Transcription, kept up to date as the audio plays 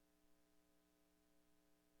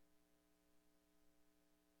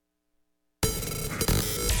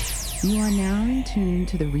You are now in tune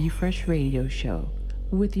to the Refresh Radio Show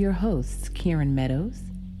with your hosts, Kieran Meadows,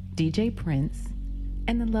 DJ Prince,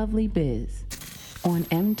 and the lovely Biz on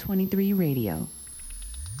M23 Radio.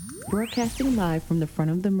 Broadcasting live from the front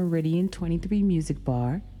of the Meridian 23 Music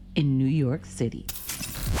Bar in New York City.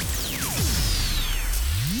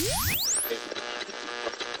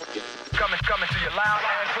 Coming to you loud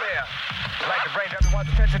and clear. I'd like to bring everyone's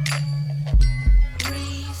attention.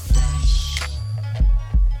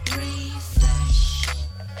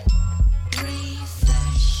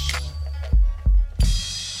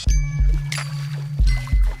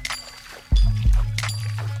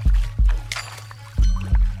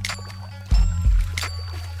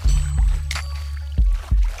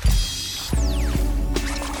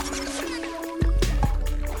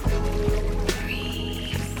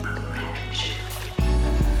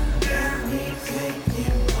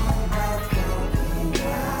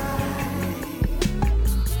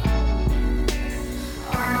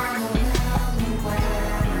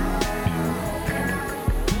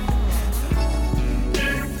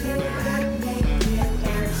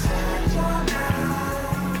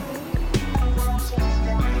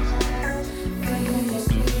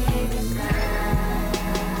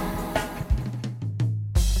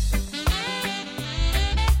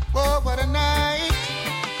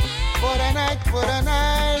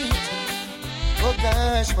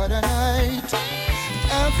 What a night,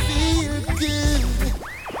 I feel good.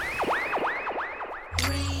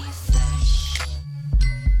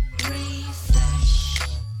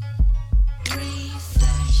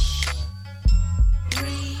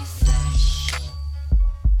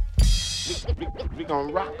 We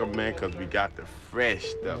gonna rock 'em, man, cause we got the fresh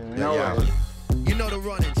stuff. You know the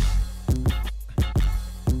runnings.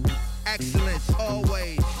 Excellence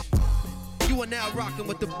always. You are now rocking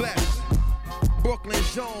with the best. Brooklyn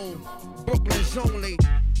Zone, Brooklyn's only.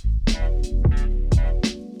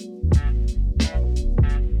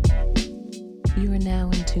 You are now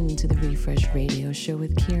in tune to the Refresh Radio Show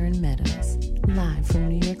with Kieran Meadows, live from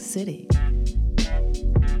New York City.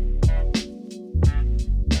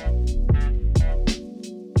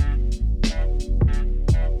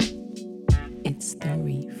 It's the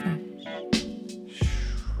Refresh.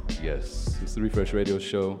 Yes, it's the Refresh Radio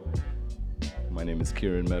Show. My name is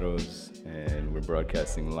Kieran Meadows, and we're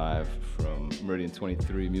broadcasting live from Meridian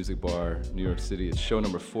 23 Music Bar, New York City. It's show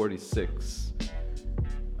number 46,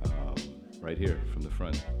 right here from the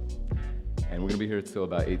front. And we're gonna be here till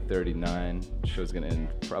about 8:39. Show's gonna end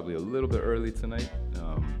probably a little bit early tonight.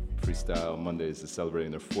 Freestyle Mondays is celebrating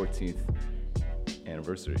their 14th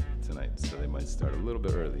anniversary tonight, so they might start a little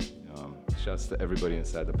bit early. Shouts to everybody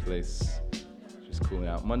inside the place, just cooling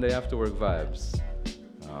out. Monday after work vibes.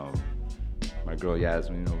 My girl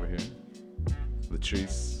Yasmin over here,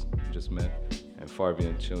 Latrice, just met, and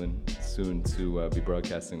Farbian chilling, soon to be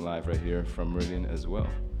broadcasting live right here from Meridian as well.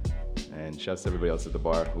 And shouts to everybody else at the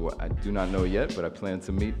bar who I do not know yet, but I plan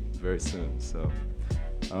to meet very soon. So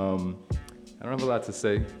I don't have a lot to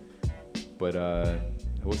say, but I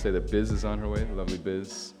will say that Biz is on her way, the lovely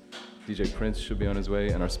Biz. DJ Prince should be on his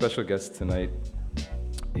way, and our special guest tonight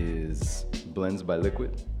is Blends by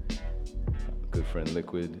Likwuid, good friend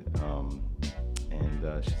Likwuid.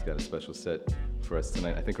 And she's got a special set for us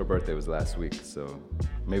tonight. I think her birthday was last week, so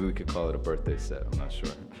maybe we could call it a birthday set, I'm not sure.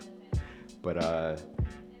 But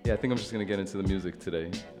yeah, I think I'm just gonna get into the music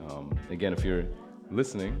today. Again, if you're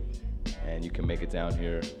listening and you can make it down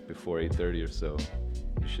here before 8:30 or so,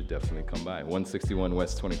 you should definitely come by. 161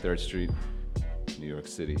 West 23rd Street, New York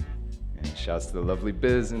City. And shouts to the lovely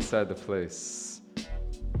Biz inside the place.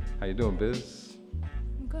 How you doing, Biz?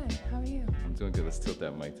 I'm good, how are you? I'm doing good, let's tilt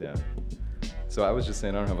that mic down. So I was just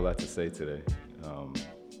saying I don't have a lot to say today,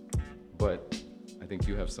 but I think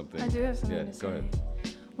you have something. I do have something to say. Go ahead.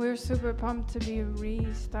 We're super pumped to be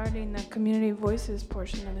restarting the Community Voices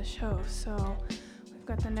portion of the show. So we've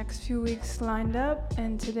got the next few weeks lined up,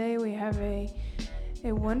 and today we have a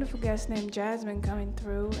wonderful guest named Jasmine coming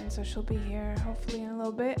through, and so she'll be here hopefully in a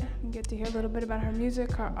little bit and get to hear a little bit about her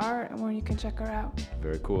music, her art, and where you can check her out.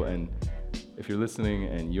 Very cool. And if you're listening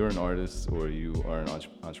and you're an artist or you are an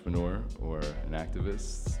entrepreneur or an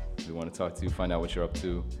activist, we want to talk to you, find out what you're up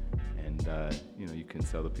to, and you can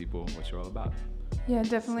tell the people what you're all about. Yeah,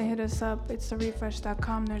 definitely hit us up. It's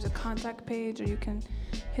therefresh.com. There's a contact page, or you can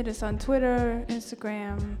hit us on Twitter,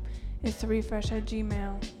 Instagram. It's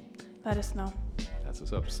therefresh@gmail. Let us know. That's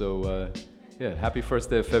what's up. So, happy first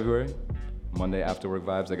day of February, Monday After Work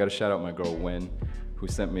Vibes. I got to shout out my girl Wen, who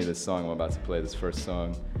sent me this song I'm about to play, this first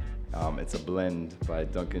song. It's a blend by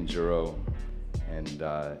Duncan Giroux, and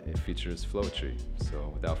it features Flowetry.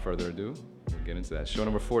 So without further ado, we'll get into that. Show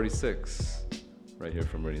number 46 right here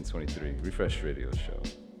from Meridian 23, Refresh Radio Show.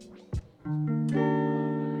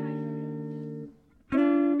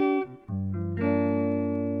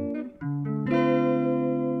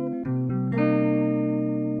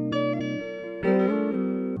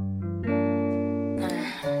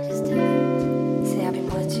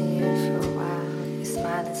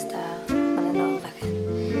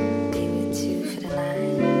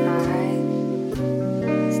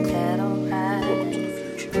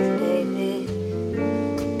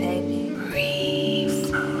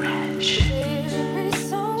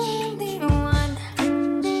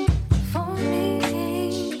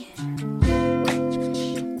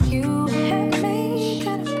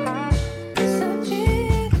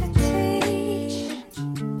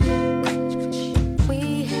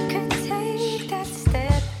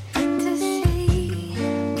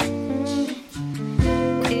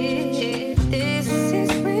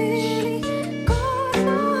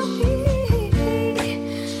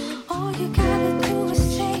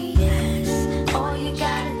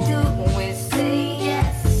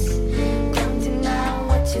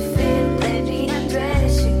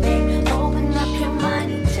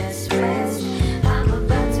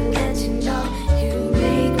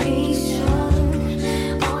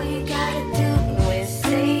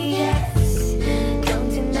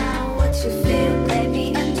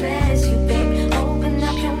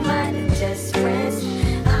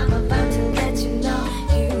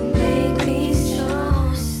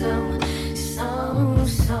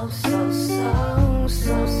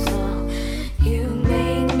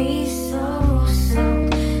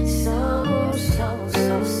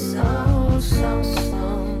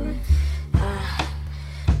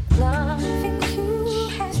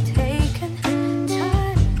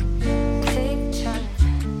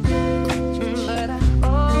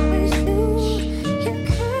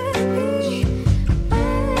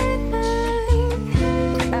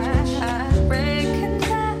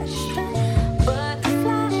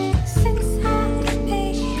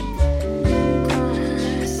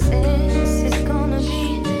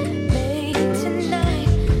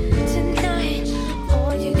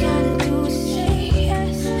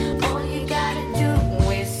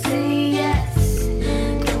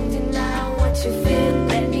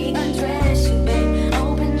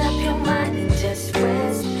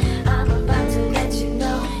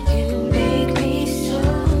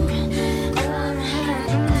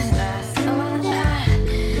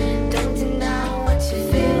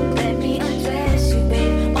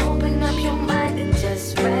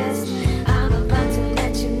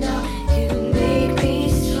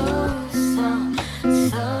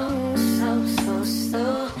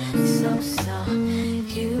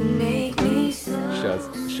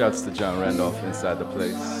 Shouts to John Randolph inside the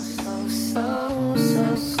place.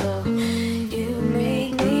 You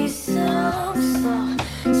make me so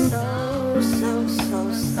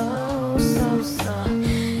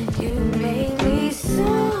you make me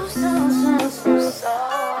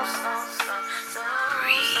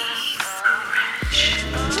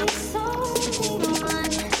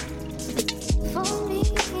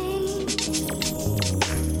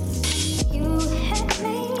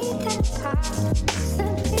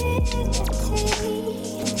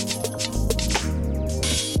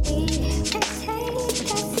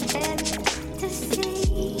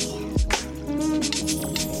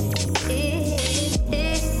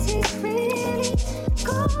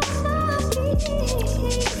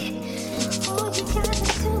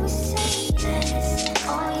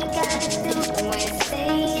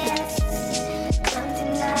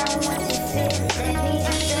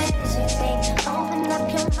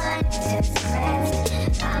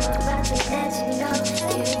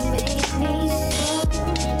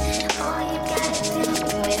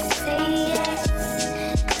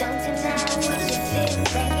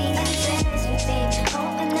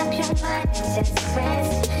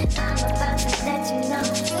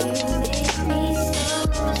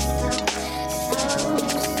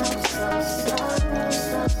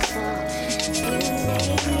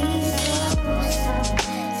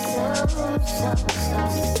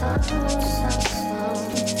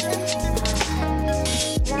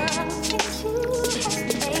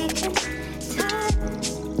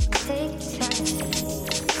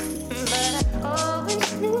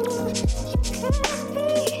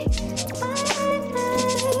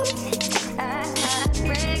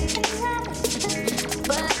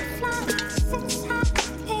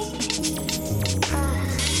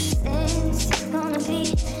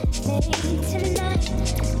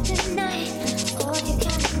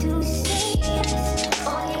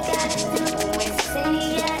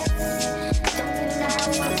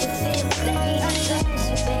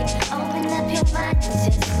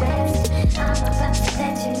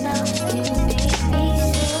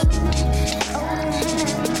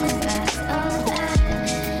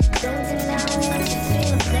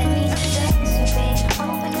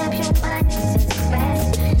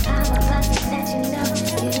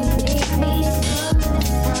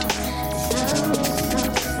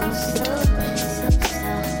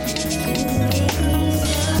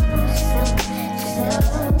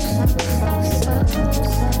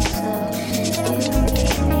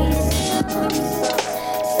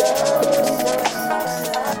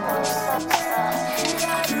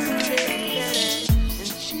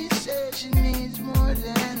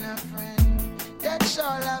that's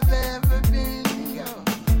all I've ever been, yo.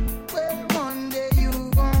 Well, one day you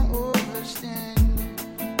gon' overstand.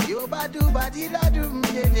 Yo, badi la doom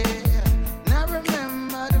de. Now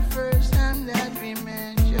remember the first time that we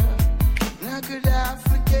met, yo. Now could I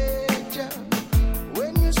forget, yo?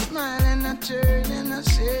 When you smile and I turn and I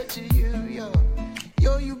say to you,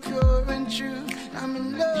 yo, you pure and true. I'm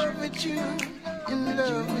in love with you, in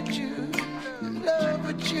love with you, in love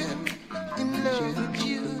with you, in love with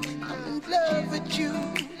you. I'm in love with you,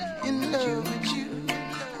 in love with you,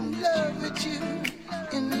 in love with you,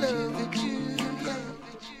 in love with you.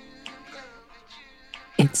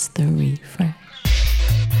 It's the refresh.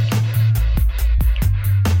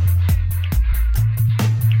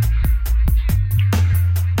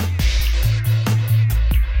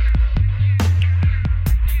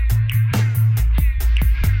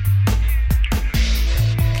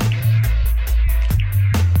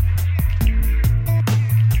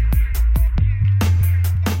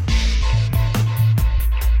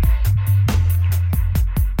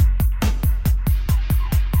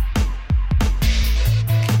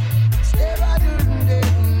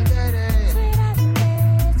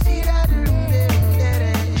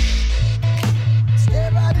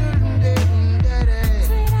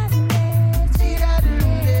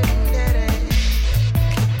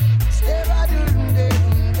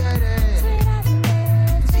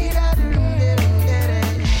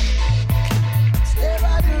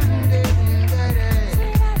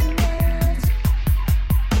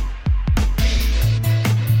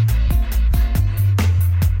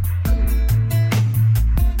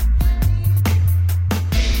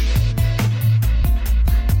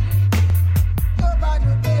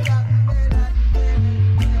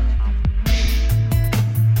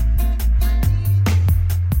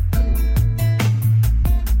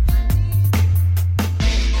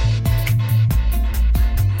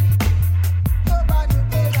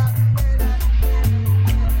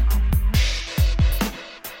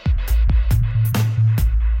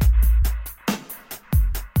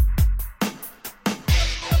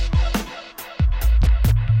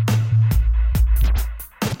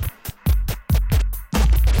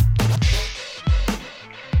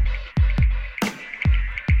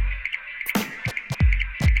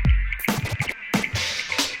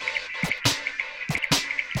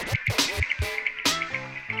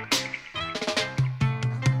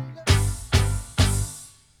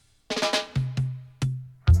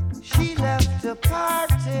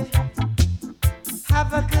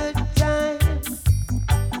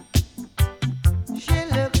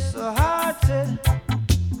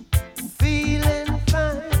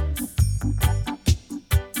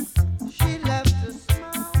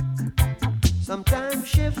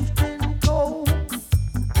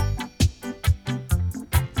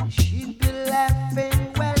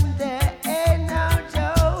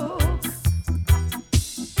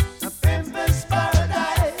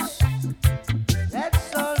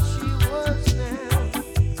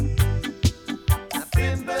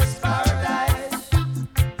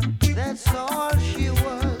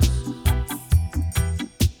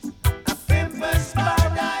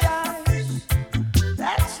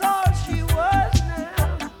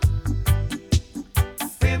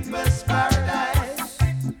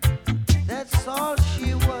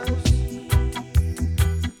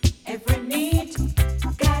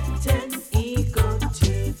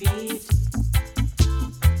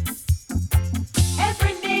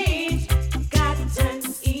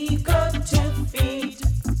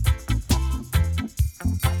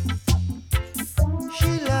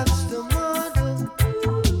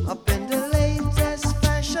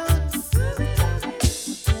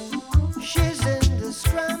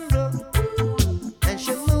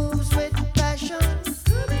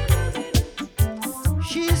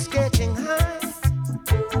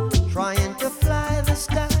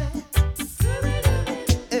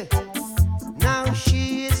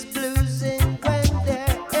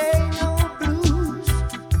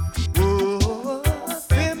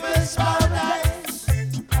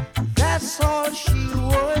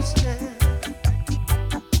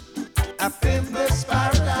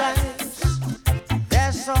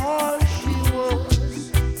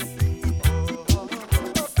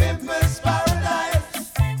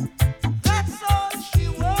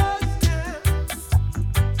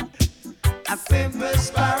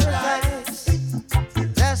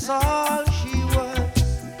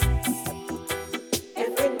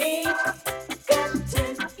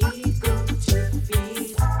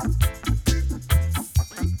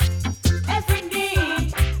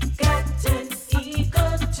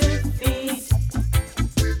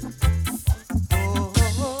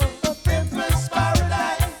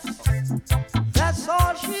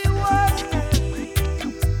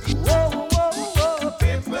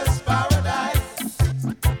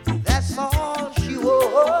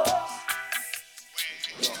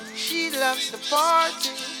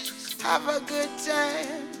 have a good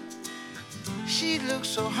time. She looks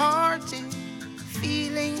so hearty,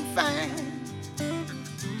 feeling fine.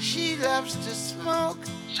 She loves to smoke,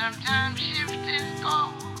 sometimes shifting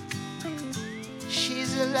coke.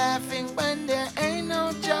 She's a laughing when there ain't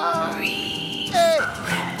no joy. Hey.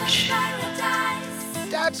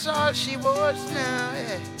 That's all she wants now.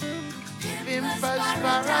 Yeah. Pimpers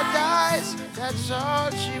paradise, that's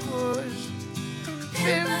all she was.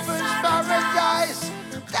 Pimpers paradise,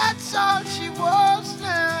 that's all she was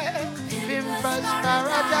now. Pimpers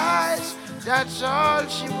paradise, that's all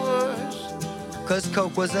she was. Cause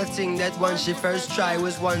coke was a thing that once she first tried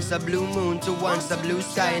was once a blue moon to once a blue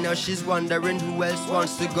sky. Now she's wondering who else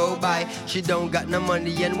wants to go by. She don't got no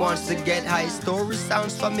money and wants to get high. Story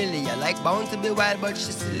sounds familiar, like bound to be wild but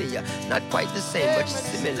she's sillier. Not quite the same but she's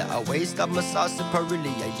similar. A waste of my sauce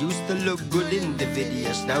Perilia. Used to look good in the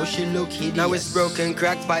videos, now she look hideous. Now it's broken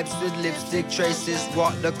crack pipes with lipstick traces.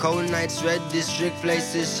 Walk the cold nights, red district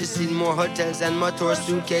places. She's seen more hotels and more tour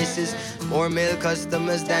suitcases. More male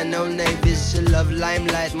customers than no navies. She love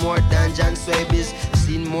limelight more than John Swabies.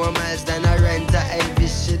 Seen more miles than a renter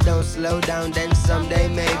Elvis. She don't slow down, then someday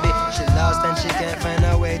maybe. She lost and she can't find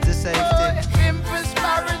her way to safety. Pimpers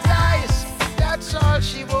paradise, that's all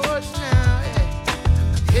she wants now.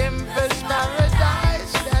 Yeah. Pimpers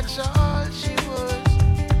paradise, that's all she wants.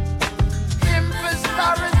 Pimpers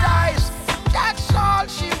paradise, that's all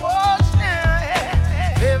she wants now.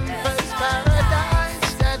 Yeah. Pimpers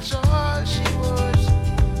paradise, that's all she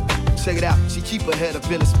wants. Check it out, she keep her head up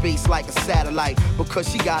in space like a satellite, because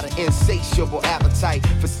she got an insatiable appetite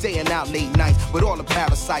for staying out late nights with all the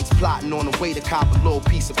parasites plotting on the way to cop a little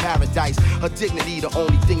piece of paradise. Her dignity the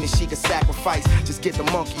only thing that she can sacrifice. Just get the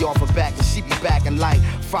monkey off her back and she be back in like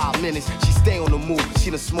 5 minutes. She stay on the move, she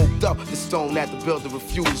done smoked up the stone that the builder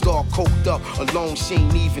refused. All coked up, alone, she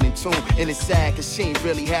ain't even in tune. And it's sad cause she ain't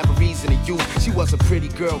really have a reason to use. She was a pretty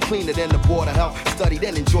girl, cleaner than the Board of Health. Studied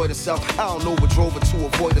and enjoyed herself, I don't know what drove her to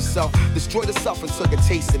avoid herself. Destroyed herself and took a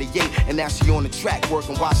taste of the yay. And now she on the track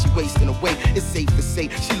working while she wasting away. It's safe to say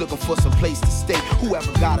she looking for some place to stay. Whoever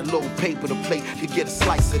got a little paper to play could get a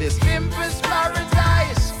slice of this. Pimpers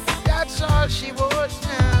paradise, that's all she wants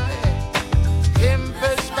now. Yeah.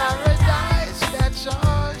 Pimpers paradise, that's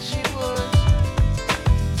all she wants.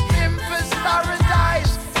 Pimpers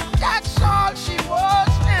paradise, that's all she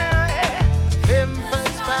wants now. Yeah.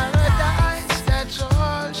 Pimpers paradise, that's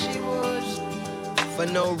all she wants. For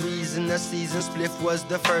no reason, a season spliff was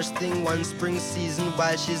the first thing. One spring season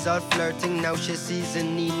while she's out flirting. Now she's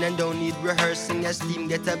seasoning and don't need rehearsing. As steam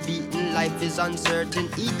get a beating, life is uncertain.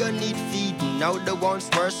 Ego need feeding, now the one's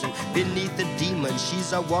worsen. Beneath the demon,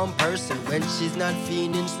 she's a warm person. When she's not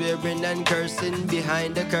fiending, swearing and cursing.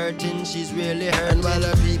 Behind the curtain, she's really hurting. And while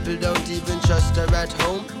her people don't even trust her at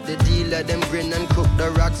home, the dealer them grin and cook the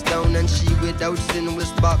rocks down. And she without sin will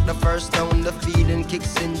spark the first stone. The feeling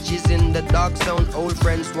kicks in, she's in the dark zone. Old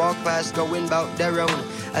friends walk past going about their own,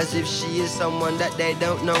 as if she is someone that they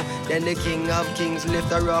don't know. Then the king of kings lift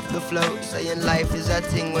her off the float, saying life is a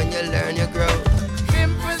thing when you learn you grow.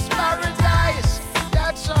 Pimpers paradise,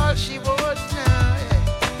 that's all she wants now.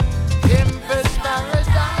 Yeah. Pimpers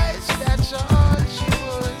paradise, that's all she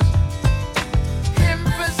wants.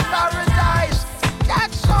 Pimpers paradise,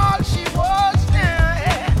 that's all she wants now.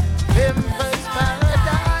 Yeah. Pimpers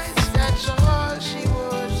paradise, that's all she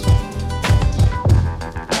wants.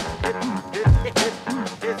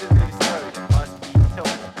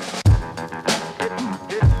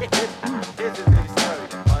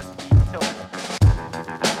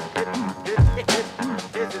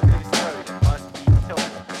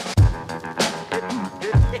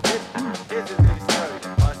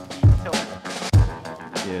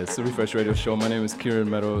 Yeah, it's the Refresh Radio Show. My name is Kieran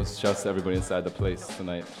Meadows. Shouts to everybody inside the place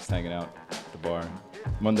tonight, just hanging out at the bar.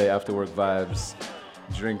 Monday after work vibes,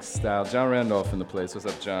 drink style. John Randolph in the place. What's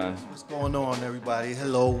up, John? What's going on, everybody?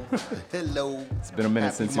 Hello. Hello. It's been a minute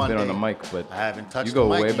Happy since Monday. you've been on the mic, but I haven't touched you go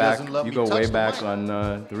the mic. way He back. doesn't let You me go touch way the back mic. on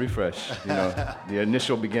the Refresh. You know, the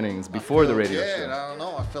initial beginnings before the radio good. show. I don't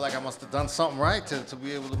know. I feel like I must have done something right to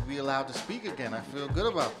be able to be allowed to speak again. I feel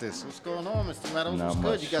good about this. What's going on, Mr. Meadows? Not What's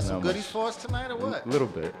much, good? You got some not goodies much. for us tonight or what? A little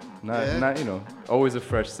bit. Not, Yeah? not, you know, always a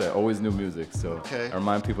fresh set, always new music. So Okay. I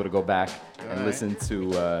remind people to go back and All right. listen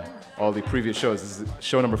to all the previous shows. This is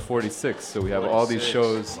show number 46. So we have all these 46.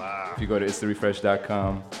 shows. Wow. If you go to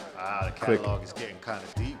itstherefresh.com, The click. catalog is getting kind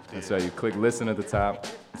of deep there. that's right. You click listen at the top,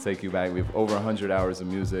 take you back. We have over 100 hours of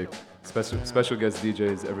music. Special guest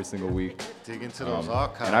DJs every single week. Dig into those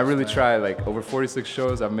archives. And I really man. try, like, over 46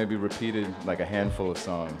 shows, I've maybe repeated like a handful of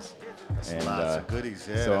songs. And lots of goodies,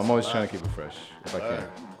 yeah. So I'm always trying to keep it fresh if I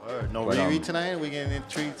can. No Riri tonight? We getting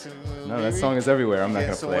treats? No, that song is everywhere. I'm not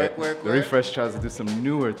going to play it. Work. The Refresh tries to do some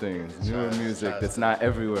newer things, newer music that's not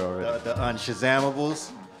everywhere already. The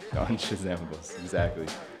unshazamables? The unshazamables, exactly.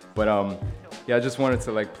 But yeah, I just wanted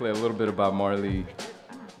to like play a little bit of Bob Marley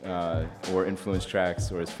or influence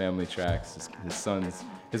tracks or his family tracks.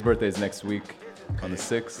 His birthday is next week on the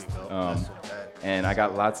 6th. And I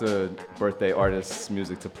got lots of birthday artists'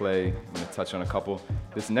 music to play. I'm going to touch on a couple.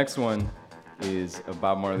 This next one is a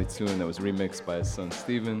Bob Marley tune that was remixed by his son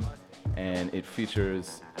Steven, and it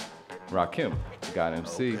features Rakim, the God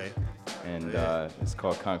MC, and it's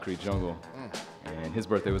called Concrete Jungle. And his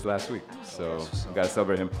birthday was last week, so we got to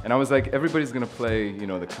celebrate him. And I was like, everybody's going to play, you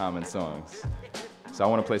know, the common songs. So I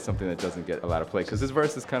want to play something that doesn't get a lot of play, because his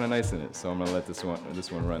verse is kind of nice in it, so I'm going to let this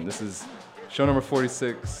one run. This is show number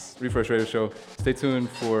 46, Refresh Radio Show. Stay tuned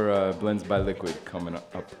for Blends by Likwuid coming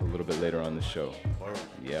up a little bit later on the show.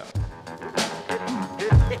 Yeah.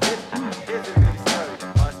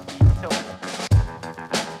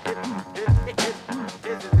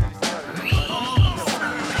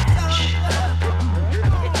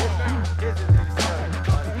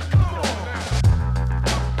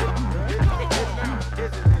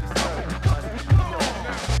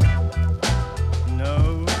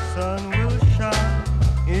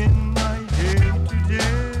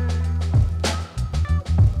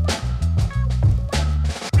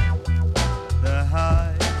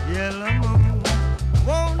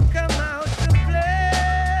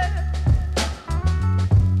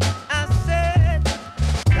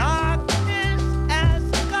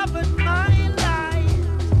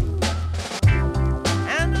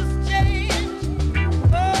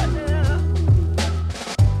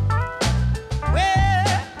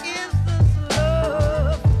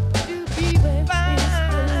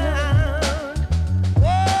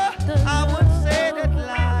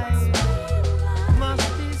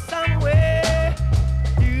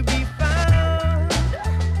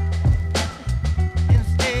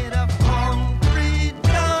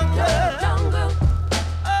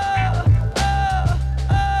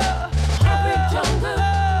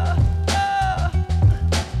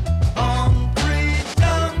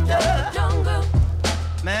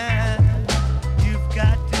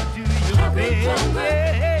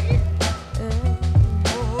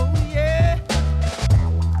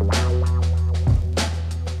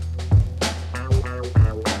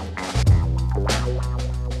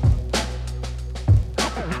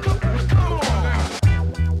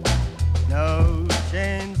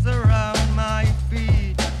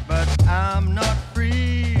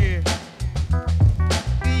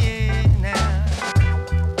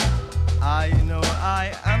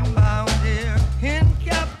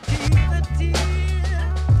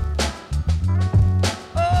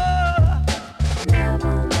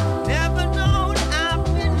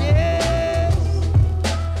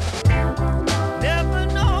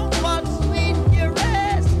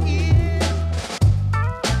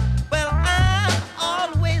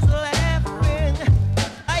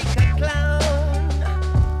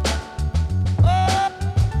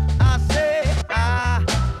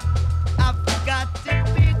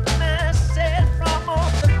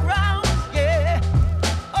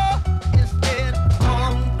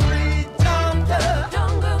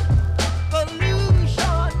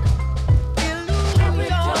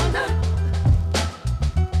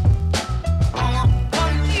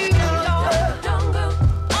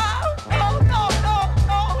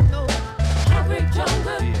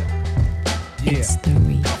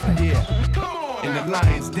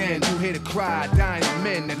 cry, dying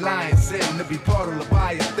men and lions sin to be part of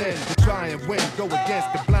Leviathan. To try and win, go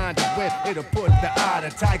against the blind and win. It'll put the eye, the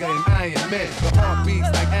tiger in Iron Men. The heart beats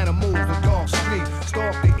like animals on dark street.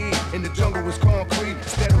 Stalk to eat, in the jungle is concrete.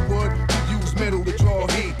 Instead of wood, we use metal to draw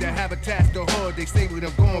heat. The habitat's the hood, they say we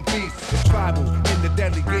done gone beast. It's tribal, in the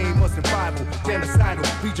deadly game of survival.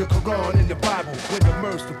 Genocidal, read your Quran in the Bible. When the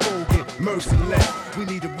merciful get merciless, we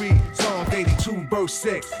need to read Psalm 82 verse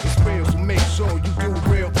 6. It's real, so make sure you do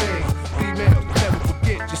real things. Females, never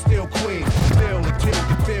forget you're still queen. Still until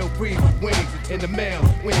you feel free with wings. In the mail,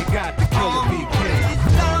 we ain't got the killer bee king.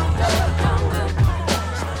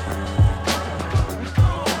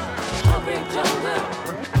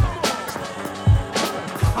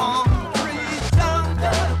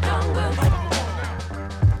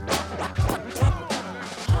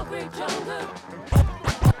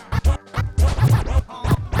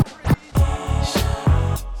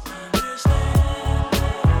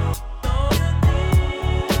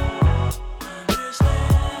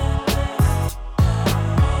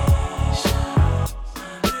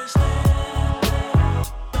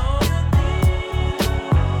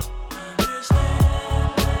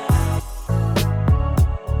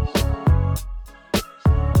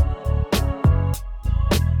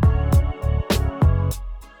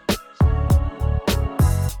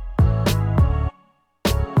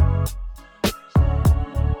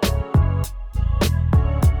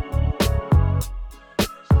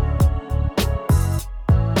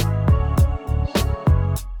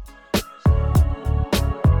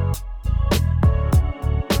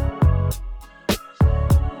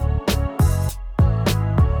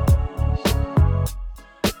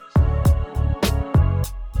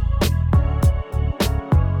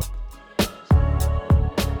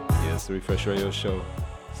 the Refresh Radio Show.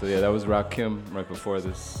 So yeah, that was Rakim right before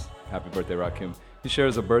this. Happy birthday, Rakim. He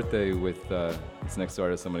shares a birthday with this next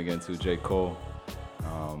artist I'm gonna get into, J. Cole.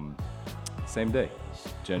 Same day,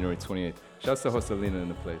 January 28th. Shouts to Joselina in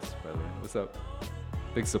the place, by the way. What's up?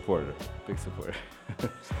 Big supporter.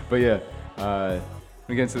 But yeah,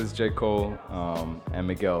 we get into this J. Cole and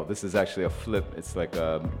Miguel. This is actually a flip. It's like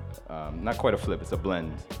not quite a flip, it's a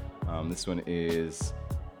blend. This one is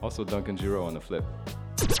also Duncan Giro on the flip.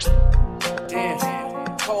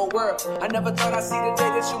 Damn, cold world. I never thought I'd see the day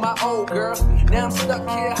that you my old girl. Now I'm stuck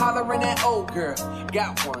here hollering at old girl.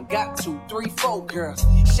 Got one, got two, three, four girls.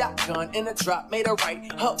 Shotgun in the drop, made a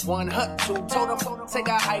right. Hut one, hut two. Told them take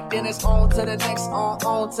a hike, then it's on to the next,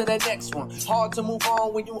 on to the next one. Hard to move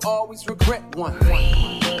on when you always regret one.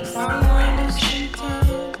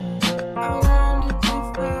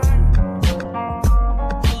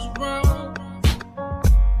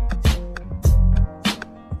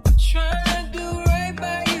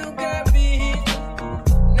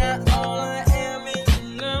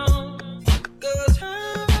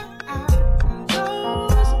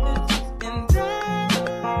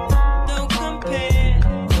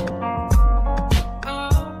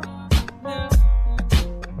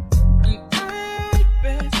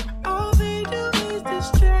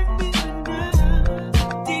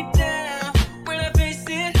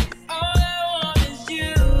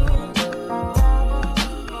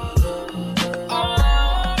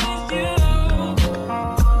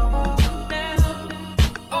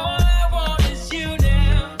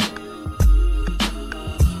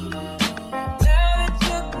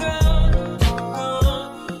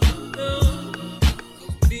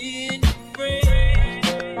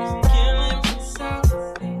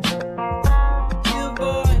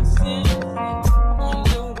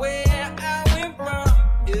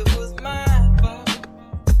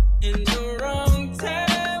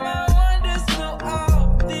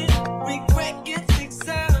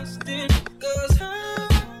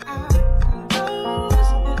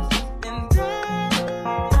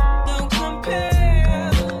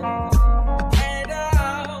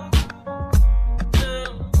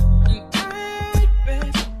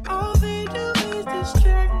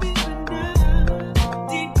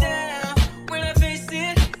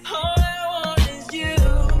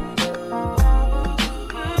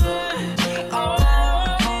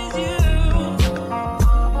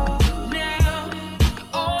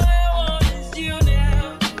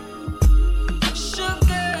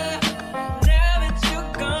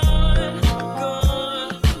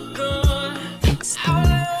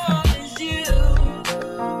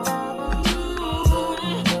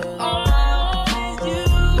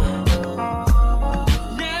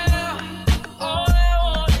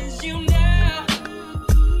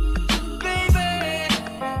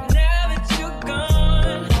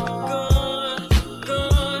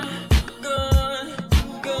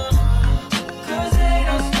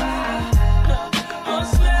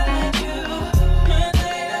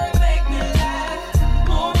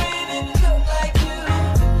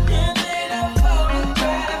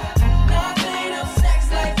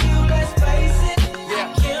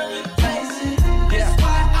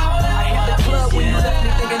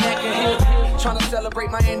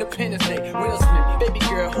 Celebrate my Independence Day. Will Smith, baby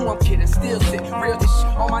girl, who I'm kidding, still sick. Real this shit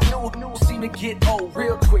on my new seem to get old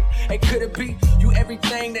real quick. Hey, could it be you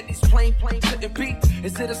everything that these plain couldn't be?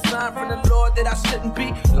 Is it a sign from the Lord that I shouldn't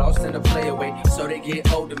be? Lost in a playaway, so they get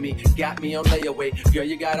hold of me. Got me on layaway, girl,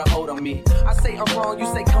 you got a hold on me. I say I'm wrong, you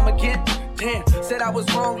say come again. Damn, said I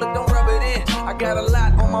was wrong, look, don't rub it in. I got a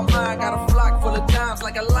lot on my mind, got a flock full of dimes,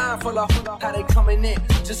 like a line full of how they coming in.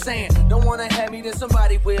 Just saying, don't wanna have me, then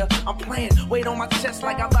somebody will. I'm playing, weight on my chest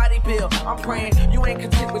like a body bill. I'm praying, you ain't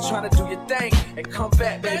content with trying to do your thing. And come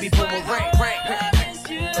back, baby, boomerang, ring.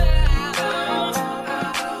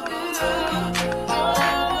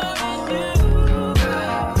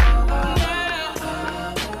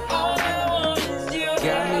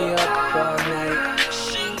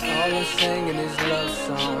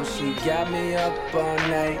 Got me up all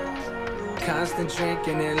night, constant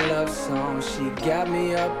drinking and love songs. She got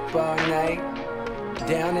me up all night,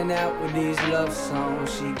 down and out with these love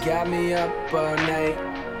songs. She got me up all night,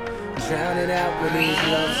 drowning out with these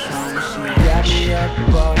love songs. She got me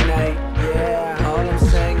up all night, yeah. All I'm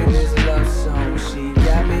singing is love songs. She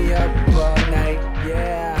got me up all night,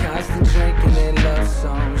 yeah. Constant drinking and love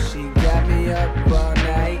songs. She got me up all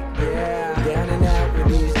night, yeah. Down and out with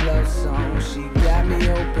these love songs. She got me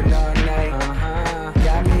open all night,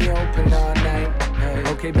 got me open all night. Hey.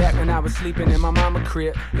 Okay, back when I was sleeping in my mama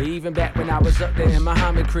crib. Or even back when I was up there in my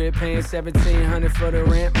Muhammad crib, paying $1,700 for the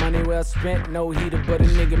rent. Money well spent, no heater, but a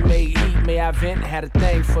nigga made heat. May I vent, had a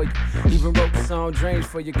thing for you. Even wrote the song Dreams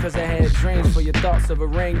for you, cause I had dreams for your thoughts of a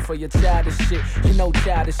ring for your childish shit. You know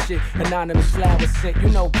childish shit, anonymous flower scent, you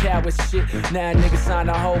know coward shit. Now a nigga signed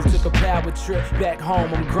a hoe, took a power trip. Back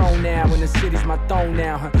home, I'm grown now, and the city's my throne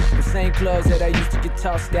now, huh? The same clubs that I used to get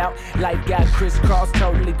tossed out. Life got crisscrossed,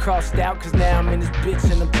 totally crossed out. Cause now I'm in this bitch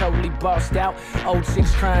and I'm totally bossed out. Old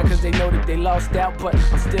chicks crying cause they know that they lost out. But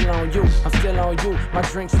I'm still on you, I'm still on you. My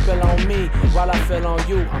drink spill on me while I fell on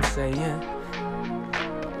you. I'm saying,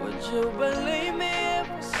 would you believe me if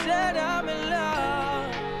I said I'm in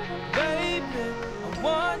love? Baby, I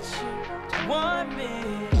want you to want me.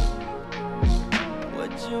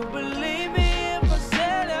 Would you believe me if I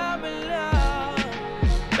said I'm in love?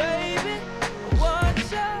 Baby, I want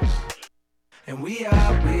you. and we are.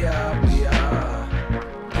 Got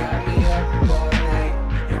me up all night,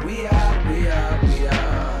 and we are.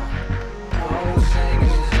 Oh, singing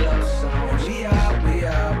this love song. And we are.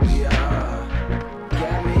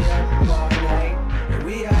 Got me up all night, and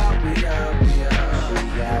we are. She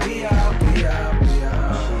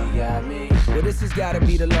got me. Well, this has gotta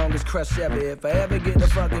be the longest crush ever. If I ever get to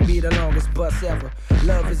fucking be the longest bus ever.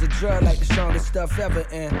 Love is a drug like the strongest stuff ever.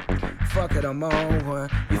 And fuck it, I'm on one.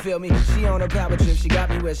 You feel me? She on a power trip. She got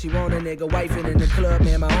me where she want a nigga. Wifing in the club,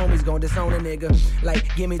 man. My homies gon' disown a nigga.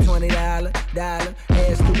 Like, give me $20. Ask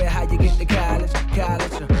stupid how you get to college.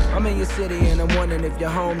 I'm in your city and I'm wondering if you're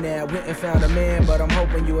home now. Went and found a man, but I'm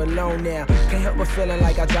hoping you alone now. Can't help but feeling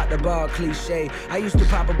like I dropped the ball, cliche. I used to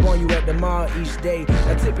pop up on you at the mall each day.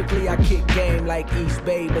 Now typically I kick game like East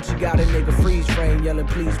Bay, but you got a nigga freeze frame yelling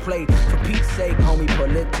please play. For Pete's sake, homie,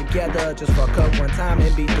 pull it together. Just fuck up one time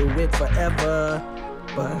and be through it forever.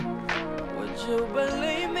 But would you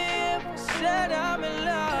believe me if I said I'm in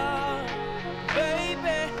love?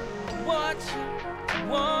 Baby, I want you to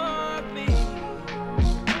want me.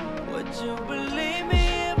 Would you believe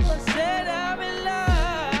me if I said I'm in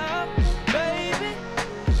love? Baby,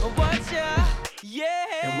 I want you,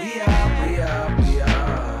 yeah. And we are.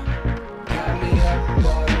 Got me up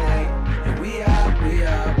all night, and we are.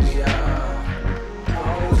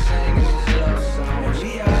 Oh, singing this love song. And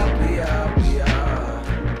we are.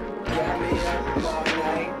 Got me up all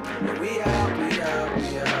night, and we are.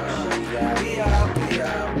 She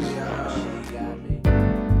got me.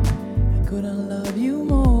 I couldn't love you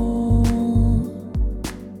more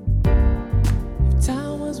if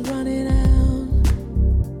time was running out.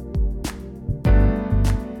 I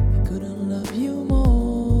couldn't love you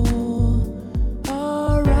more.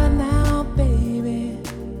 Oh, right now, baby.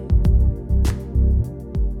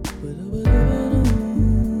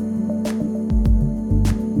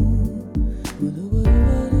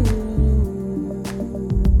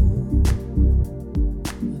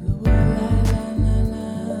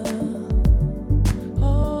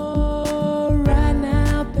 Oh, right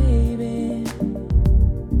now, baby.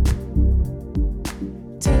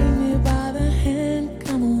 Take me by the hand,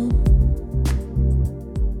 come on.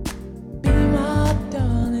 Be my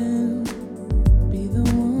darling, be the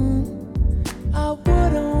one. I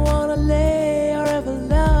wouldn't wanna lay or ever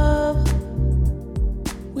love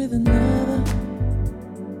with another.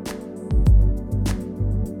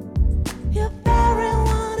 If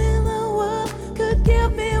everyone in the world could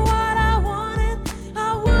give me what I wanted,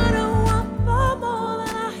 I wouldn't want for more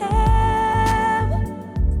than I have.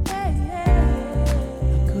 I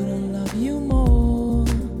couldn't love you more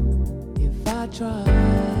if I tried.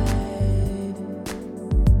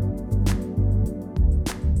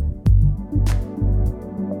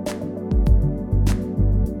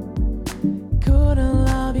 Couldn't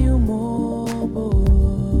love you more, boy.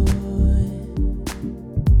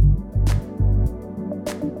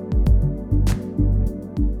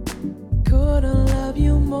 Couldn't love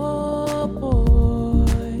you more, boy.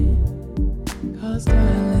 'Cause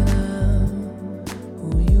darling, I'm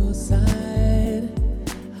on your side.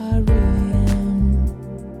 I really am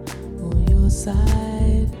on your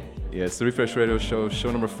side. Yeah, it's the Refresh Radio Show,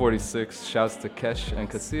 show number 46. Shouts to Kesh and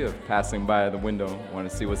Cassia passing by the window. Want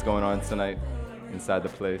to see what's going on tonight inside the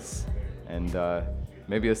place. And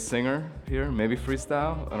maybe a singer here, maybe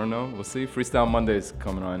freestyle. I don't know. We'll see. Freestyle Monday's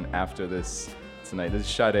coming on after this tonight. This is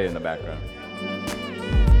Sade in the background.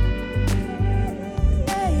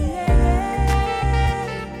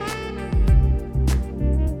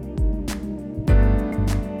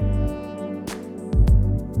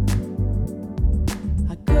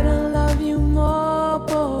 I couldn't love you more,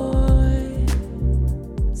 boy.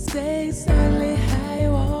 Stay exactly how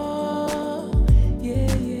you are. Yeah.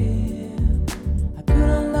 I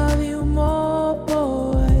couldn't love you more,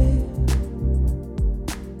 boy.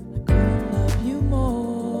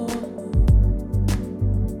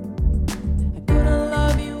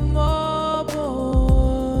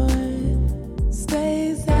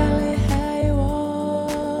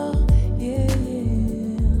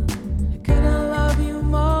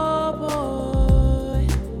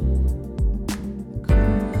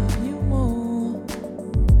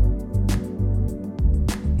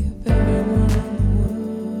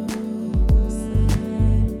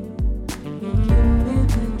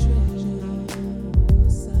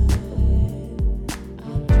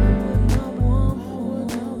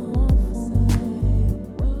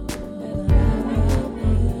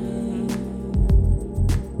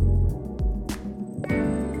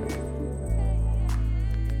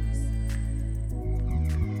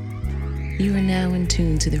 You are now in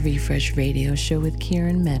tune to the Refresh Radio Show with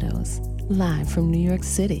Kieran Meadows, live from New York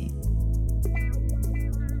City.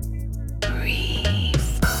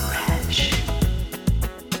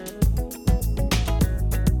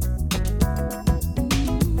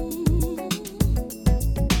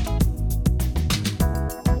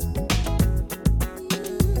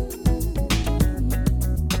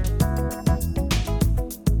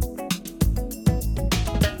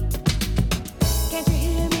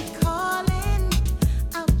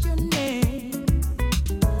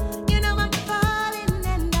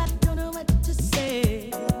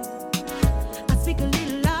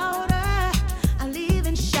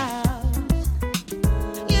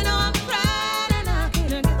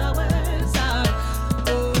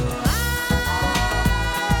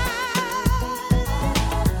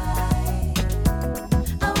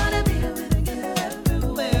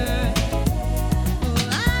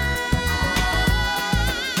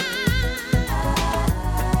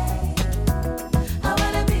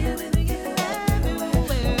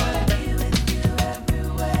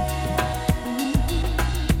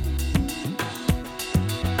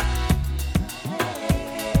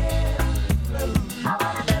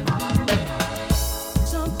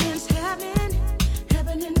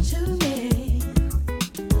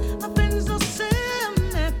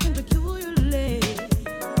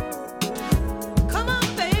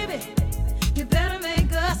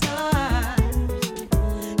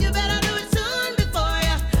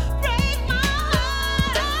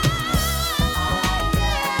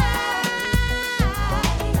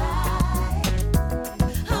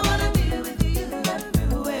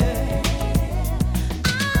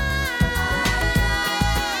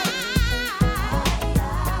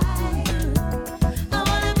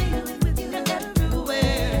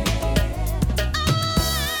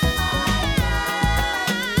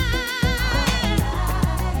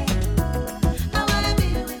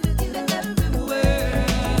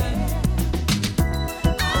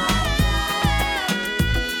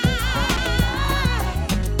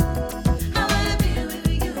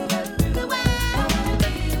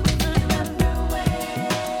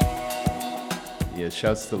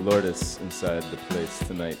 Shouts to Lourdes inside the place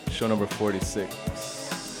tonight. Show number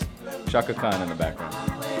 46. Chaka Khan in the background.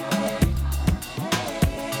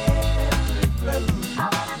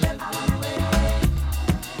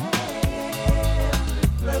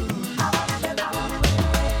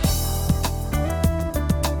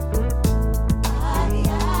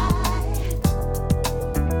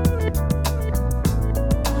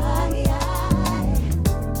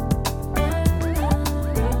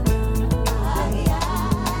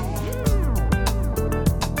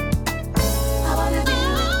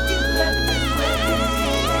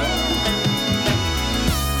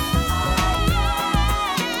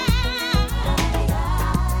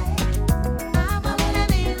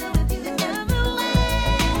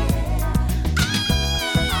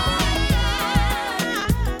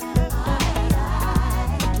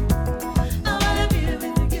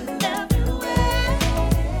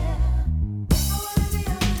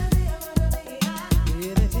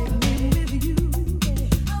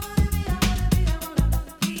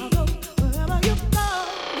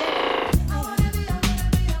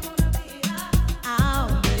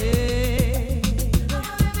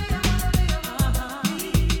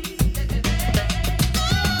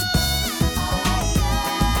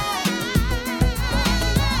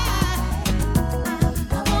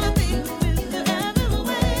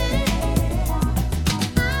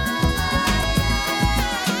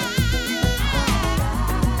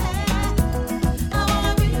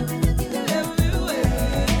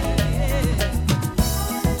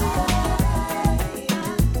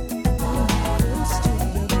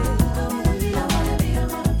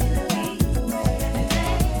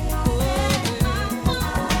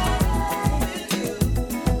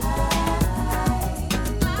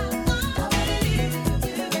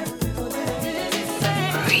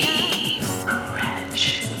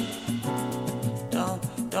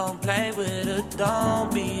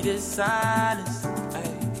 Don't be dishonest,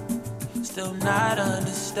 ay. Still not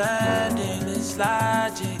understanding this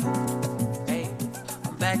logic, ay.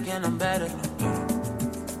 I'm back and I'm better than you.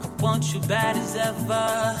 I want you bad as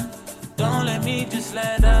ever. Don't let me just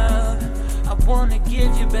let up. I wanna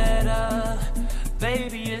give you better.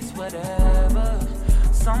 Baby, it's whatever.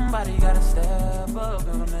 Somebody gotta step up,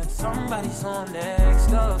 and somebody's on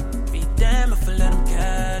next up. Be damned if I let them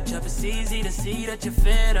catch up. It's easy to see that you're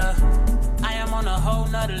fitter. I am on a whole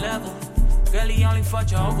nother level. Girl, he only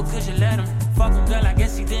fucked you over cause you let him. Fuck him, girl, I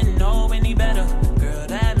guess he didn't know any better. Girl,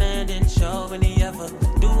 that man didn't show any effort.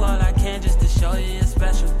 Do all I can just to show you you're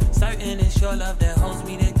special. Certain it's your love that holds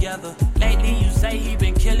me together. Late say he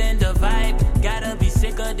been killing the vibe. Gotta be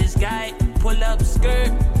sick of this guy. Pull up skirt,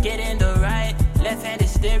 get in the right. Left hand is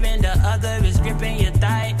steering, the other is gripping your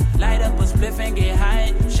thigh. Light up a spliff and get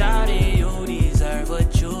high. Shawty, you deserve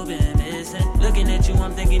what you've been missing. Looking at you,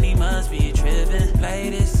 I'm thinking he must be tripping. Play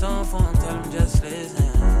this song for him, tell him just listen.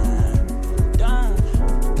 Don't.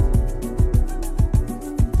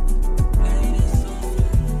 Play this song.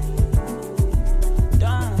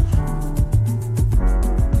 Don't.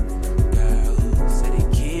 Girl said he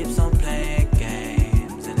keeps on playing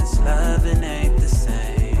games and his loving ain't the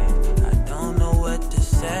same. I don't know what to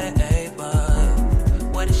say, but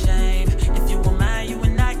what a shame. If you were mine, you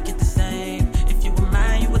would not get the same. If you were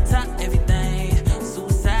mine, you would top everything.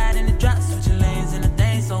 Suicide in the drop, switching lanes in the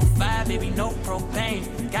thing. So fire, baby, no propane.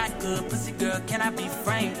 Got good pussy, girl, can I be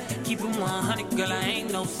framed? Keep it 100, girl, I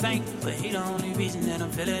ain't no saint. But he the only reason that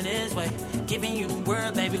I'm feeling this way. Giving you the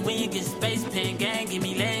world, baby, when you get space. Pen gang, give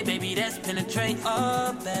me lay, baby, that's penetrate.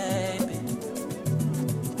 Oh, baby.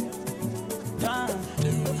 Don't.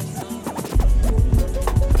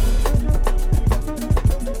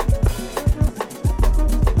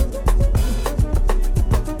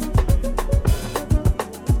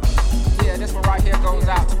 Yeah, this one right here goes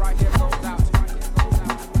out to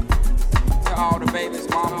all the babies,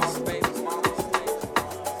 mamas, mamas, baby mamas,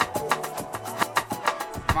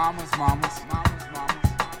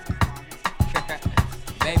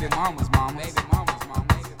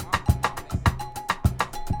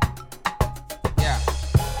 yeah.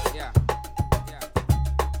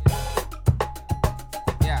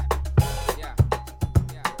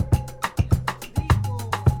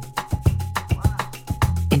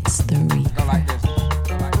 It's the remix. Go like this.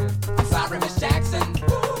 I'm sorry, Miss Jackson.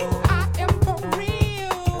 I am for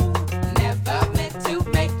real. Never meant to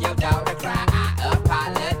make your daughter cry. I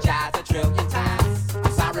apologize a trillion times.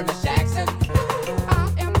 I'm sorry, Miss Jackson. I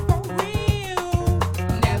am for real.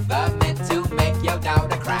 Never meant to make your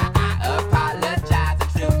daughter cry. I apologize a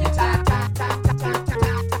trillion times.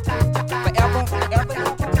 Forever,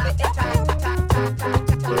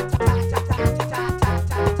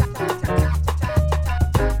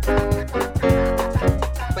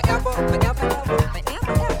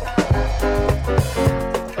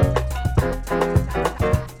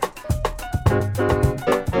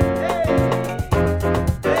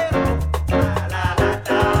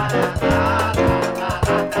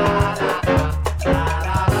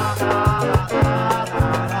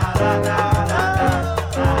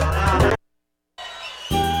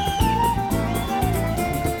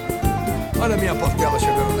 Olha a minha portela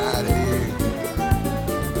chegando na área aí.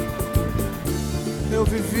 Eu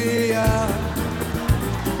vivia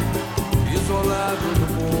isolado do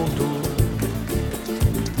mundo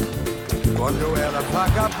quando eu era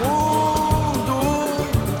vagabundo,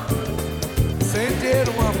 sem ter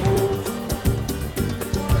um amor.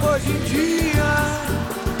 Hoje em dia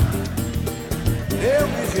eu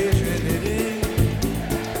me regenerei.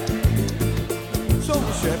 Sou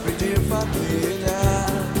um chefe de família,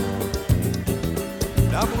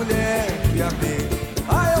 da mulher que amei.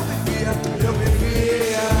 Ah, eu vivia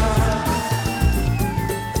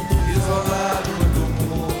isolado do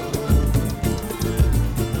mundo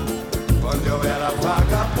quando eu era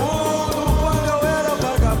vagabundo,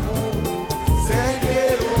 sem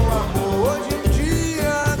ter um amor. Hoje em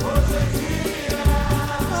dia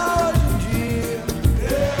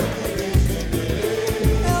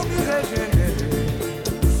eu me regenerei.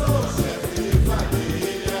 Sou chefe de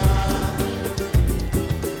família,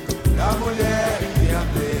 da mulher que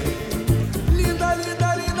amei. Linda, linda,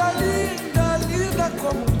 linda, linda, linda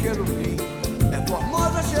como um querubim. É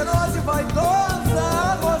formosa, cheirosa e vaidosa,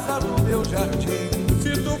 a rosa do meu jardim.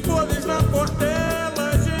 Se tu fores na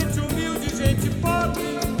portela, gente humilde, gente pobre,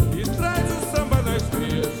 e traz o samba nas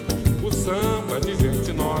veias, o samba de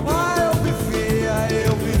gente nobre. Ah, eu vivia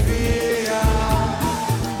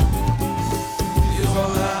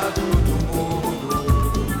isolado do mundo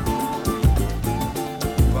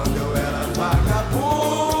quando eu era vagabundo,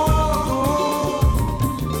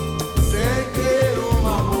 sem ter um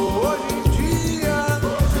amor. Hoje em dia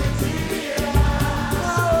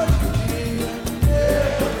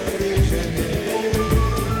eu me regenerei.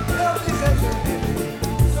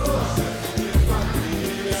 Sou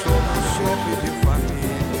chefe de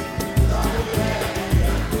família,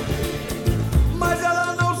 mas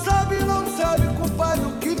ela não sabe, compadre,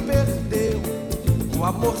 o que perdeu. Um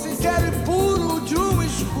amor sincero e puro de um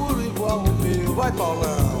escuro igual o meu. Vai,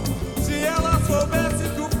 Paulão. Se ela soubesse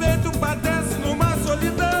que o peito padece numa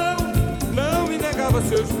solidão, não me negava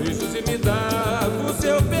seus beijos e me dava o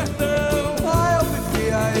seu perdão. Ah,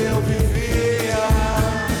 eu vivia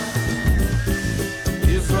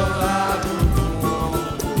isolado do mundo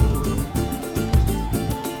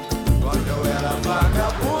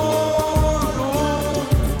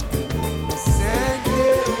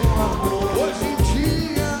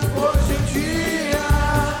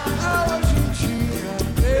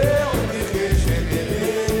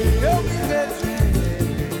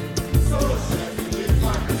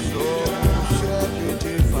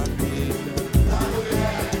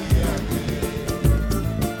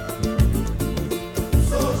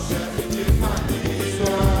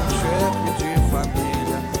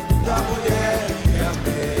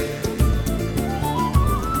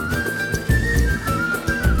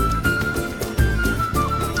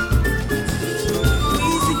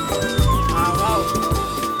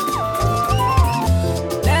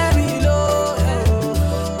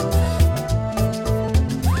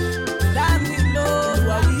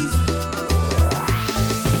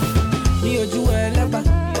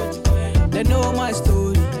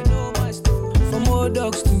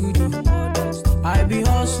Meadows studio. I be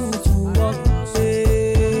hustle to work.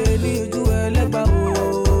 Say, leave to Elegba,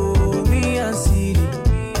 oh, me and City.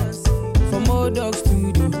 From Meadows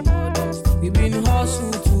studio, we been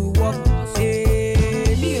hustle to work.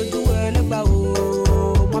 Say, leave to Elegba,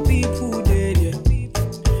 oh, my people dead, yeah.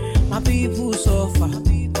 My people suffer.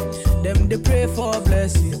 Them they pray for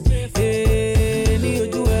blessing. Hey,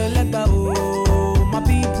 leave to Elegba, oh, my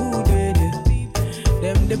people dead, yeah.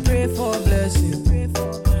 Them they pray for blessing,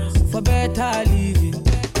 for better living.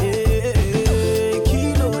 Hey,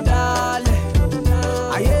 kilo dale,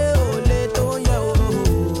 aye ole to ye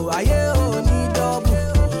o, aye o ni double,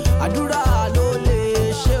 adura lo le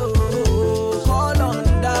she o, call on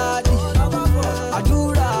daddy,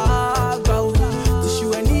 adura gba o, tishu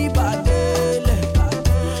eni badele,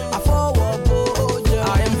 afowo boja.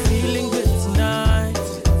 I am feeling good tonight.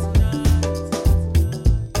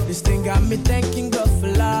 This thing got me thanking God for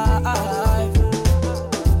life.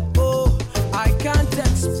 Oh, I can't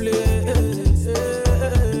explain.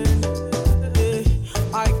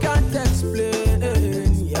 I can't explain.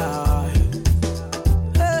 Yeah.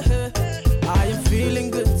 I am feeling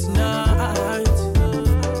good tonight.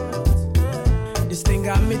 This thing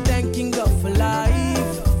got me thanking God for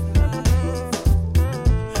life.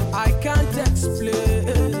 I can't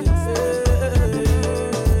explain.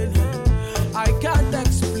 I can't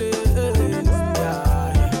explain. Yeah.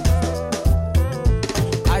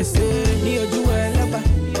 I say, near Juelaba,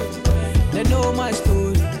 they know my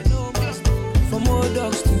story. From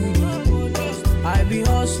Meadows studio, I be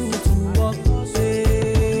hustle to walk. Say,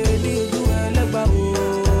 near Juelaba,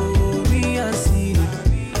 oh, me and City.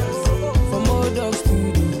 From Meadows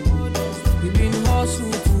studio, we been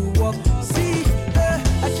hustle to walk. See,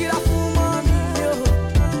 I kill a fool, mommy, yo.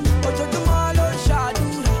 Ojo Jumalo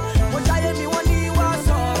Shadura, Oja Yemi Wani was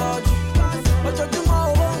all. Ojo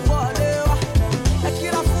Jumalo Walewa, I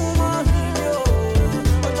kill a fool, mommy, yo.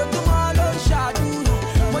 Ojo Jumalo Shadura,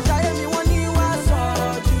 Oja Yemi Wani was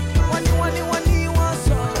all. Wani was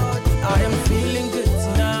all. I am feeling good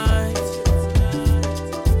tonight.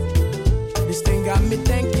 This thing got me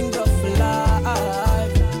thanking God for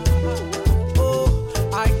life. Oh,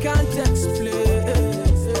 I can't explain.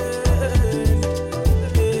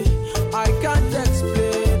 I can't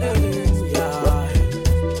explain. Yeah.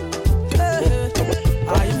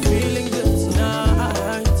 I am feeling good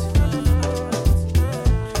tonight.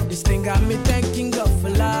 This thing got me thanking God for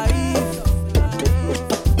life.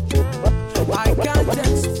 I can't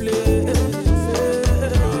explain.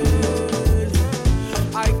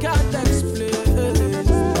 I can't explain.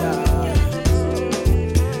 Yeah.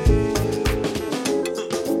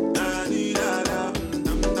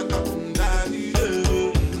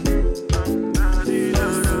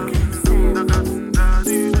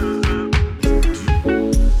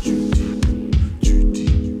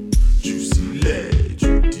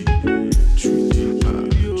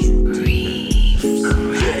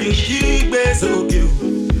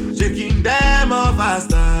 Shaking them off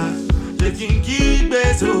faster. Shaking keep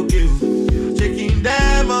it okay. Shaking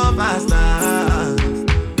them off faster.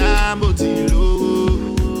 Namotilo,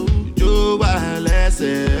 Jo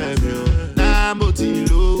Walese,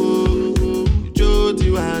 Namotilo, Jo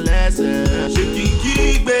Walese. Shaking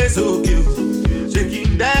keep it okay.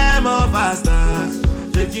 Shaking them off faster.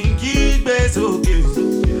 Shaking keep it okay.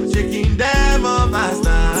 Shaking them off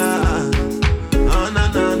faster. Oh no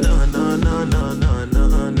no no no no no no no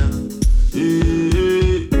no.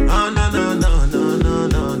 Oh no no no no no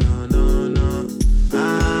no no no. Ah.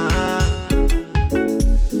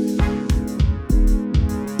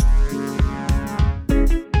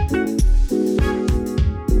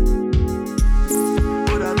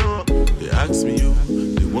 But I know they ask me you,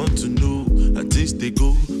 they want to know. Artists they go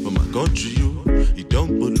from my country you. It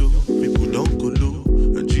don't follow, people don't go low.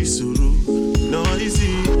 And Jisuru, no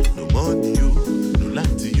easy, no money you, no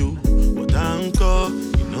like to you. But anchor,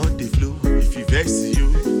 you know the flow. If you vex you,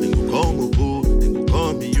 then go call me boo, then go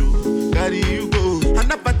call me you. Carry you go. I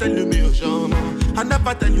never tell you me oh shama. I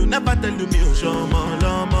never tell you me oh shama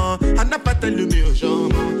lama. I never tell you me oh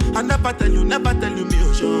shama. I never tell you me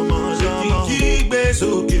oh shama. Shaking keep base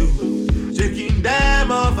okay. Shaking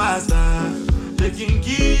them off faster. Shaking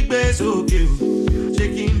keep base okay.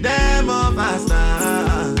 Shaking them off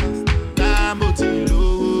faster. Namotilo,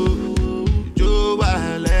 Jo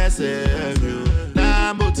Walese,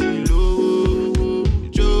 Namotilo,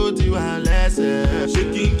 Jo Walese.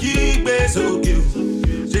 Shaking keep base okay.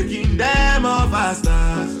 Shaking them off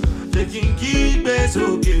faster. Shaking keep base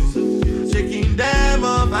okay. Shaking them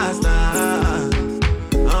off faster.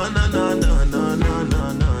 Oh no no no no no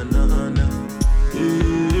no no no no.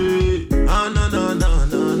 Oh no no no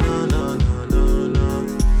no no no no no no.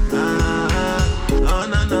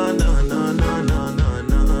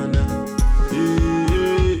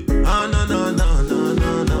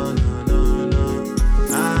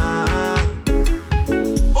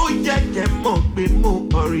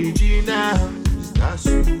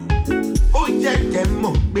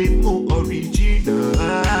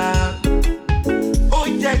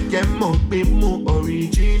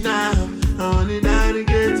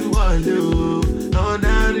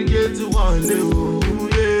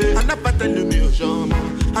 yeah. I never tell you me o shama.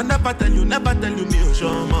 I never tell you me o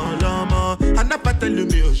shama lama. I never tell you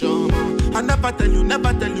me o shama. I never tell you me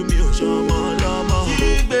o shama lama.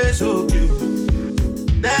 Kigbe sókè o,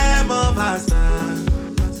 demo basta.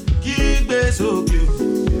 Kigbe sókè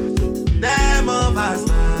o, demo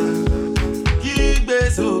basta. Kigbe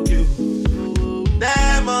sókè o,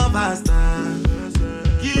 demo basta.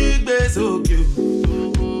 Kigbe sókè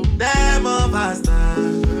o, demo basta.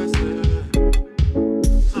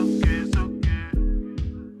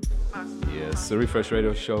 Yes, the Refresh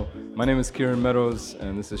Radio Show. My name is Kieran Meadows,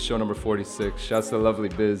 and this is show number 46. Shouts to the lovely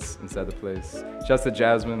Biz inside the place. Shouts to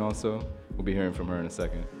Jasmine also. We'll be hearing from her in a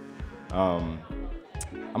second. I'm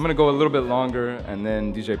gonna go a little bit longer, and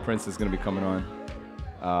then DJ Prince is gonna be coming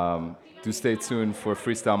on. Do stay tuned for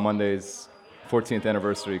Freestyle Mondays, 14th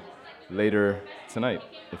anniversary later tonight,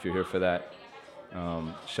 if you're here for that.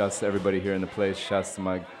 Shouts to everybody here in the place. Shouts to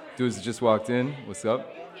my dudes that just walked in. What's up?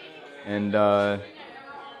 And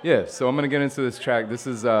yeah, so I'm gonna get into this track. This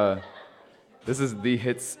is the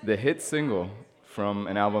hit single from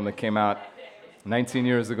an album that came out 19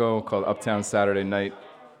 years ago called Uptown Saturday Night,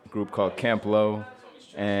 a group called Camp Low,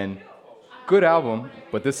 and good album,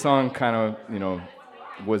 but this song kind of,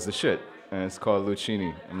 was the shit, and it's called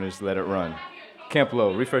Lucini. I'm gonna just let it run. Camp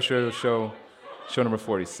Low, Refresh Radio Show, show number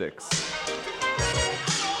 46.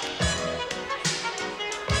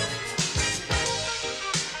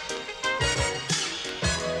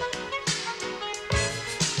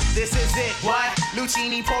 This is it, what?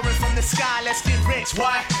 Lucini pouring from the sky, let's get rich,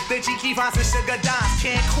 what? The Jiki Vines and Sugar Dimes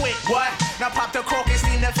can't quit, what? Now pop the cork and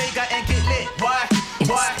steam the Vega and get lit, what?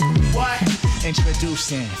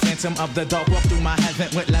 Introducing Phantom of the Dark, walk through my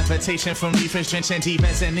heaven with levitation from reefers, drenching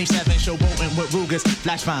defense and E7, showboating with Rugers,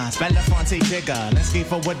 flash vines, Belafonte Jigger. Let's get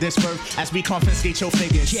for what this worth as we confiscate your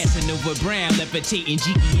figures. Casanova Brown, levitating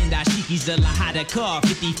Jiki and Ashiki's the Lahada car,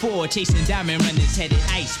 54, chasing diamond runners headed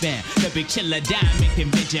icebound. The big chiller diamond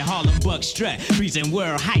convention, Harlem Buck strut, freezing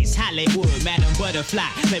world heights, Hollywood, Madam Butterfly.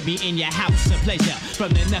 Let me in your house, a pleasure.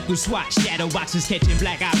 From the knuckle swatch, shadow boxes catching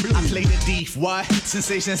black eye blue. I play the thief, what?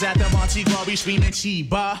 Sensations at the Monte Glory, screaming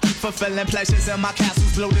Chiba. Fulfilling pleasures in my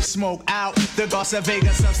castles, blow the smoke out. The Garza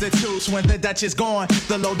Vega substitutes when the Dutch is gone.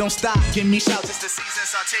 The low don't stop, give me shouts, it's the season.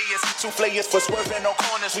 Sauteas, souffleurs for swerving on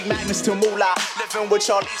corners. We magnets to moolah, living with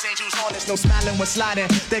Charlie's Angels harness. No smiling when sliding,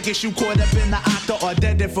 that gets you caught up in the octa or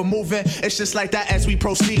dead for moving. It's just like that as we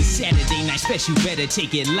proceed. Saturday night special, better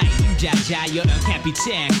take it light. You jaja, you're El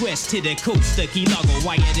Capitan. Quest to the coast, the Key Largo,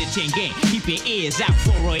 wire the chain gang. Keep your ears out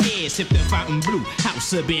for our ears, sip the fountain blue.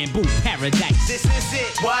 House of bamboo, paradise. This is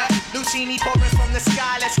it, what? Lucini pouring from the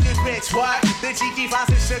sky, let's get rich, what? The Jiki Vines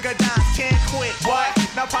and Sugar Dimes can't quit, what?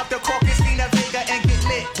 Now pop the cork and steam the Vega and get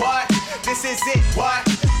lit, what? This is it, what?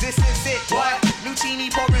 This is it, what? Lucini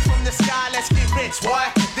pouring from the sky, let's get rich,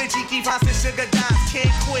 what? The Jiki Vines and Sugar Dimes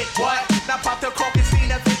can't quit, what? Now pop the cork and steam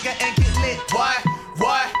the Vega and get lit, what?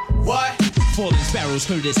 Falling sparrows,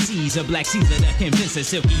 courtesies, a black Caesar that convince us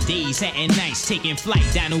silky days, satin nights, taking flight,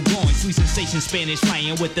 dino going, sweet sensation, Spanish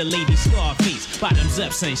flying with the lady Scarface, bottoms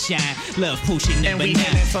up, sunshine, love potion and number we 9.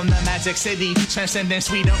 hailing from the magic city, transcending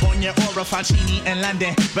sweeter on your aura, Fancini in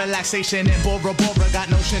London, relaxation in Bora Bora, got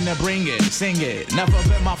notion to bring it, sing it, never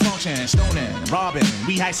been my function, stoning, robbing,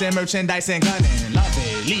 we heisting merchandise and gunning, love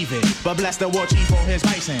it, leave it, but bless the war chief for his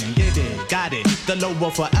bison, get it, got it, the low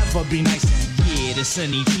will forever be nice and yeah, the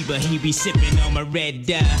sunny Chiba, he be sipping on my red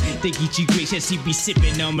They get you gracious, he be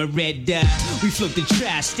sipping on my red We float the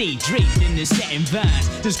tri-state draped in the satin vines.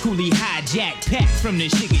 This coolie hijack pack from the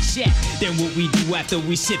sugar shack. Then what we do after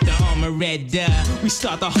we sip the armor red we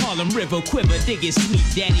start the Harlem River quiver, dig it sweet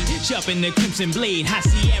daddy. Sharpen the crimson blade, high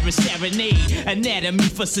Sierra serenade. Anatomy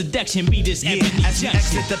for seduction, be this ebony as we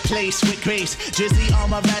exit the place with grace. Drizzy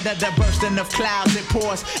armor rather the bursting of clouds, it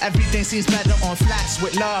pours. Everything seems better on flats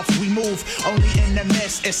with love. We move only in the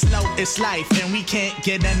mist, it's slow, it's life, and we can't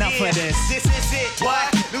get enough of this. This is it,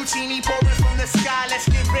 what? Lucini pouring from the sky, let's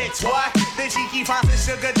get rich, what? The Jiki Vines and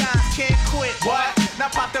Sugar Dimes can't quit, what?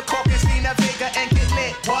 Now pop the cork and steam the Vega and get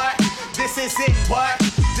lit, what? This is it, what?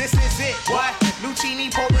 This is it, what?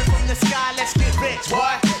 Lucini pouring from the sky, let's get rich,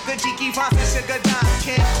 what? The Jiki Vines and Sugar Dimes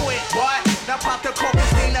can't quit, what? Now pop the cork and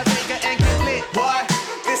steam the Vega and get lit, what?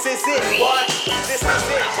 This is it, what? This is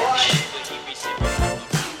it, what?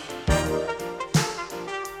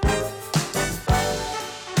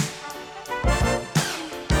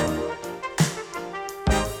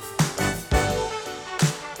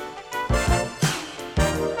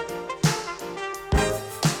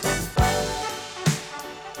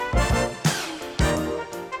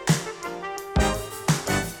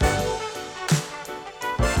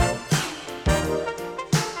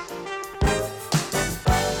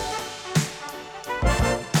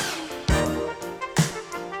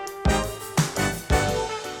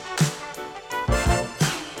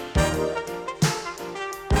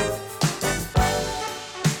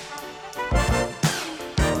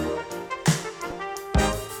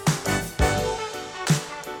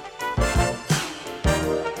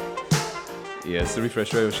 Yeah, it's the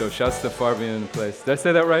Refresh Radio Show. Shouts to Fabian in the place. Did I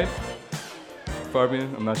say that right?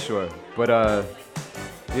 Fabian? I'm not sure. But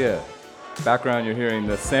yeah, background you're hearing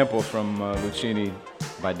the sample from Lucchini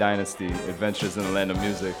by Dynasty, Adventures in the Land of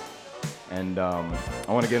Music. And I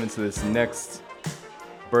want to get into this next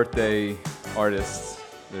birthday artist,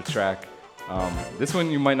 the track. This one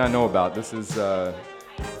you might not know about. This is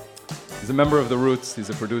he's a member of The Roots. He's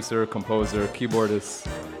a producer, composer, keyboardist.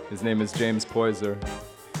 His name is James Poyser.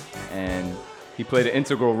 And he played an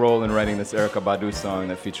integral role in writing this Erykah Badu song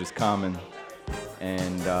that features Common.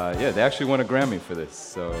 And yeah, they actually won a Grammy for this.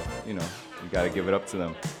 So, you know, you got to give it up to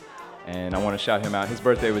them. And I want to shout him out. His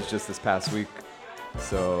birthday was just this past week.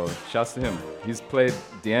 So shouts to him. He's played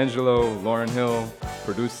D'Angelo, Lauryn Hill,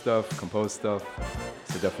 produced stuff, composed stuff.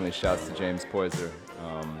 So definitely shouts to James Poyser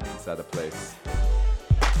inside the place.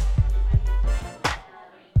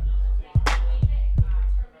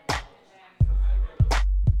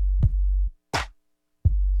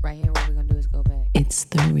 Right here, what we're gonna do is go back. It's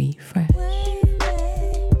the refresh.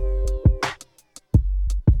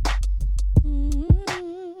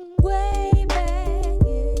 Way back,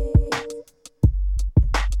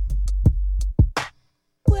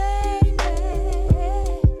 way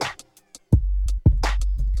back,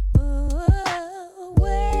 oh,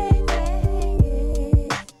 way back.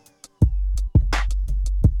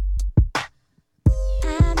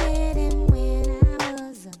 I met him when I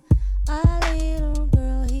was a little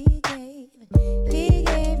girl. He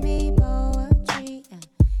gave me poetry.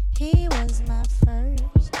 He was my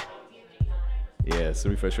first. Yeah, it's the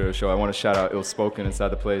Refresh Radio Show. I want to shout out Ill Spoken inside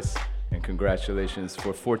the place. And congratulations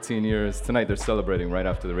for 14 years. Tonight they're celebrating right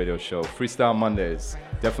after the radio show. Freestyle Mondays.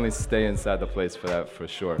 Definitely stay inside the place for that for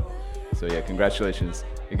sure. So yeah, congratulations.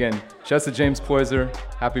 Again, shouts to James Poyser.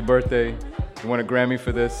 Happy birthday. You won a Grammy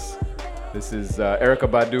for this. This is Erykah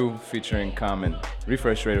Badu featuring Common.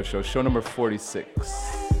 Refresh Radio Show, show number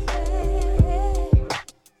 46.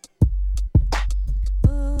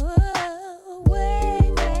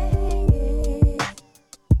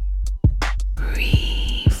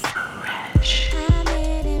 I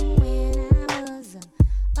met him when I was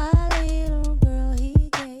a little girl.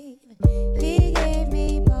 He gave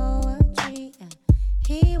me poetry.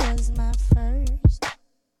 He was my first.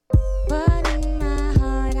 But in my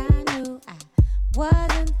heart I knew I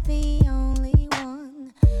wasn't the only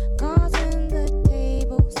one. 'Cause when the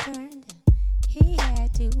tables turned, he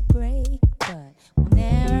had to break. But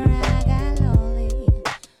whenever I got lonely,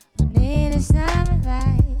 I needed some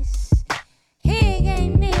advice. He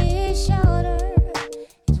gave me his shoulder.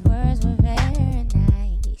 His words were very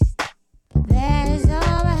nice. But that is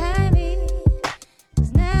all behind me.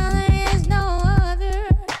 'Cause now there is no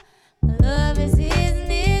other. My love is his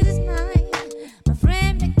and his is mine. My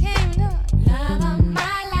friend became the love of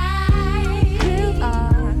my life. You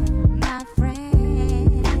are my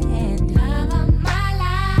friend, love of my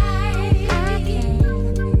life. I can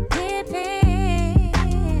depend,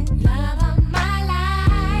 love of my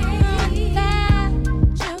life. Without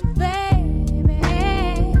you, baby,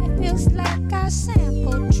 it feels like I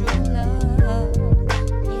sampled true love.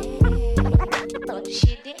 Yeah, but the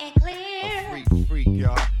shit didn't clear. Freak,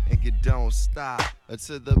 y'all, and you don't stop.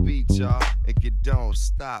 To the beat, y'all, and you don't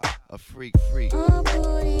stop. A freak. Or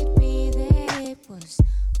could it be that it was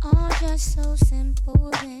all just so simple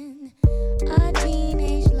then? A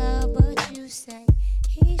teenage love, but you say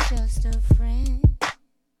he's just a friend.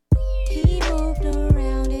 He moved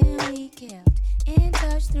around and we kept in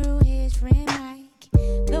touch through his friend Mike.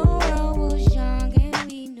 The world was young and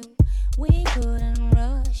we knew we couldn't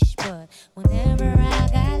rush. But whenever I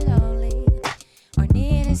got lonely or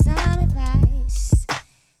needed some advice,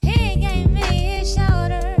 he gave me his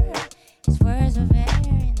shoulder. His words were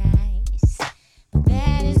very nice. But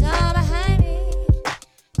that is all behind me.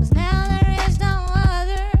 'Cause now there is no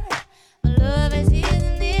other. My love is his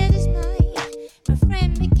and his is mine. My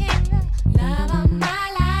friend became the love of my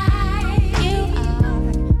life. You are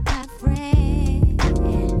my friend,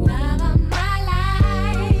 love of my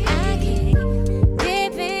life. I can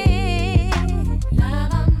depend,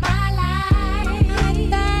 love of my life.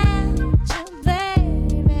 Without you,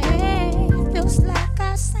 baby, it feels like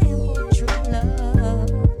I sampled true love.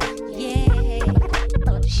 Yeah,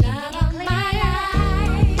 but she love of my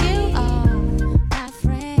life. You are my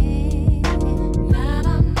friend, love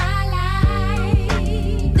of my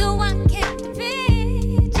life. The one kept the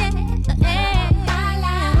vision, my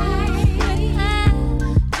life. Without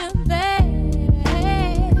you, baby,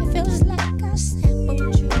 it feels like I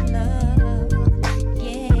sampled true love.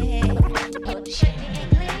 Yeah, but she didn't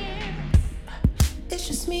clear. It's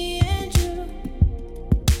just me and you.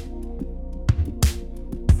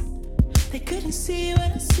 They couldn't see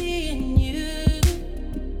what I see in you.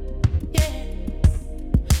 Yeah,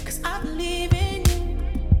 'cause I believe in you.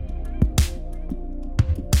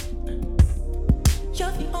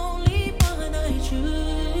 You're the only one I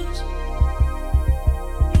choose.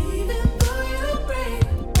 Even though you break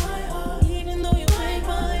my heart, even though you break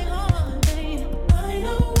my heart, babe, I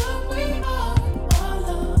know what we are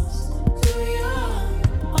lost to you.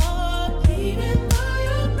 Oh, even though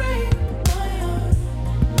you break my heart,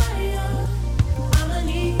 I'ma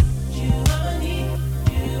need you, I'ma need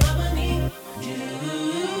you, I'ma need you.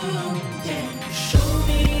 Yeah, show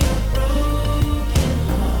me a broken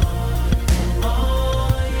heart and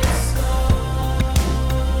all your scars.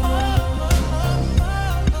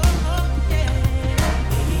 Yeah.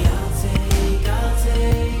 Baby, I'll take you as you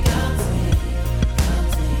are.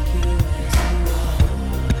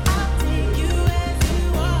 I'll take you as you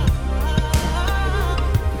are.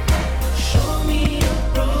 Show me your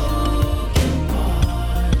broken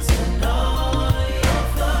parts and all your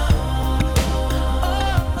flaws.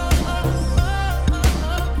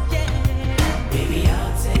 Yeah. Baby,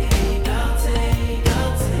 I'll take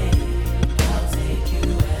you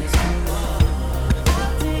as you are.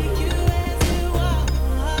 I'll take you as you are.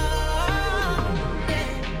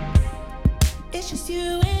 Yeah. It's just you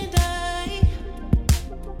and I.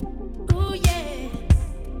 Ooh, yeah.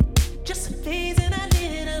 Just a phase in our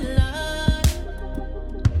little love.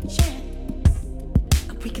 Yeah.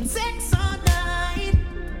 We can sex all night.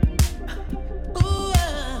 Ooh,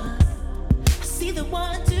 I see the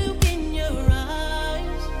one two in your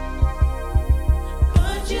eyes.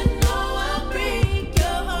 But you know I'll break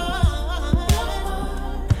your heart.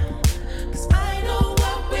 'Cause I know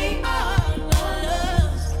what we are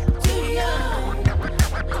lost to you.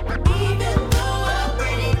 Even though I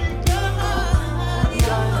break your heart,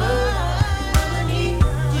 I'ma need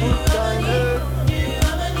you, I'ma need you,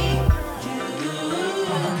 I'ma need you.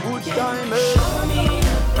 Show me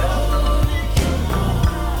a broken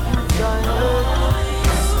heart.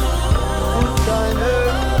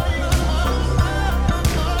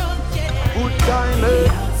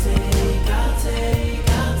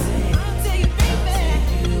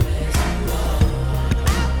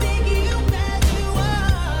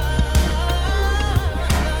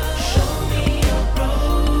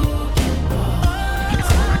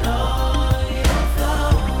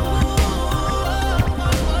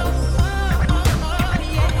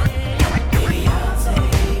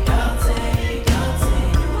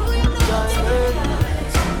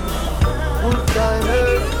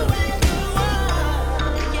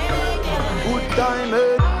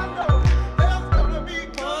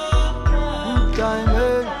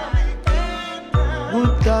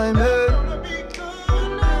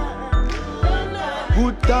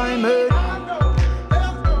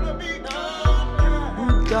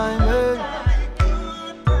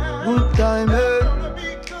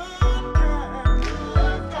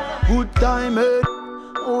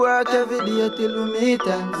 Work every day till we meet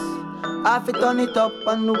ends. I fi turn it up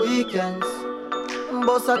on the weekends.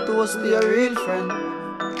 Boss a toast to your real friend.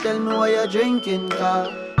 Tell me what you're drinking, car.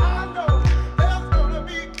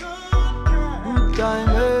 Good time,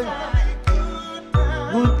 eh?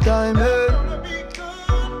 Good time, eh?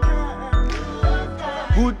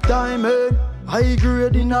 Good time, eh? High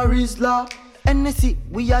grade in a Rizla. NSC,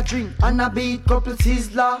 we a drink and a beat couple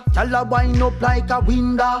sizzler. Y'all a wind up like a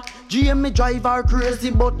window. GM me drive her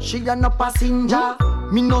crazy, but she a no passenger.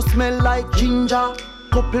 Me no smell like ginger.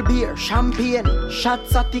 Couple beer, champagne,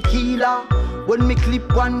 shots of tequila. When me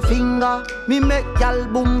clip one finger, me make y'all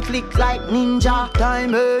boom flick like ninja.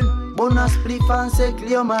 Time in, bonus spliff and say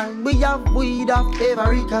clear man. We have weed of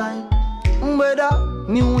every kind. Whether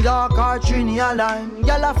New York or Trinidad line,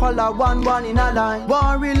 y'all a follow one in a line.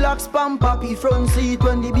 One relax, pam papi front seat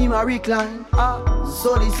when the beam a recline.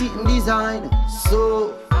 So the seating design,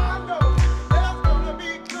 so.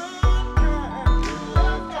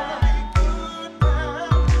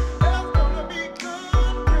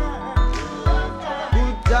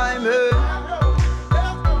 Good time, eh?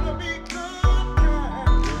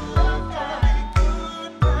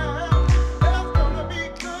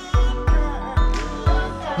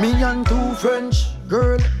 Me and two French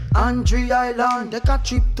girl on Tree Island. Take a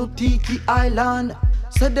trip to Tiki Island.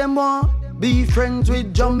 Say them want be friends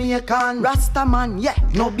with Jamaican Rasta man, yeah,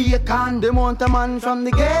 no bacon. Them want a man from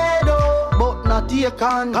the ghetto, but not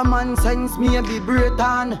taken. Common sense maybe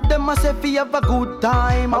Britain. Them a say fi have a good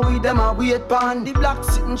time, and we them a wait pan. The black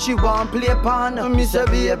sitting she want play pan. Me say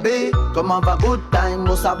baby, come have a good time,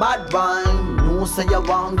 bust a bad wine. No say you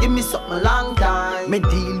want give me something long time. Me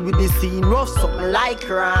deal with the scene rough, something like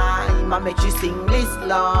crime. I make you sing this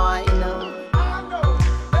line.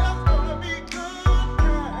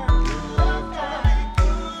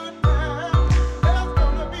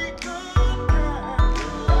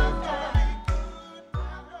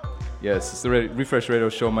 Yes, it's the Refresh Radio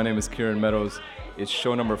Show. My name is Kieran Meadows. It's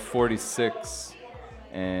show number 46.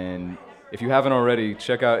 And if you haven't already,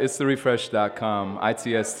 check out itstherefresh.com,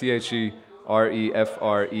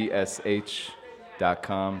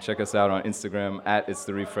 itstherefresh.com. Check us out on Instagram at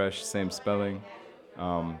itstherefresh, same spelling.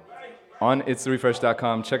 On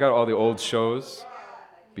itstherefresh.com, check out all the old shows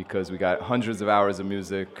because we got hundreds of hours of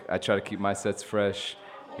music. I try to keep my sets fresh.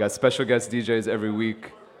 We got special guest DJs every week.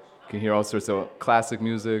 You can hear all sorts of classic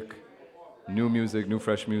music, new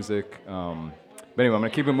fresh music. But anyway, I'm gonna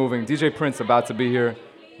keep it moving. DJ Prince about to be here.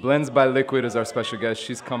 Blends by Likwuid is our special guest.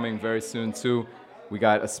 She's coming very soon too. We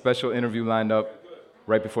got a special interview lined up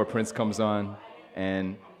right before Prince comes on.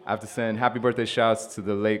 And I have to send happy birthday shouts to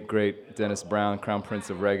the late, great Dennis Brown, Crown Prince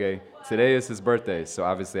of Reggae. Today is his birthday, so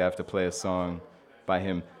obviously I have to play a song by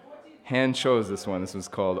him. Hand chose this one. This was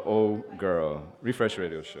called Oh Girl. Refresh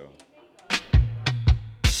Radio Show.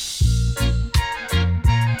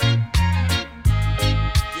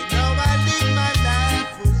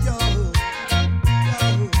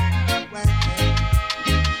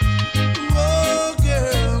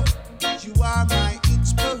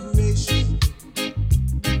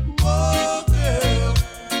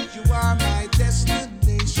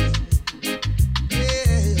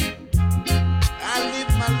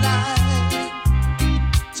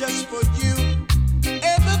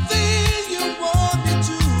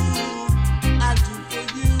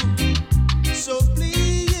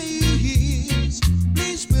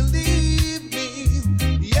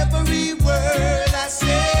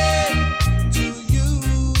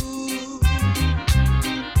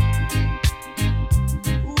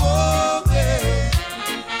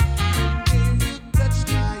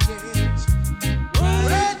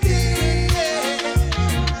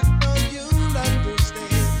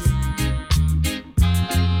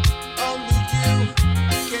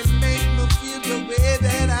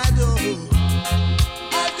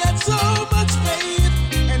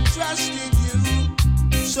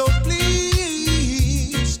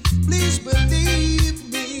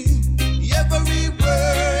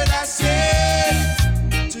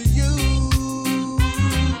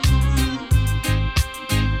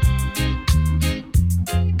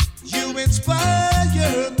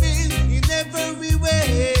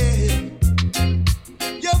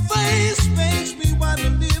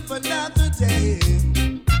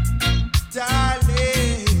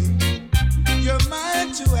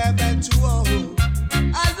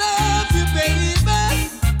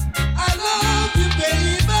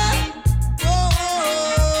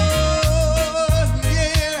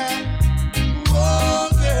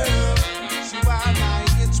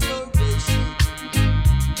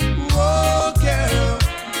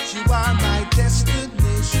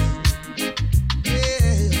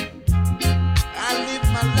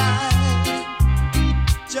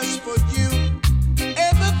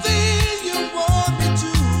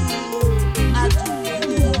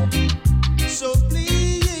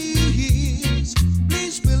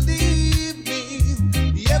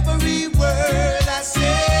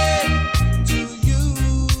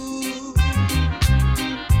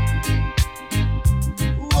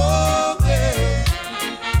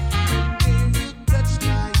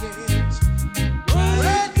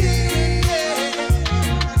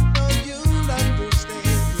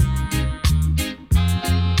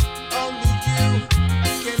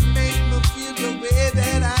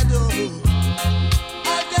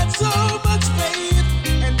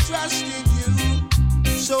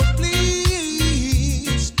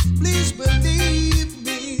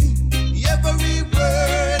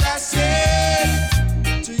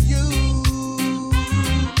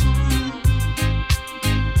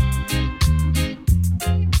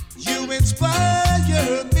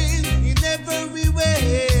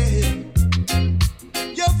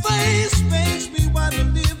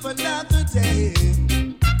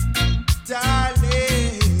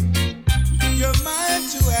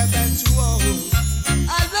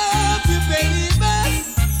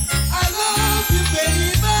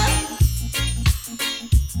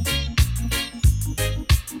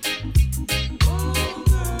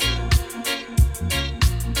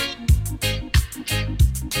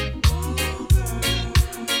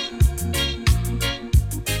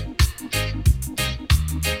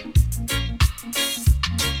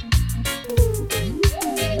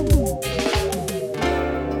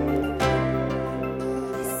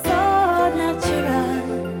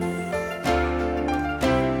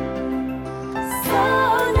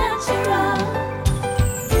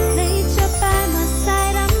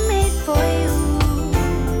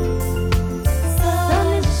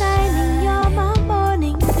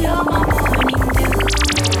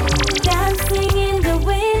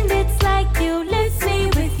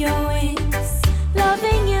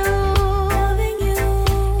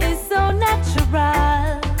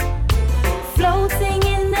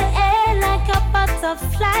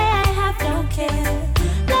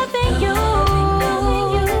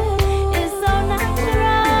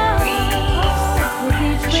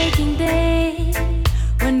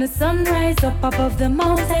 above the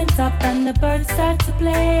mountain top and the birds start to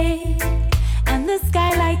play. And the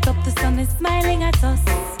sky lights up, the sun is smiling at us.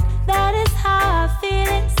 That is how I feel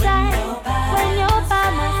inside. When you're by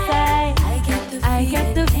my side, I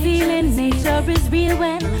get the feeling nature is real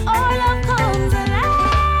when all love comes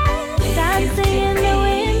alive. Dancing in the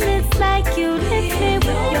wind, it's like you lift me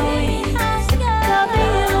with your wings.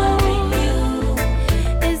 Loving you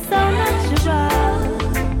is so natural.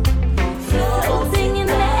 Floating in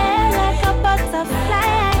the air like a butterfly,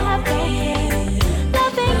 I have no care.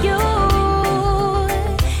 Loving you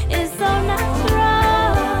is so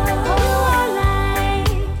natural. Oh,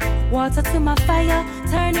 like water to my fire,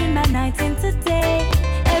 turning my night into day.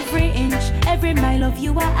 Every inch, every mile of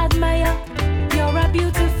you I admire. You're a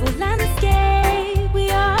beautiful landscape. We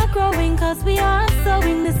are growing cause we are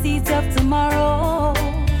sowing the seeds of tomorrow.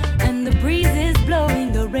 And the breeze is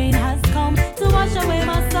blowing, the rain has come to wash away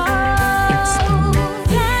my sorrow.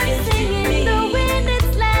 Dancing in the wind,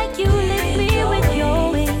 it's like you lift me with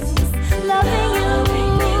your wings. Loving you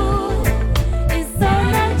is so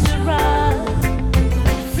natural.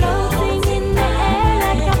 Floating in the air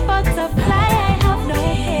like a butterfly, I have no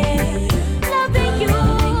care. Loving you,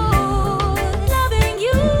 loving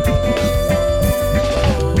you.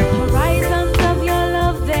 Horizons of your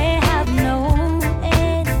love, they have no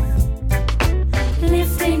end.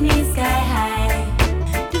 Lifting me sky high,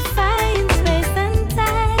 defying space and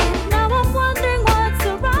time. Now I'm wondering what's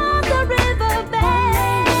around the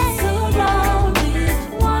riverbed. Surround with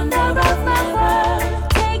wonder of my world,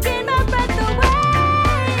 taking my breath away.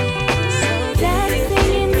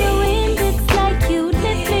 Dancing in the wind, it's like you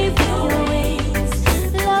lift me with your wings.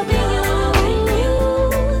 Loving you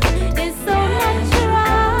is so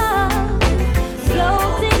natural.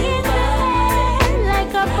 Floating in the air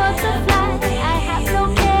like a butterfly, I have no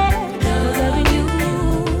care. Loving you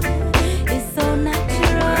is so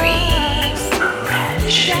natural.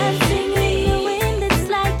 Dancing in the wind, it's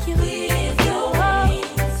like you lift your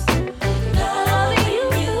wings.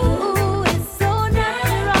 Loving you is so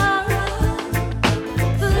natural.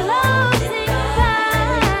 Floating by,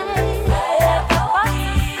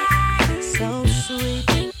 so sweet.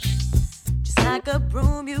 Just like a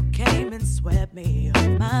broom, you came and swept me off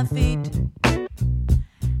my feet. And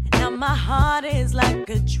now my heart is like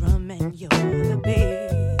a drum and you're the beat.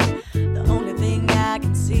 The only thing I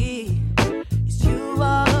can see is you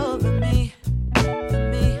all over me, for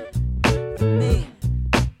me, for me.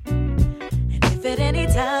 And if at any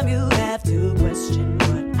time you have to question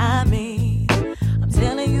what I mean, I'm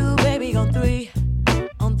telling you, baby, on three,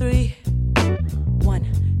 on three. 1,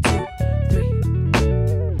 2, 3.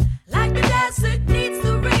 Like the desert needs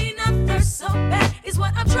the rain, I thirst so bad, is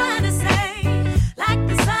what I'm trying to say. Like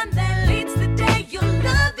the sun that leads the day, your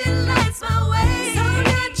love, it lights my way. So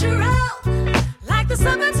natural, like the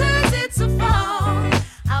summer turns into fall.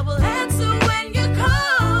 I will answer when you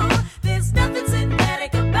call. There's nothing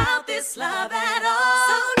synthetic about this love at all.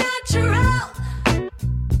 So natural.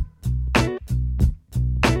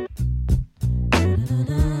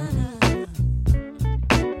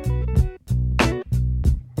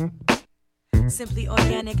 Simply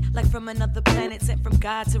organic, like from another planet, sent from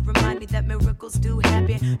God to remind me that miracles do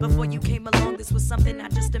happen. Before you came along, this was something I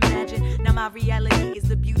just imagined. Now my reality is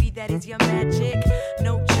the beauty that is your magic.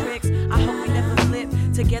 No tricks, I hope we never flip.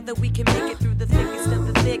 Together we can make it through the thickest of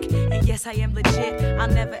the thick. And yes, I am legit, I'll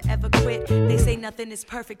never ever quit. They say nothing is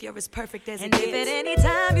perfect, you're as perfect as it is. And if at any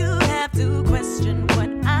time you have to question what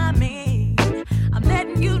I mean, I'm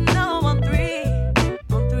letting you know on three,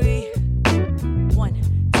 on three. 1,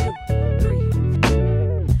 2, 3.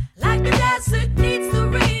 Like the desert needs the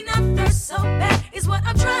rain, I thirst so bad, is what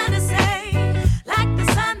I'm trying to say. Like the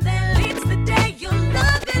sun that leads the day, your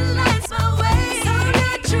love, it lights my way. So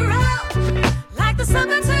natural, like the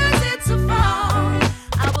summer turns into fall.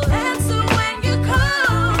 I will answer when you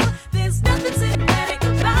call. There's nothing synthetic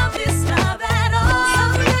about this love at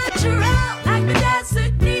all. So natural, like the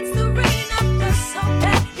desert needs the rain, I thirst so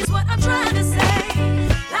bad, is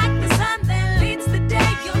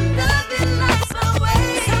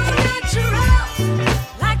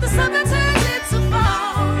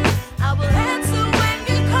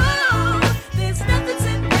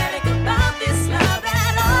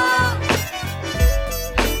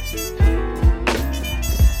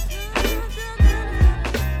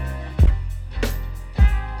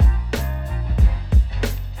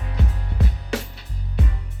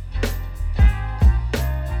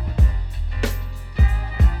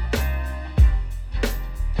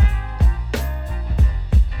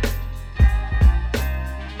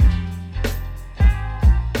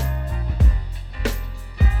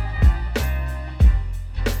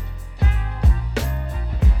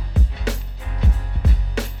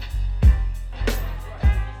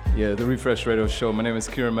the Refresh Radio Show. My name is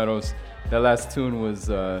Kieran Meadows. That last tune was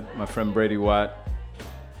my friend Brady Watt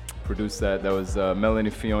produced that. That was Melanie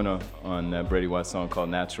Fiona on that Brady Watt song called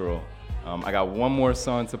Natural. I got one more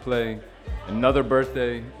song to play. Another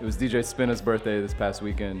birthday. It was DJ Spinner's birthday this past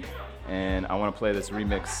weekend, and I want to play this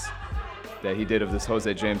remix that he did of this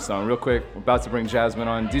Jose James song. Real quick, we're about to bring Jasmine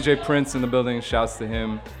on. DJ Prince in the building, shouts to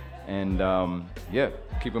him. And yeah,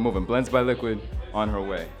 keep it moving. Blends by Likwuid, on her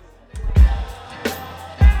way.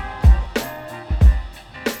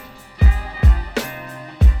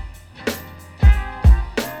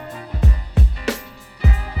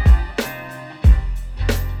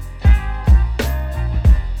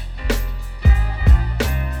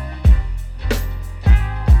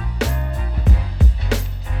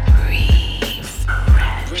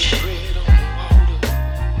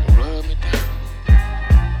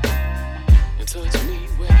 Touch me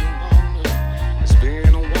where you wanna. It's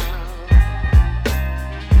been a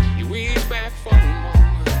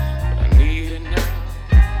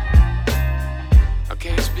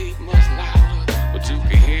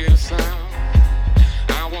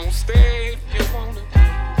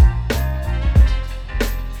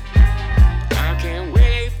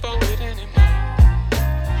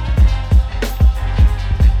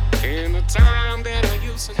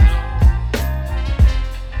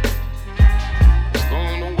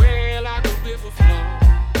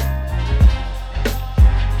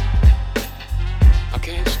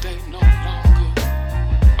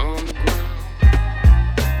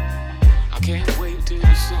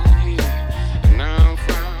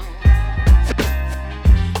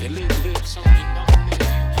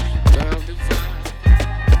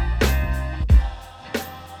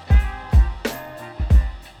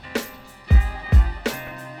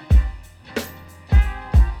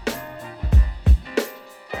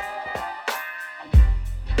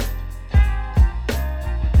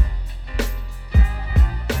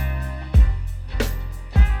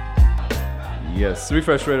Yes,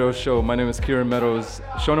 Refresh Radio Show. My name is Kieran Meadows.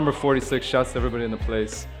 Show number 46. Shouts to everybody in the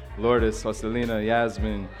place. Lourdes, Joselina,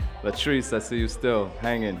 Yasmin, Latrice, I see you still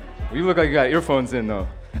hanging. You look like you got earphones in though.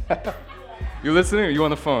 You listening or you on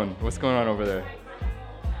the phone? What's going on over there?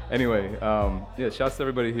 Anyway, yeah, shouts to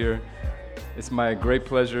everybody here. It's my great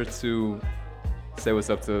pleasure to say what's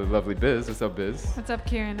up to lovely Biz. What's up, Biz? What's up,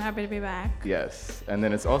 Kieran? Happy to be back. Yes, and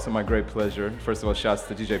then it's also my great pleasure. First of all, shouts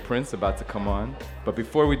to DJ Prince about to come on. But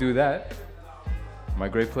before we do that, my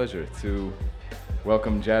great pleasure to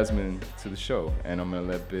welcome Jasmine to the show, and I'm gonna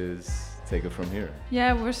let Biz take it from here.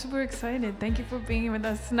 Yeah, we're super excited. Thank you for being with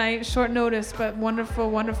us tonight. Short notice, but wonderful,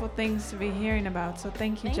 wonderful things to be hearing about. So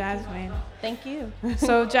thank you, Jasmine. Thank you.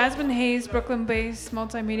 So Jasmine Hayes, Brooklyn-based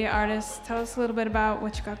multimedia artist. Tell us a little bit about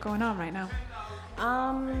what you got going on right now.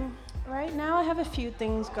 Right now I have a few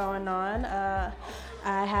things going on.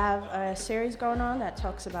 I have a series going on that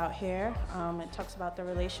talks about hair. It talks about the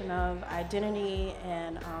relation of identity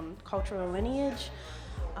and cultural lineage,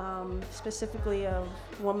 specifically of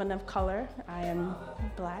woman of color. I am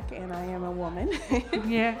Black and I am a woman.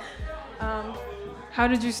 Yeah. How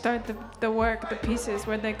did you start the work, the pieces?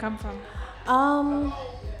 Where'd they come from?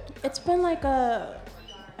 It's been like a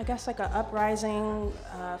uprising,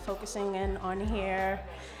 focusing in on hair,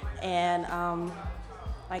 and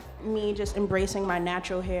like me just embracing my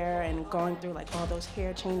natural hair and going through like all those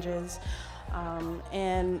hair changes,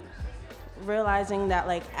 and realizing that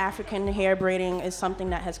like African hair braiding is something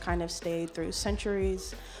that has kind of stayed through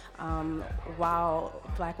centuries. While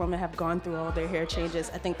Black women have gone through all their hair changes,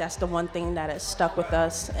 I think that's the one thing that has stuck with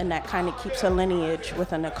us and that kind of keeps a lineage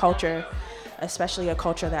within a culture, especially a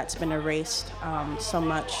culture that's been erased so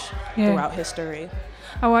much throughout history.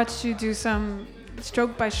 I watched you do some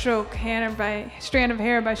stroke by stroke, hand by strand of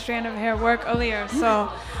hair by strand of hair work earlier.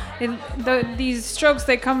 So these strokes,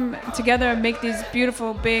 they come together and make these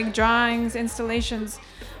beautiful big drawings, installations.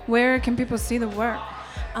 Where can people see the work?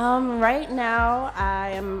 Right now, I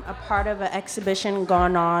am a part of an exhibition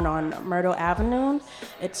going on Myrtle Avenue.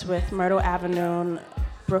 It's with Myrtle Avenue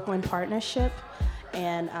Brooklyn Partnership.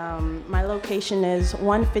 And my location is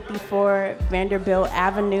 154 Vanderbilt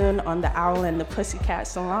Avenue on the Owl and the Pussycat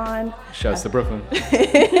Salon. Shouts to Brooklyn.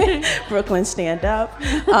 Brooklyn, stand up.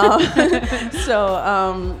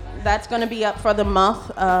 So that's going to be up for the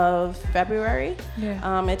month of February.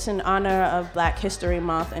 Yeah. It's in honor of Black History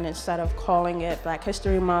Month, and instead of calling it Black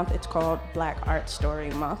History Month, it's called Black Art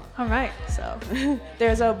Story Month. All right. So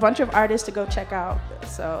there's a bunch of artists to go check out.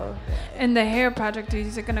 So. And the hair project,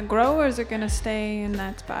 is it going to grow or is it going to stay in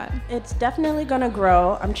that spot? It's definitely going to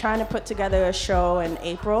grow. I'm trying to put together a show in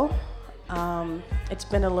April. It's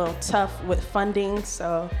been a little tough with funding,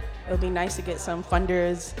 so it would be nice to get some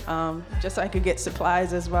funders, just so I could get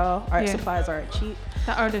supplies as well. Art supplies aren't cheap.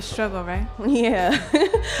 The artist struggle, right? Yeah.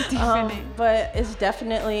 But it's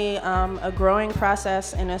definitely a growing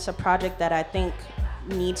process, and it's a project that I think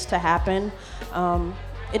needs to happen.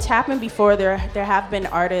 It's happened before. There have been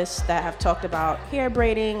artists that have talked about hair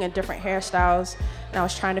braiding and different hairstyles, and I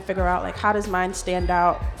was trying to figure out like how does mine stand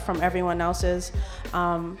out from everyone else's.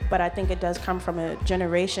 But I think it does come from a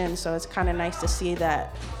generation, so it's kind of nice to see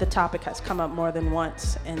that the topic has come up more than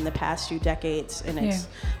once in the past few decades, and it's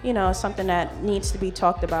something that needs to be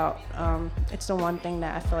talked about. It's the one thing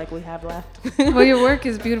that I feel like we have left. Well, your work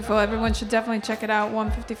is beautiful. Everyone should definitely check it out.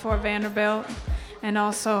 154 Vanderbilt. And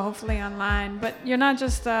also hopefully online. But you're not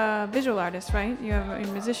just a visual artist, right? You're a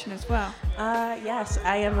musician as well. Yes,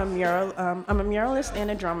 I am a mural. I'm a muralist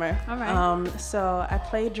and a drummer. All right. So I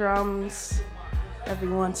play drums every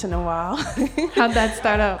once in a while. How'd that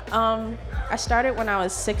start out? I started when I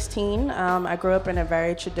was 16. I grew up in a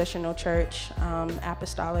very traditional church,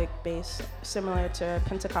 apostolic based, similar to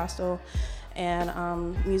Pentecostal. And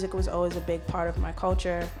music was always a big part of my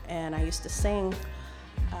culture, and I used to sing.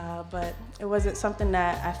 But it wasn't something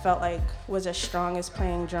that I felt like was as strong as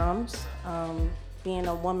playing drums. Being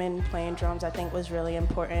a woman playing drums, I think, was really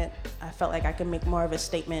important. I felt like I could make more of a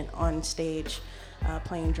statement on stage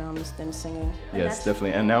playing drums than singing. Yes,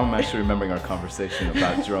 definitely. And now I'm actually remembering our conversation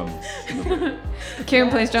about drums.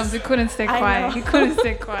 Kieran plays drums. He couldn't stay quiet. He couldn't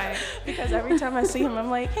stay quiet. Because every time I see him,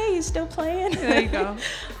 I'm like, hey, you still playing? There you go.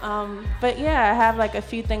 But yeah, I have like a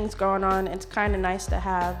few things going on. It's kind of nice to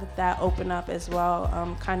have that open up as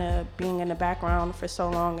well. Kind of being in the background for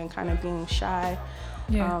so long and kind of being shy.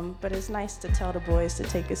 Yeah. But it's nice to tell the boys to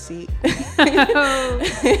take a seat. Sit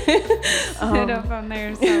up on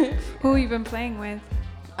there. So, who have you been playing with?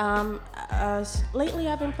 Lately,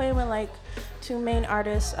 I've been playing with like two main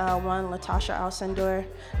artists. One, Latasha Alcindor.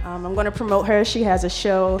 I'm going to promote her. She has a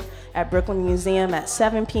show at Brooklyn Museum at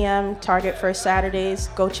 7 p.m. Target First Saturdays.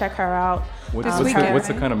 Go check her out. What's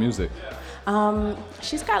the kind of music?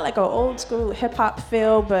 She's got like an old school hip hop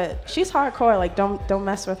feel, but she's hardcore. Like don't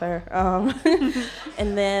mess with her.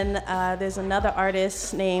 And then there's another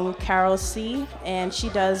artist named Carol C, and she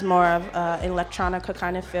does more of electronica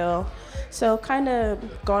kind of feel. So kind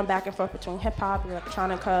of going back and forth between hip hop,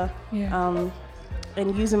 electronica,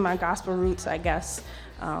 and using my gospel roots, I guess,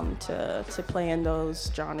 to play in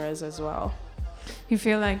those genres as well. You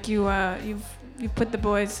feel like you've put the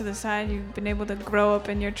boys to the side. You've been able to grow up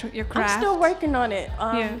in your craft. I'm still working on it.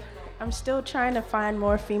 I'm still trying to find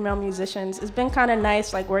more female musicians. It's been kind of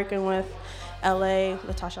nice, like working with LA,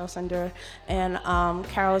 Latasha Alcindor, and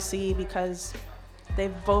Carol C, because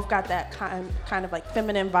they've both got that kind of like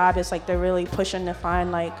feminine vibe. It's like they're really pushing to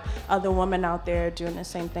find like other women out there doing the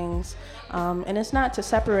same things. And it's not to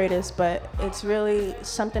separate us, but it's really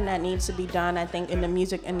something that needs to be done, I think, in the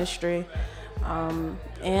music industry.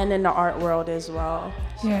 And in the art world as well.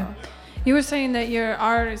 So. Yeah. You were saying that your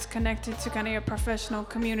art is connected to kind of your professional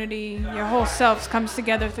community. Your whole self comes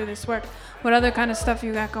together through this work. What other kind of stuff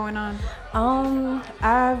you got going on?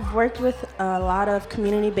 I've worked with a lot of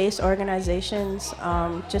community-based organizations,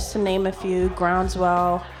 just to name a few,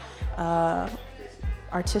 Groundswell,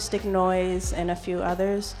 Artistic Noise, and a few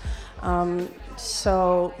others.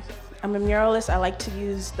 So I'm a muralist. I like to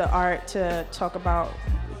use the art to talk about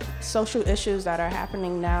social issues that are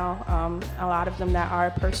happening now, a lot of them that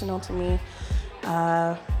are personal to me.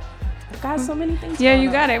 I've got so many things Yeah, going you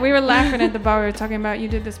on. got it. We were laughing at the bar. We were talking about you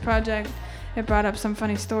did this project. It brought up some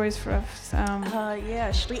funny stories for us.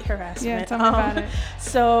 Yeah, street harassment. Yeah, tell me about it.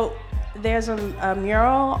 So there's a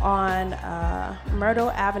mural on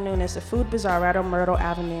Myrtle Avenue, and it's a food bazaar right on Myrtle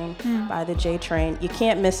Avenue by the J train. You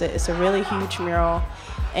can't miss it. It's a really huge mural.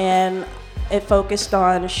 And it focused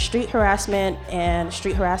on street harassment and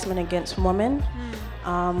street harassment against women.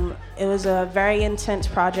 It was a very intense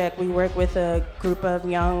project. We worked with a group of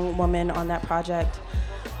young women on that project.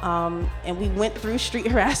 And we went through street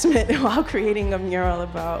harassment while creating a mural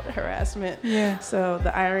about harassment. Yeah. So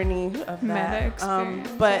the irony of that. Meta experience,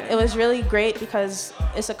 But it was really great because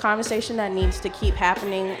it's a conversation that needs to keep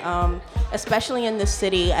happening, especially in the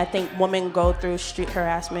city. I think women go through street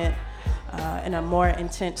harassment in a more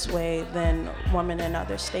intense way than women in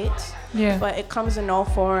other states. Yeah. But it comes in all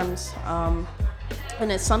forms,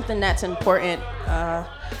 and it's something that's important,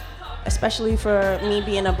 especially for me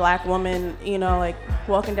being a black woman, you know, like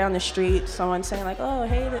walking down the street, someone saying like, oh,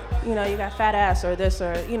 hey, you know, you got fat ass or this,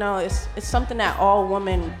 or, you know, it's something that all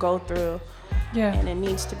women go through. Yeah. And it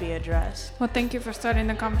needs to be addressed. Well, thank you for starting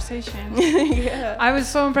the conversation. Yeah. I was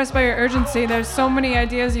so impressed by your urgency. There's so many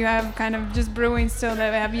ideas you have kind of just brewing still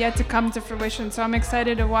that have yet to come to fruition. So I'm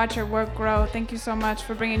excited to watch your work grow. Thank you so much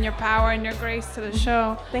for bringing your power and your grace to the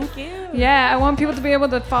show. Thank you. Yeah, I want people to be able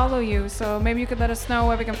to follow you. So maybe you could let us know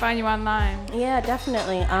where we can find you online. Yeah,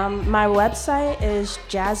 definitely. My website is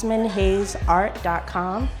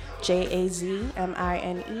jasminehayesart.com.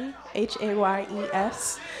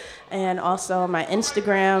 JAZMINEHAYES. And also my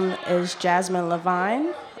Instagram is Jasmine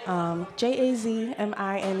Levine,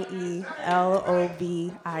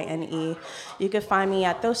 JAZMINELOVINE. You can find me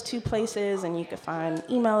at those two places, and you can find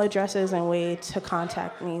email addresses and way to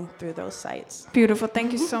contact me through those sites. Beautiful.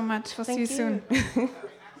 Thank you so much. We'll see you soon.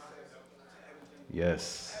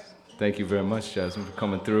 Yes. Thank you very much, Jasmine, for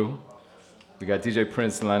coming through. We got DJ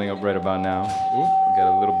Prince lining up right about now. Ooh, we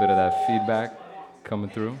got a little bit of that feedback coming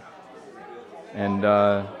through. And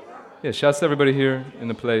yeah, shouts to everybody here in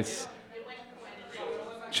the place.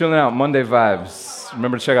 Chilling out, Monday vibes.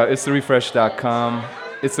 Remember to check out itstherefresh.com.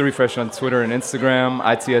 It's The Refresh on Twitter and Instagram,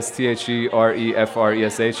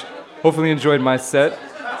 ITSTHEREFRESH. Hopefully you enjoyed my set.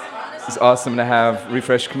 It's awesome to have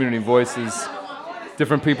Refresh community voices,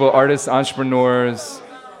 different people, artists, entrepreneurs,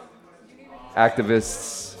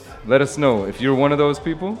 activists. Let us know. If you're one of those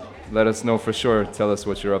people, let us know for sure. Tell us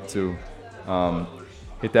what you're up to.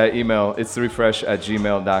 Hit that email,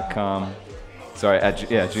 itstherefresh@gmail.com. Sorry,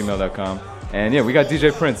 gmail.com. And yeah, we got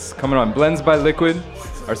DJ Prince coming on. Blends by Likwuid.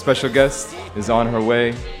 Our special guest is on her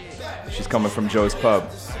way. She's coming from Joe's Pub.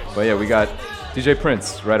 But yeah, we got DJ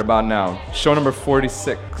Prince right about now. Show number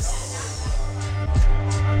 46.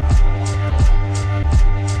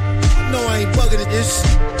 No, I ain't bugging at this.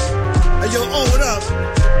 Hey, yo, what up?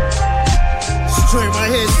 This joint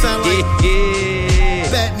right here sound like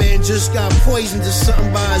Batman just got poisoned or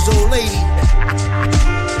something by his old lady.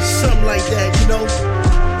 Something like that, you know?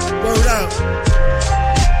 Word out.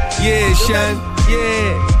 Yeah, Sean.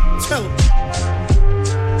 Yeah. Tell him.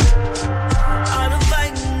 All the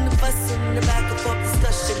fighting, the fussing, the back and forth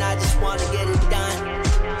discussion, I just wanna get it done.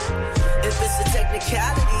 If it's a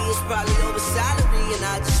technicality, it's probably over salary, and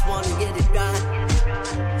I just wanna get it done.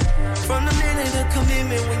 From the minute of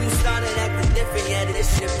commitment, when you started acting different, yeah,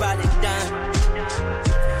 this shit probably done.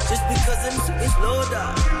 Just because it's load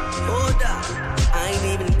up, hold up, I ain't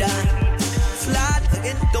even done. Slide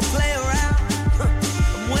again, don't play around.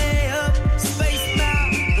 I'm way up, space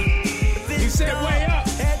bound. He said way up.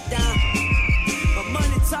 Head down. My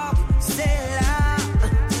money talk, say it loud.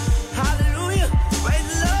 Hallelujah, praise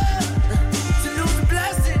the Lord. To lose a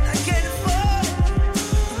blessing, I can't afford.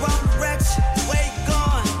 The wrong direction, where you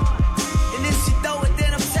going? And if she throw it,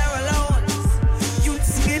 then I'm Sarah Lawrence. You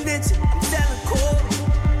skin bitch, I'm telling cool.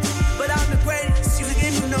 But I'm the greatest, you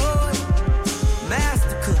can you know it.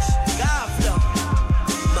 Master Kush, God flow.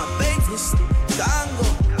 My baby's Congo.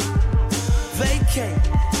 Vacate,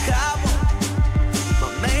 Cabo. My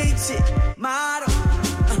main chick, model.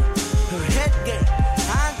 Her head game,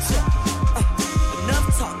 honcho. Enough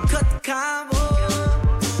talk, cut the combo.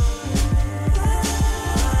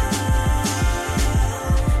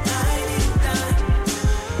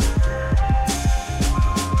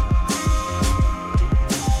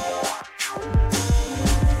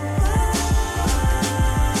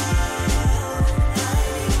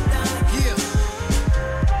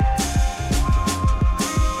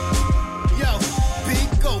 Yo, big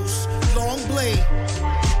ghost, long blade.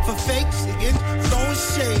 For fakes, again, throwing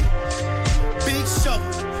shade. Big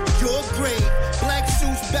shovel, your grave. Black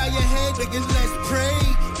suits, bow your head, again, let's pray.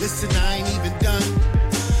 Listen, I ain't even done.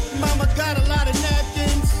 Mama got a lot of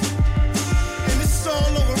napkins, and it's all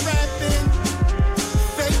over rapping.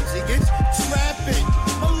 Fakes, again, trapping.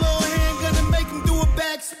 My little hand gonna make him do a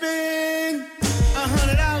backspin.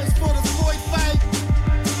 $100 for the Floyd fight.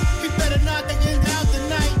 He better knock again out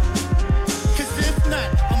tonight. Cause if not,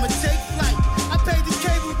 I'ma take flight. I paid the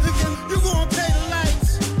cable, nigga, you gon' pay the lights.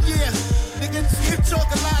 Yeah, nigga, you talk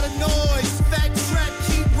a lot of noise. Fat track,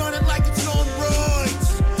 keep running like it's on roids.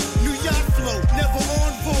 New York flow, never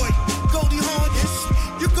on void. Goldie Hawn,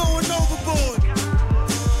 you going overboard.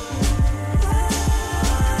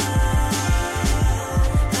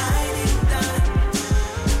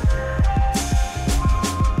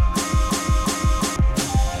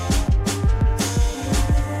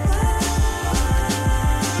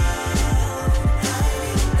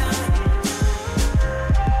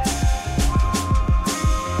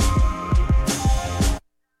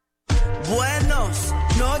 Buenos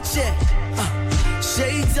noches,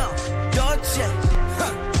 shades on, Dolce,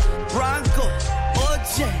 Bronco,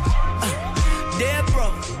 Oche, Debro,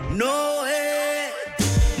 no,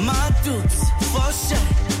 my dudes, for sure,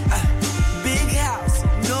 big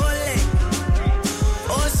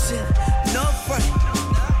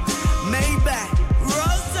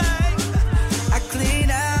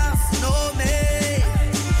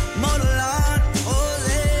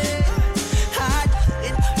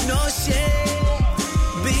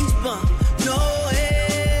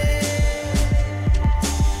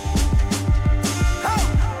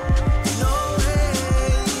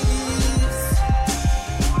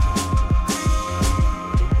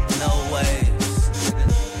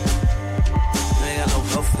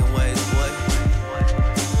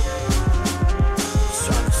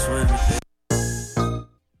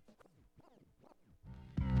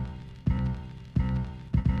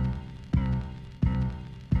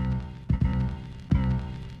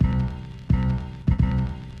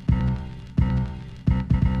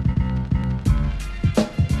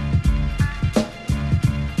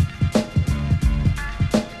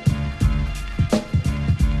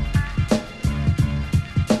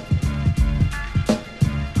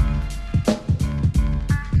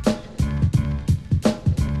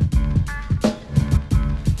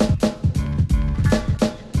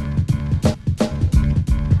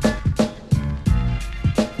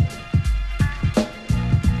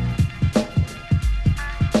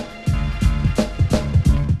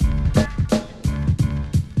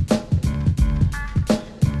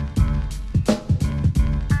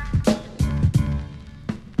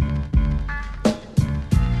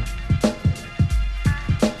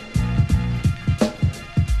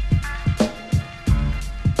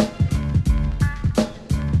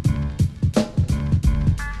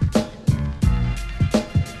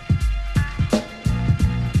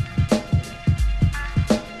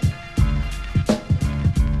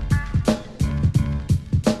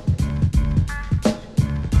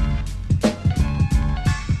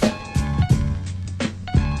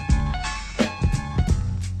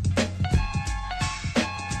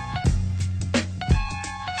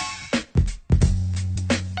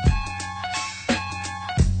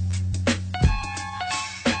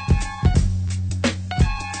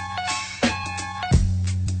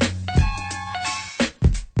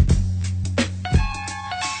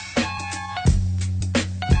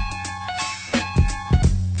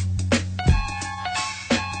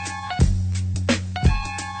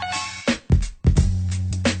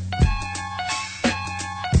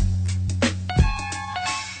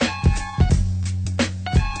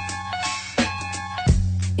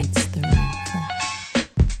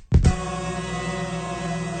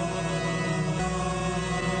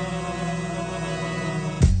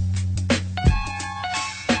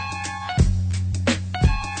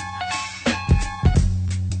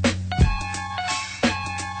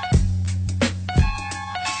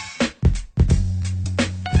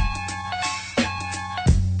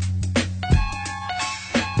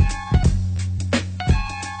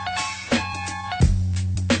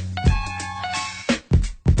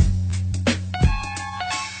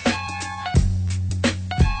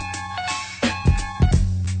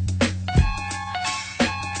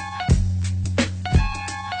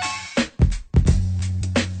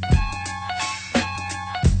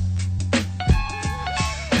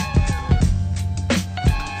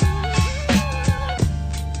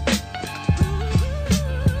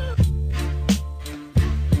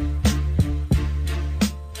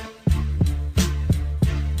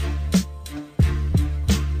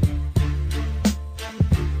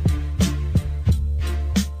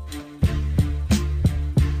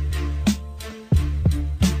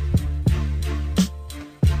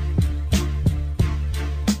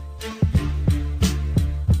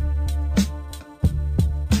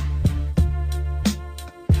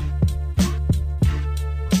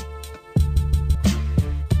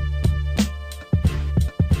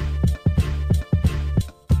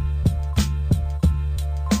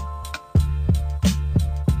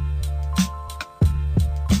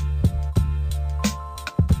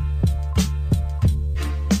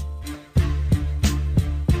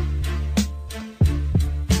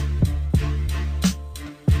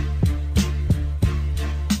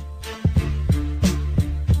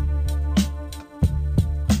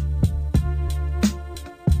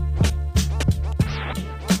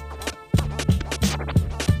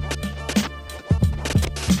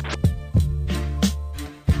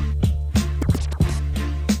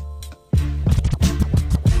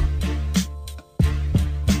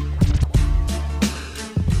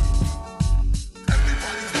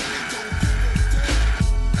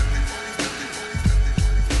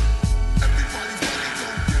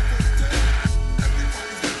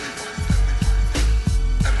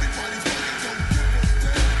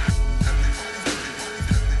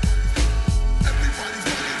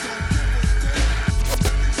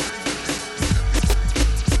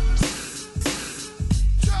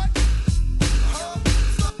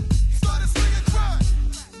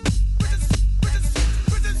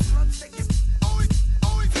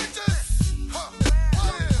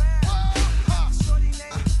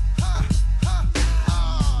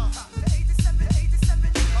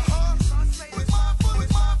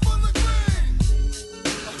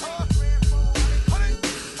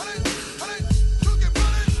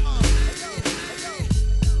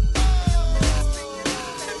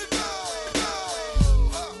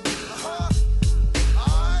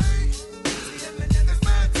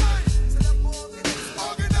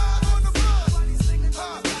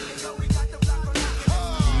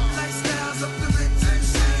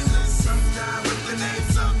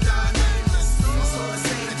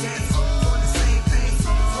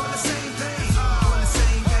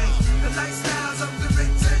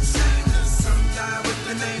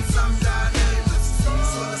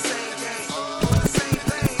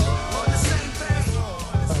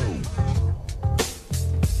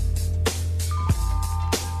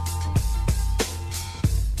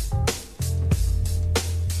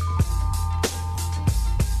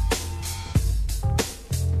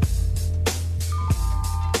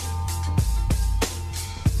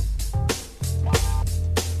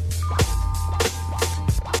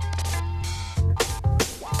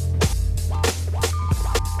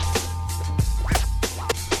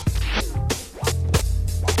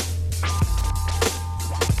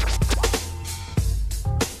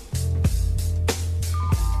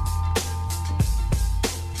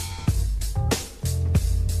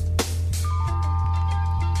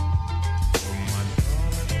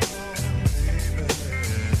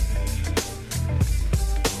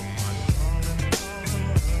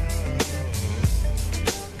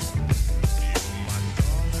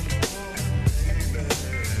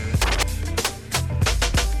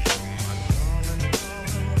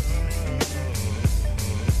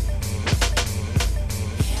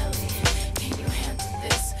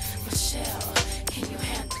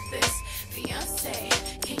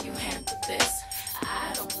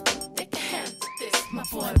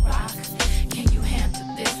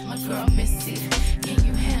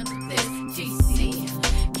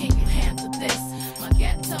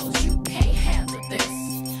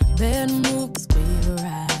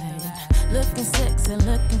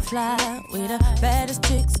fly with the baddest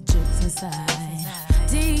chicks inside.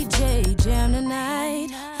 DJ jam tonight.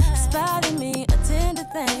 Spotted me, attend a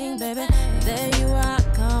thing, baby. There you are,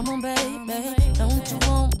 come on, baby. Don't you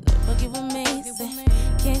want to boogie with me? Say,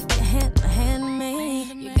 can't you hand me?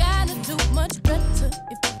 You gotta do much better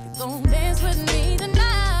if you gon' dance with me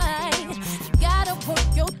tonight. You gotta work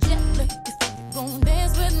your jet lag if you gon'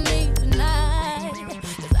 dance with me tonight.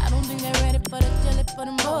 Cause I don't think they're ready for that jelly for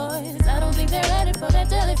them boys. I don't think they're ready for that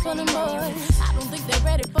jelly for them boys. I don't think they're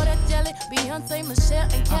ready for that jelly. Beyonce, Michelle,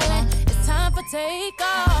 and Kelly. It's time for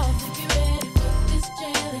takeoff. Think you ready for this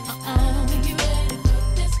jelly? Think you ready for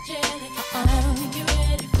this jelly? Think you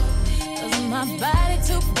ready for this? Cause my body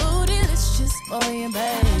too bootylicious for you,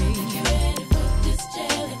 baby. Think you ready for this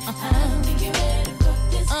jelly? Think you ready for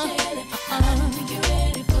this jelly? Think you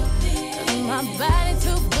ready for this? Cause my body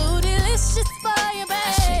too bootylicious for you, baby.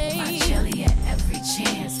 I shake my jelly at every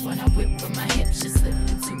chance. When I whip with my hips, just slip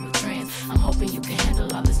into a trance. I'm hoping you can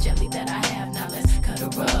handle all this jelly that I have. Now let's cut a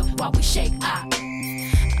rub while we shake.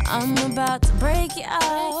 I'm about to break it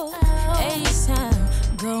out. A-sound,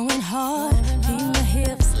 going hard. Beat my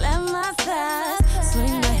hips, let my thighs.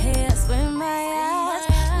 Swing my hair, swing my eyes.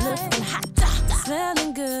 Looking hot,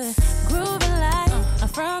 smelling good. Grooving like I'm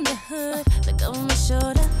from the hood. Look over my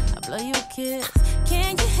shoulder, I blow you a kiss.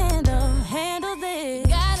 Can you handle this?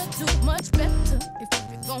 Gotta do much better if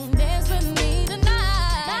you're gon' dance with me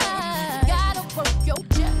tonight. Gotta work your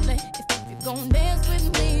jet lag if you're gon' dance with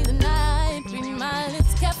me tonight. Read my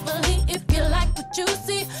lips carefully if you like what you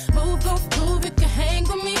see. Move, go prove you can hang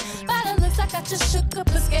with me. By the looks, I got you shook up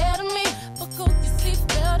and scared of me. Buckle your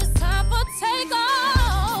seatbelt, it's time for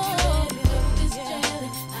takeoff. This jelly,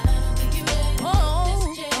 I don't think you're ready for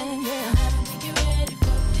this jelly. I don't think you're ready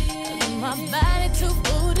for this. My body too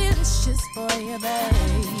bootylicious for you,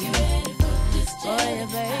 baby. For you,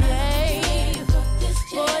 baby.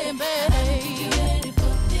 For you, baby.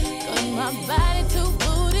 Cause my body too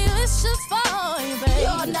bootylicious for you, baby.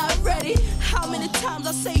 You're not ready. How many times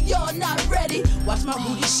I say you're not ready? Watch my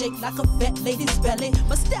booty shake like a fat lady's belly.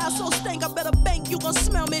 My style so stank, I better bang, you gon'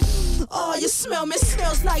 smell me. Oh, you smell me,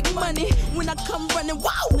 smells like money. When I come running,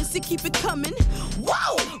 wow, Missy keep it coming.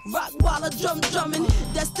 Wow, rock while I drumming.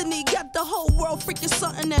 Destiny got the whole world freaking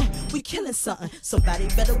something and we killing something. Somebody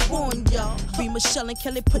better warn y'all. Be Michelle and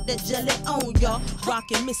Kelly, put that jelly on y'all.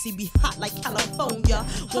 Rockin' Missy be hot like California.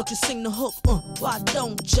 Won't you sing the hook? Why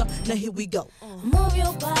don't ya? Now here we go. Move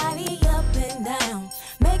your body up and down.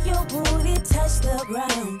 Make your booty touch the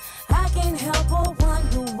ground. I can't help but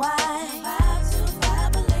wonder why. Vibe too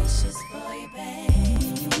vibracious for you, babe.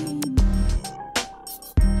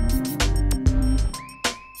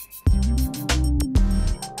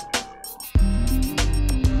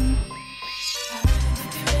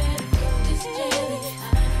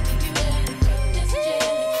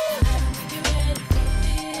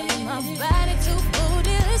 My body too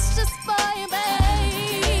bootylicious for you,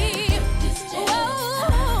 babe. Whoa.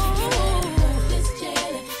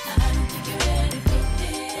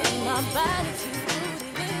 My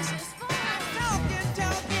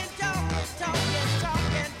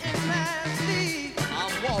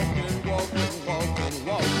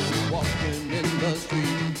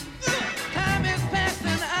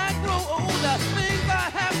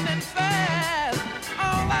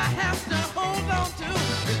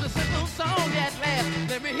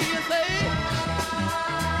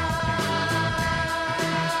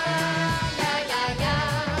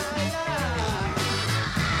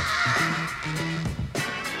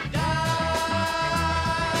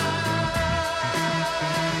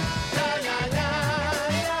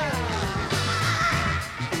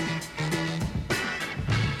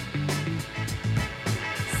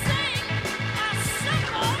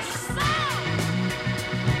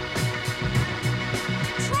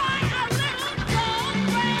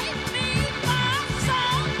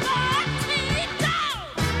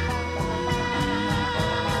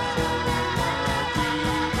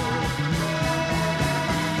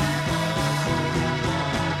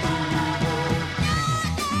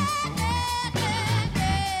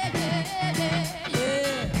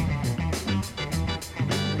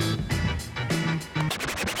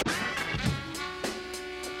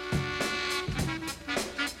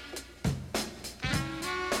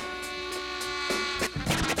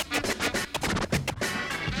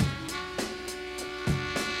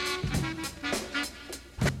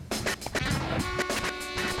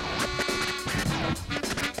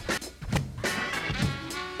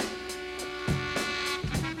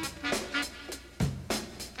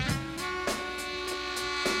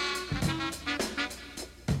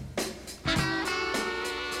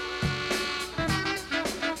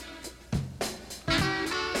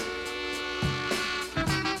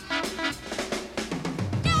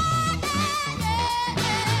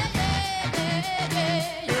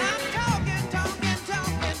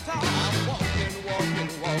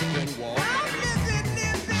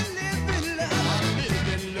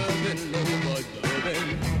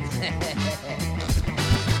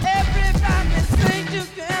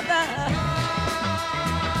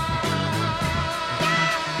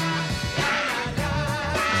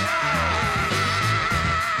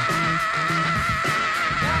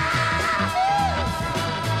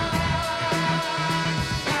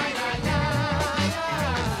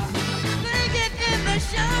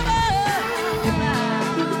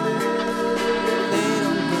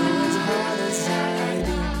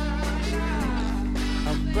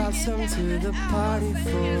to the party for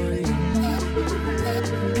you.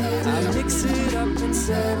 I mix it up and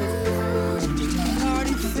serve it for you.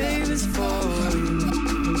 Party favors for you.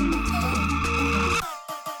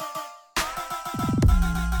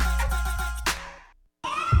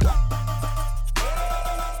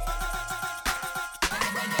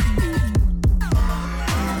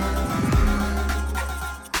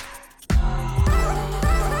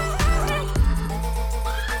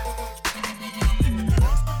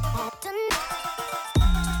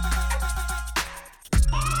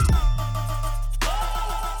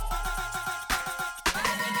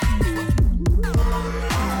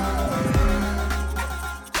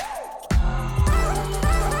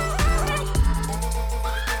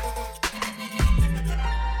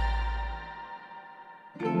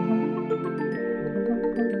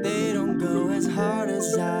 They don't go as hard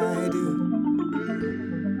as I do.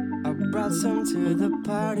 I brought some to the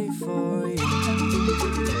party for you.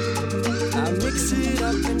 I mix it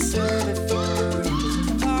up and serve it for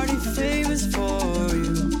you. Party favors for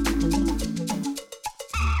you.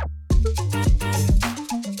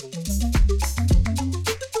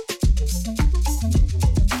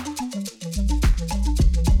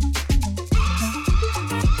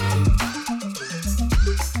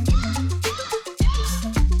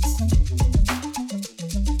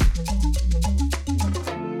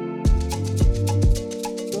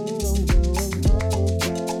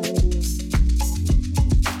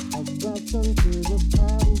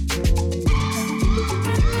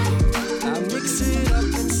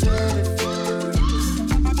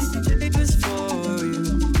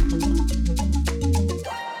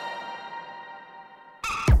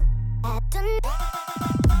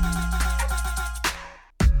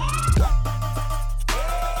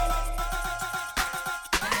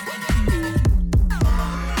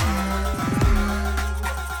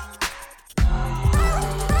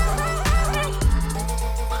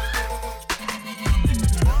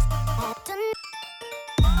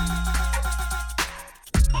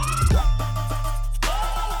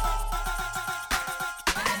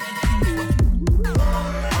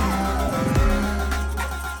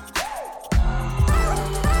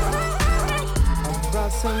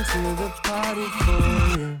 Some to the party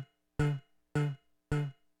for you.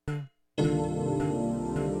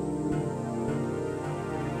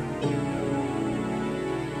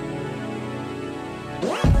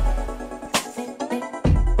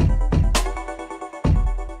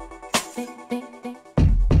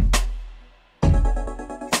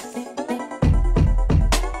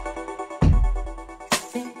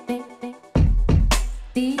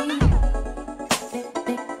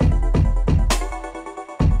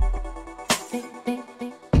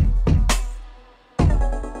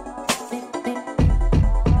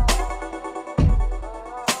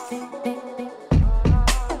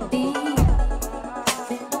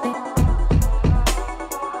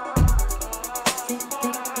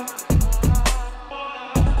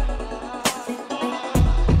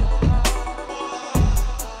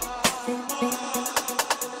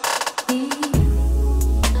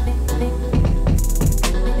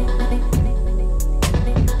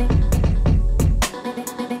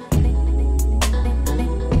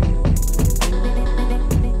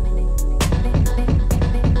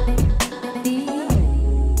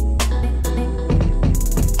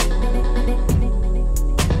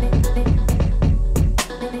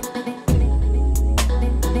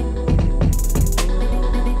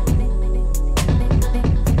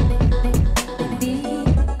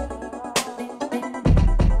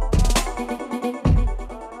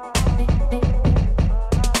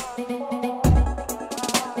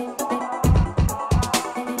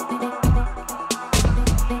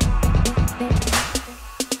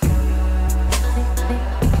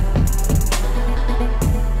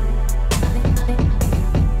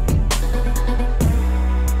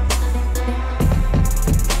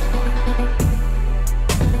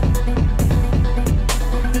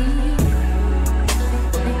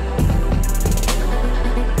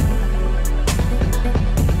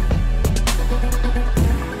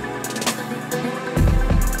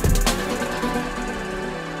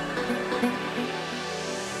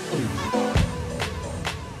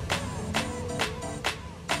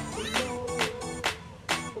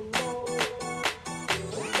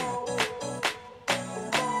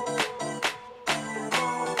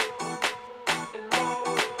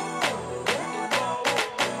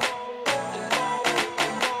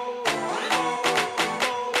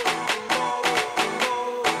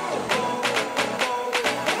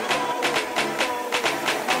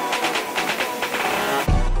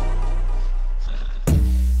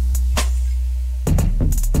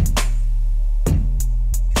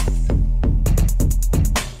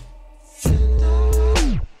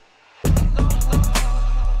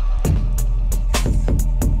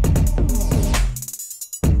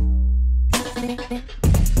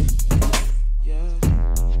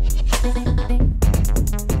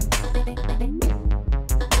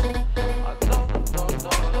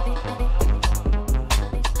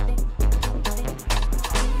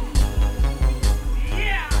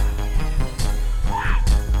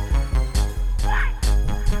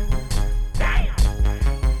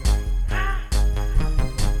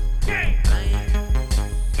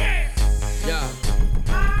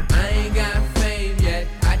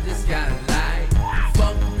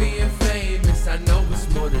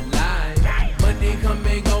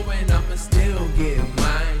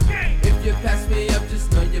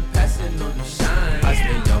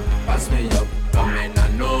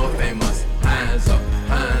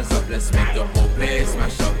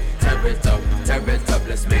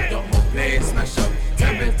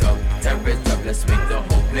 let's make the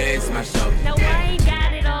whole place smash up. Now I ain't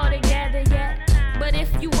got it all together yet, but if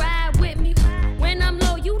you ride with me, when I'm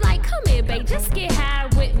low, you like, come here, babe, just get high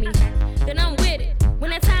with me. Then I'm with it.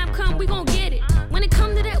 When that time come, we gon' get it. When it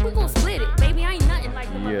come to that, we gon' split it. Baby, I ain't nothing like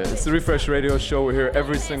the Yeah, it's the Refresh Radio Show. We're here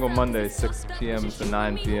every single Monday, 6 p.m. to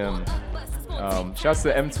 9 p.m. Shouts to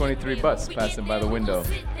the M23 bus passing by the window.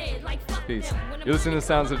 Peace. You're listening to the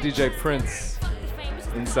sounds of DJ Prince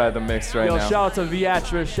inside the mix right now. Yo, shout out to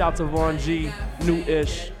Beatrice, shout out to Vaughn G,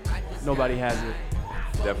 new-ish. Nobody has it.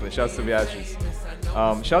 Definitely. Shouts to Beatrice.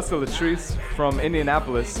 Shouts to Latrice from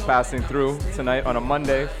Indianapolis passing through tonight on a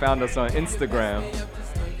Monday. Found us on Instagram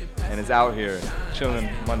and is out here chilling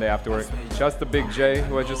Monday after work. Shouts to Big J,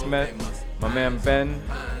 who I just met. My man Ben,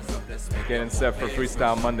 getting set for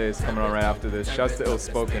Freestyle Mondays coming on right after this. Shouts to Ill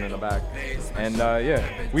Spoken in the back. And yeah,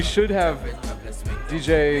 we should have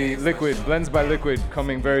DJ Likwuid, Blends by Likwuid,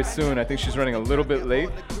 coming very soon. I think she's running a little bit late,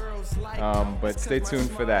 but stay tuned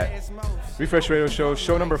for that. Refresh Radio Show,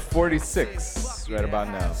 show number 46, right about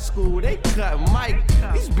now. School, they cut Mike.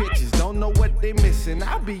 These bitches don't know what they missing.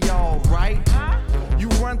 I'll be alright. You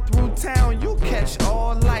run through town, you catch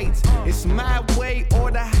all lights. It's my way or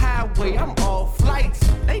the highway. I'm all flights.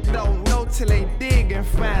 They don't know till they dig and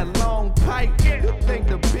find long pipe. You think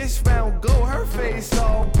the bitch found gold, her face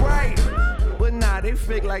all bright. But nah, they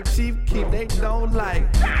fake like Chief Keef, they don't like.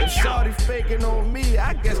 If shorty faking on me,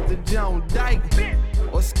 I guess the John Dyke.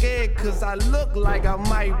 Or scared cause I look like I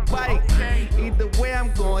might bite. Either way,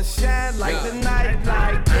 I'm gonna shine like the night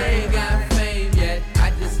light. I ain't got fame yet,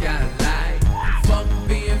 I just got life. Fuck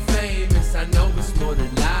being famous, I know it's more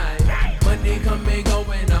than life. Money come and go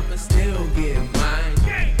and I'ma still get mine.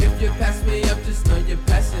 If you pass me up, just know you're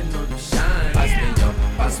passing on the shine.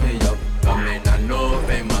 Pass me up, come in, I know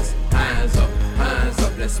famous. Hands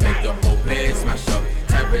up, let's make the whole place smash up.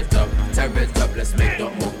 Tear it up, let's make the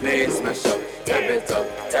whole place smash up. Tear it up,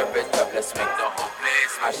 let's make the whole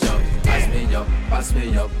place smash up. Pass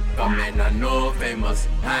me up, come in, I know famous.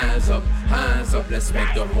 Hands up, let's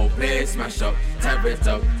make the whole place smash up. Tear it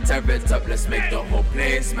up, let's make the whole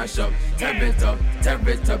place smash up. Tear it up,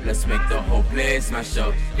 let's make the whole place smash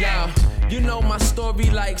up. Yeah. You know my story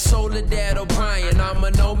like Soledad O'Brien. I'm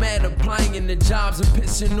a nomad applying the jobs and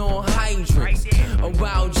pissing on hydrants. A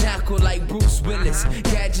wild jackal like Bruce Willis.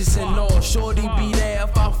 Gadgets and all. Shorty be there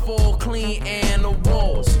if I fall clean and the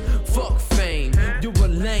walls. Fuck fame, you a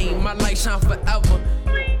lame. My light shine forever.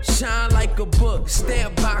 Shine like a book,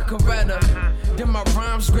 stamped by Coretta. Then my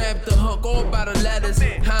rhymes grab the hook, all by the letters.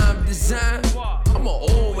 How I'm designed, I'ma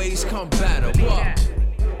always come better. What?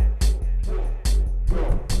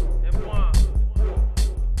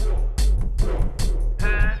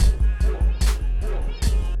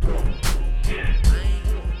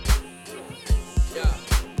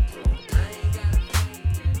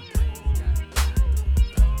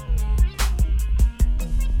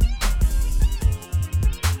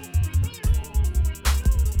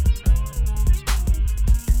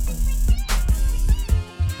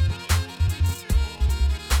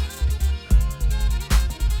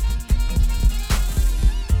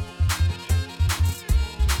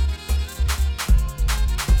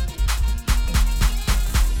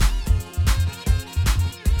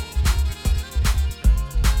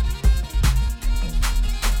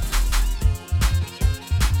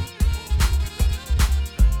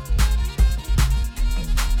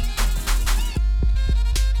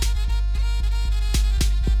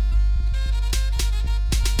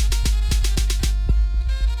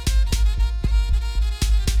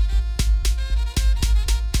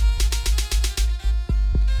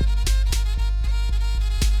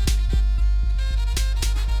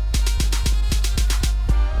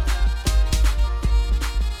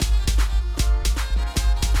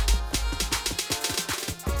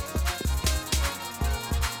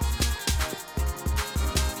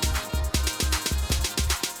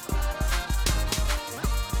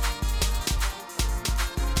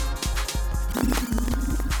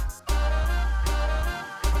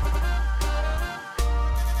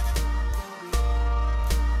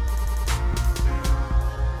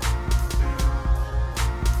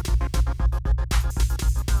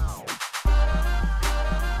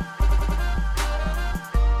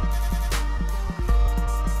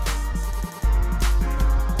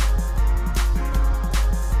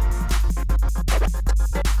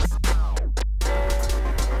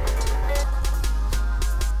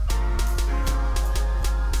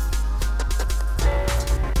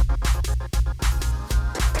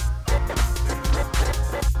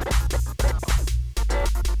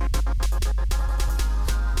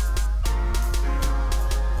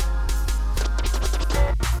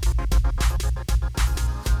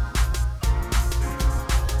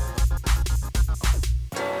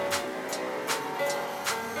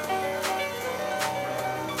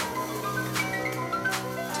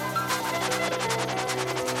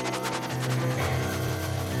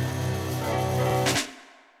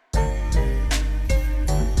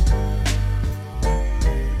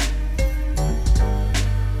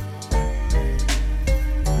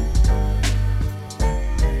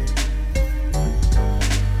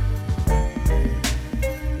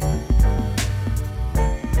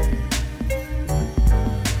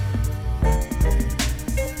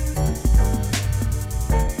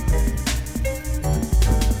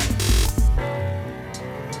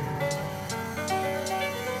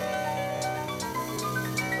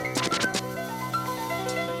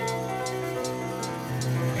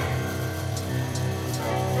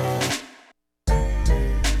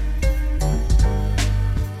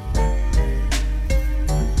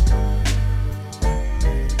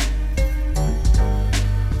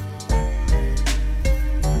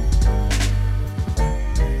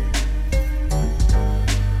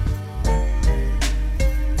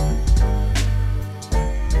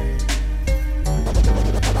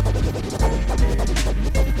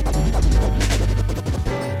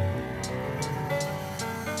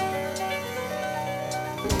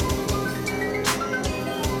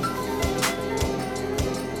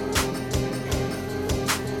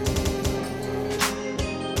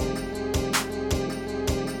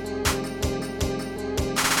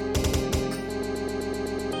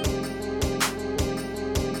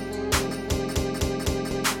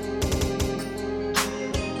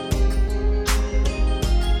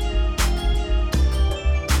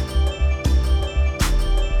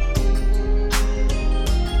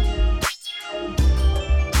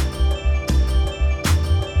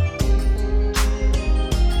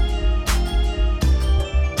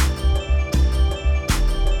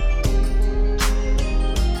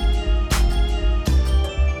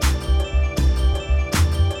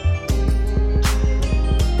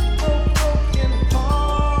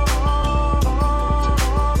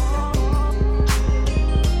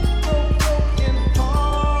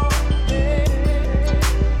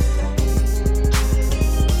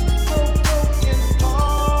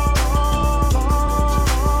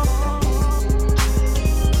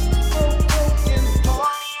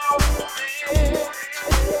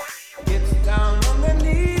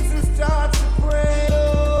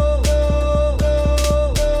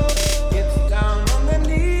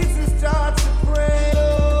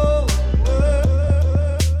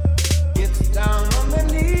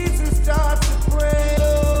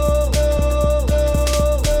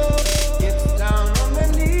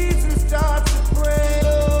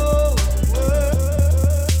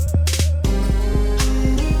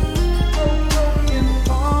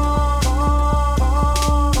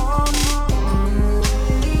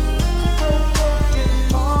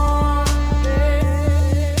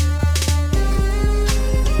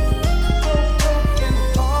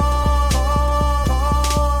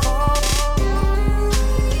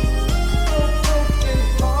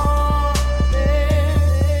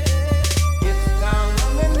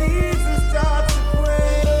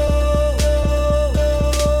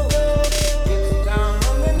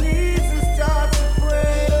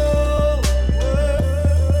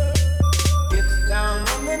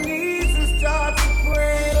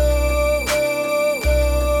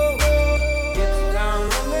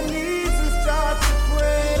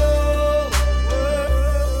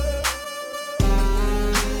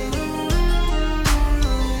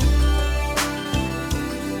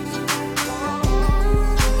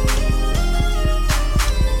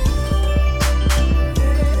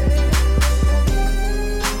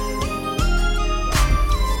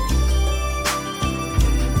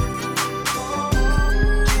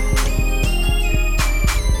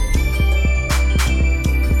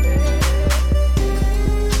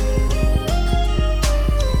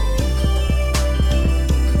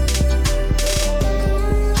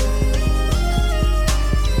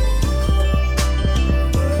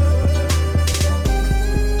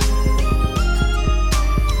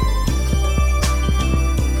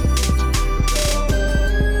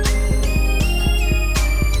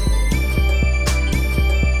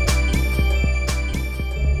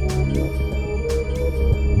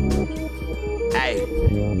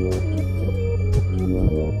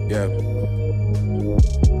 Yeah.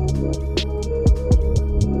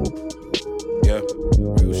 Yeah,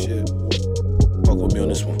 real shit. Fuck with me on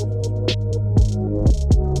this one.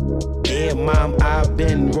 Yeah, mom, I've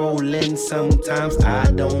been rolling. Sometimes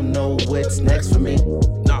I don't know what's next for me.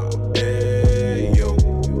 Nah, hey, yo.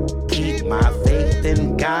 Keep my faith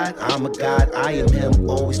in God. I'm a God, I am Him.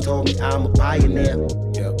 Always told me I'm a pioneer.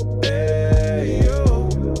 Yeah. Hey, yo.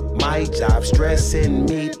 My job stressing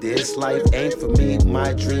me. This life ain't for me.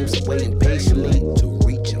 My dreams waiting patiently to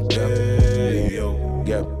reach them. Hey, yo.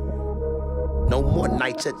 Yeah. No more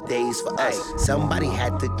nights or days for us. Somebody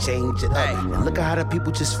had to change it up. And look at how the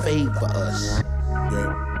people just favor us.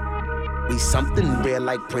 Yeah. We something rare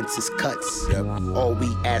like Princess Cuts. Yep. All we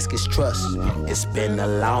ask is trust. It's been a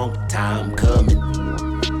long time coming.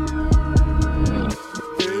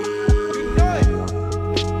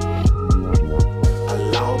 A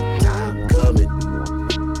long time coming.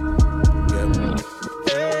 Yep.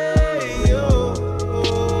 Hey, yo.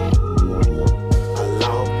 A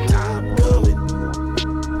long time coming.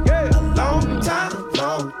 Yeah. A long time.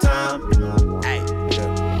 Hey.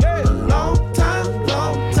 A long time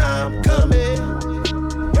coming.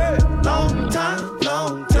 Yeah. Long time.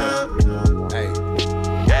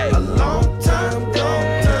 Hey. A long time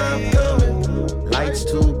coming. Lights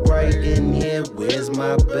too bright in here. Where's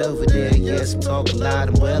my Belvedere? Yes, I'm talking loud,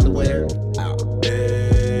 I'm well aware.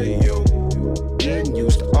 Hey, yo. Getting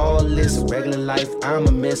used to all this regular life. I'm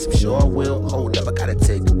a miss, I'm sure I will. Hold up, I gotta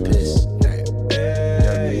take a piss.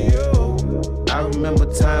 Hey, yo. I remember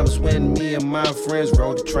times when me and my friends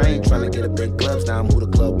rode the train trying to get a big clubs down, who the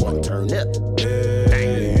club one turn up.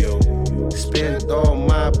 Hey, yo. Spent all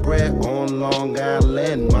my bread on Long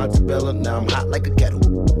Island, Montebello. Now I'm hot like a kettle.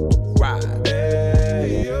 Right.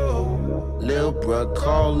 Hey, yo. Lil' bruh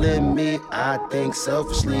calling me, I think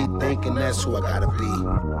selfishly, thinking that's who I gotta be.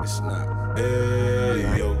 It's not.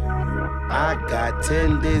 Hey, yo. I got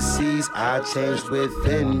tendencies I changed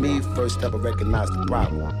within me. First step, I recognize the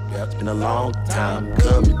problem. Yep. It's been a long time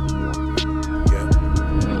coming.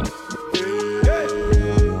 Yeah.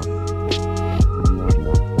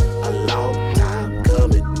 A long time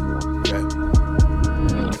coming. Yeah.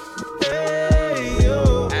 Hey,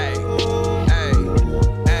 yo. Hey. Hey.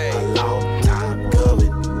 Hey. A long time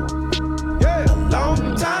coming. Yeah. A long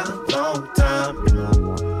time.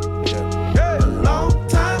 Yeah. A long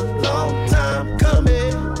time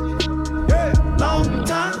coming. Yeah. Long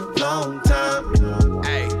time.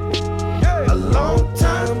 Hey. Yeah. A long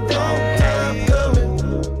time coming.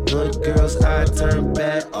 Good girls, I turn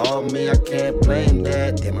bad. All me, I can't blame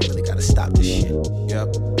that. Damn, I really gotta stop this shit.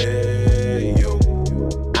 Yep. Hey, yo.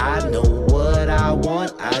 I know what I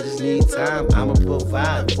want, I just need time. I'ma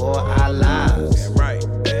provide for our lives. Damn right.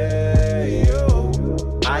 Hey, yo.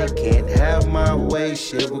 I can't have my way,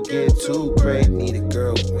 shit will get too great. Need a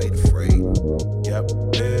girl who ain't afraid. Yep.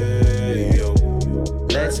 Hey, yo.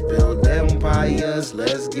 Let's build empires,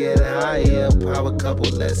 let's get higher. Power couple,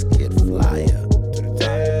 let's get flyer.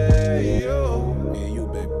 Hey, yo. Me and you,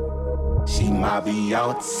 baby. She my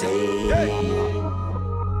Beyonce.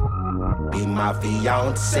 Be my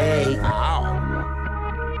fiance. Ow.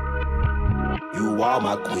 You are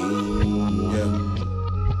my queen. Yeah.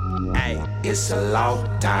 Hey, it's a long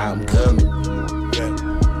time coming. Yeah.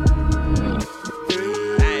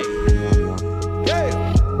 Hey. Yeah.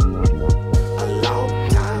 A long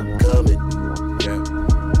time coming. Yeah.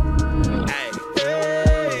 Hey.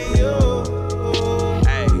 Hey, yo.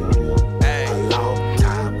 Hey. Hey. A long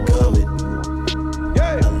time coming.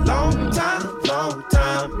 Yeah. A long time.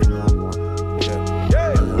 Yeah.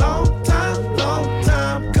 Yeah. A long time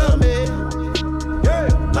coming. Yeah.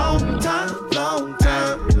 Long time.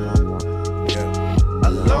 Yeah. A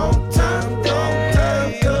long time coming.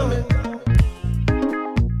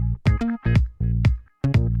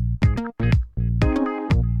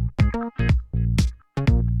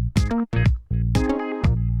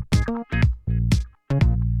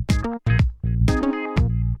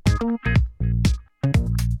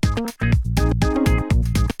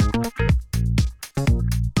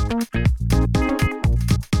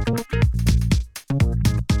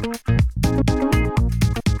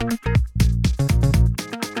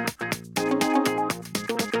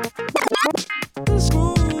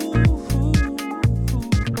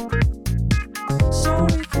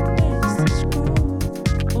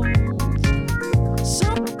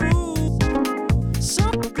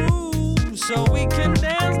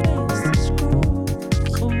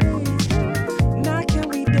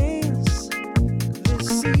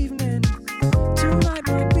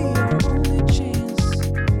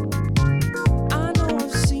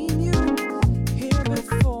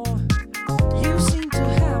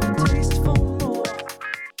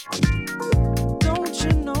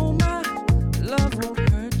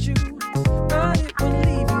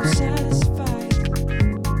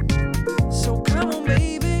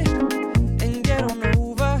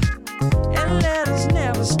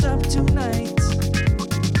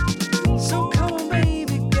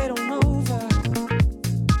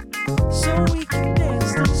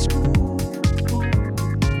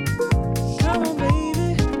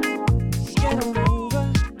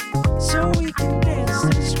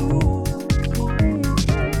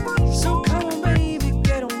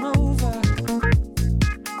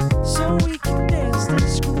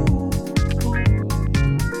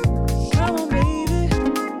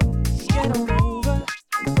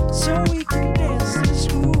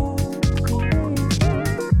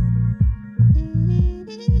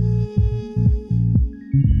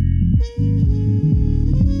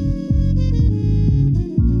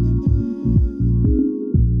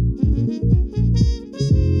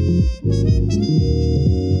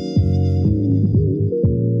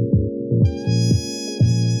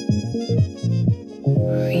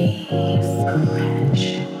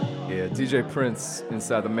 Yeah, DJ Prince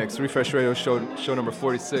inside the mix. Refresh Radio show number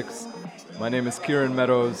 46. My name is Kieran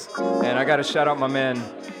Meadows, and I gotta shout out my man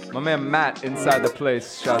Matt inside the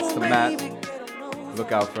place. Shouts to Matt.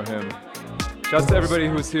 Look out for him. Shouts to everybody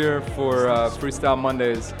who's here for Freestyle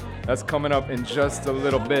Mondays. That's coming up in just a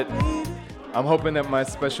little bit. I'm hoping that my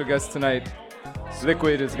special guest tonight,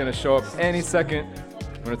 Likwuid, is gonna show up any second.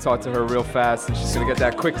 I'm gonna talk to her real fast, and she's gonna get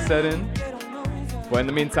that quick set in. But in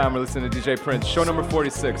the meantime, we're listening to DJ Prince, show number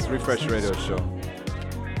 46, Refresh Radio Show.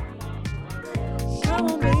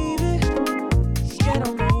 Come on, baby, get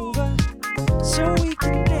on over so we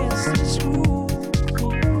can dance to this groove.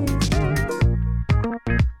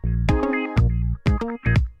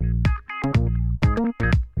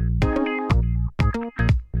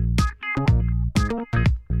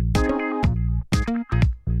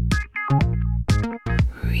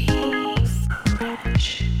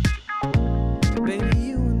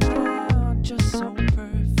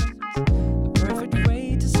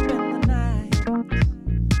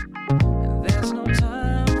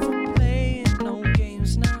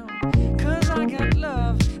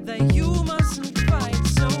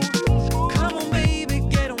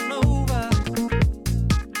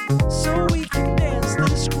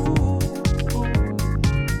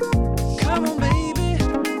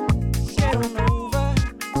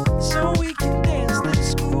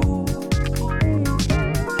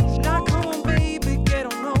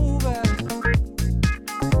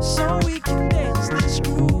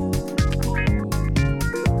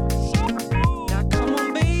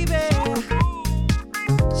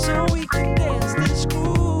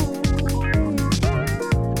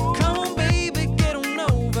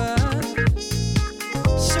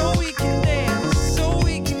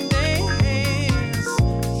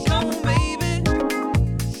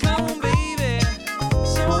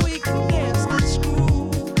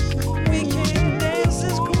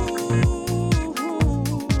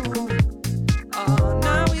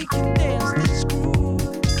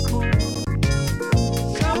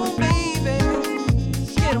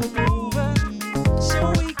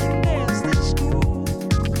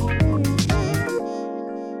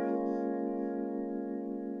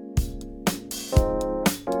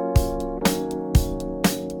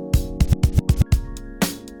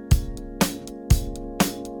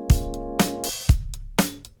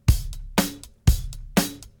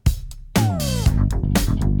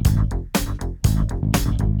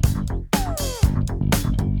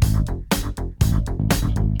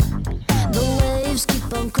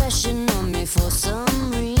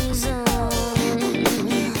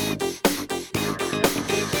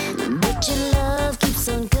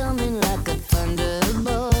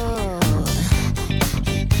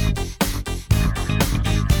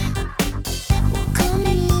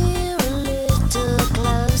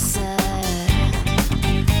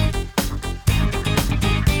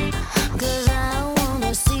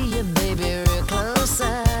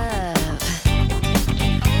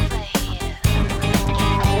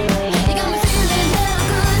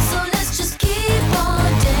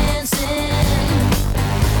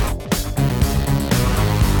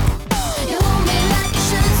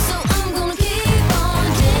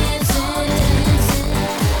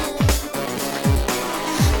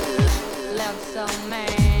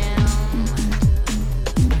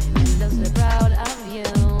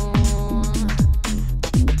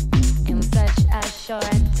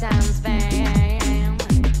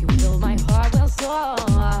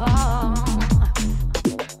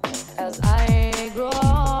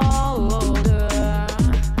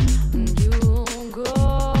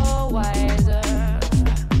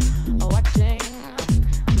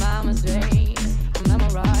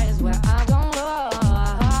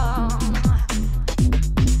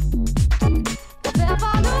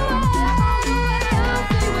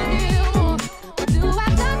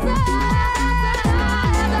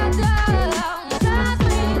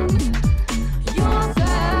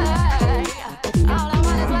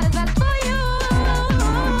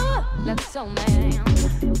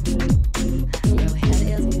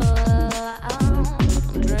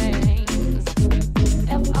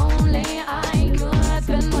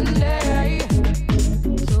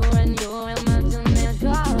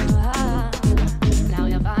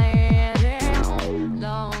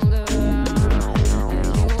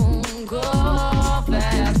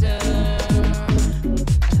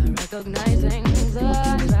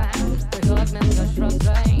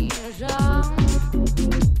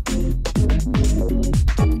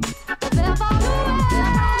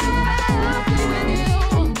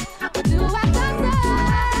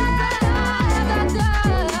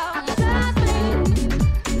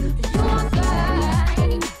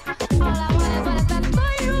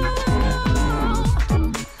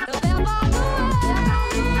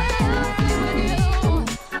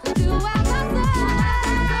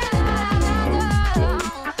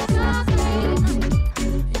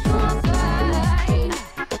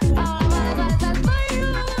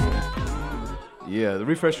 Yeah, the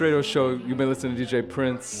Refresh Radio Show. You've been listening to DJ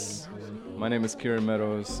Prince. My name is Kieran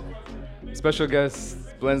Meadows. Special guest,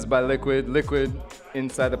 blends by Likwuid. Likwuid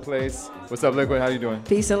inside the place. What's up, Likwuid? How you doing?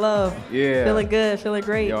 Peace and love. Yeah. Feeling good, feeling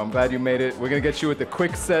great. Yo, I'm glad you made it. We're going to get you with the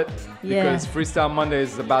quick set because Freestyle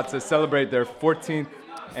Mondays is about to celebrate their 14th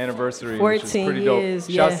anniversary, which is pretty years,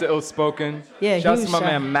 dope. Shouts to Ill Spoken. Yeah, Shouts to my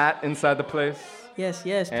man Matt inside the place. Yes,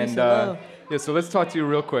 peace and love. Yeah, so let's talk to you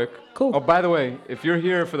real quick. Cool. Oh, by the way, if you're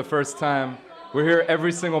here for the first time, we're here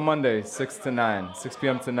every single Monday, 6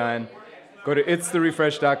 p.m. to 9. Go to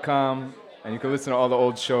itstherefresh.com and you can listen to all the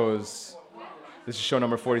old shows. This is show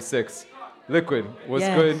number 46. Likwuid, what's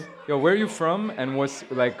good? Yo, where are you from and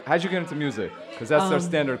how'd you get into music? Because that's our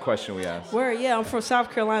standard question we ask. I'm from South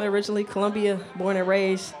Carolina originally, Columbia, born and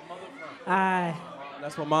raised.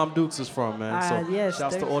 That's where Mom Dukes is from, man. So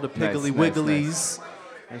shouts to all the Piggly Wigglies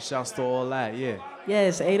and shouts to all that,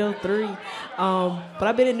 Yes, 803. But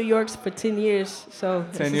I've been in New York for 10 years, so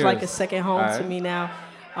this is like a second home to me now.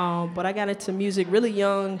 But I got into music really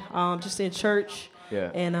young, just in church.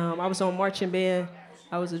 Yeah. And I was on marching band.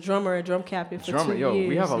 I was a drummer and drum captain for 2 years.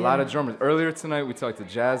 We have a lot of drummers. Earlier tonight, we talked to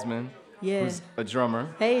Jasmine, who's a drummer.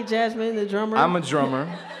 Hey, Jasmine, the drummer. I'm a drummer.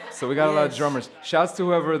 So we got a lot of drummers. Shouts to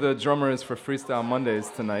whoever the drummer is for Freestyle Mondays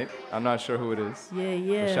tonight. I'm not sure who it is.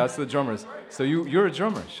 Yeah. But shouts to the drummers. So you're a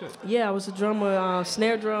drummer, shit. Yeah, I was a drummer,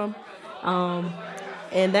 snare drum.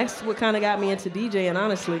 And that's what kind of got me into DJing,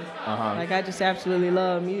 honestly. Like, I just absolutely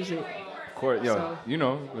love music. Of course,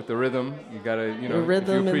 with the rhythm, you gotta, the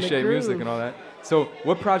rhythm if you appreciate and the music and all that. So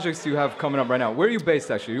what projects do you have coming up right now? Where are you based,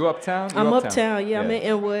 actually? You uptown? I'm uptown, yeah. I'm in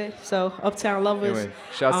Inwood, so uptown lovers. Anyway,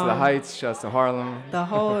 shouts to the Heights, shouts to Harlem. The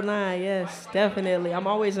whole nine, yes, definitely. I'm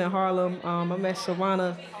always in Harlem. I'm at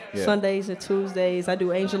Savannah Sundays and Tuesdays. I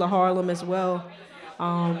do Angel of Harlem as well.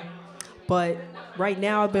 But right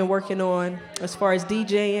now I've been working on, as far as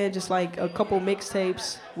DJing, just like a couple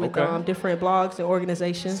mixtapes with different blogs and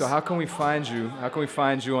organizations. So how can we find you? How can we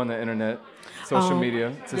find you on the internet, social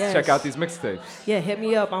media, to check out these mixtapes? Yeah, hit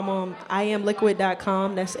me up. I'm on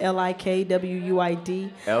iamlikwuid.com. That's Likwuid.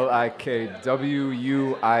 Likwuid,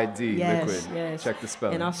 yes, Likwuid. Yes. Check the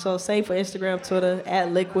spelling. And also same for Instagram, Twitter,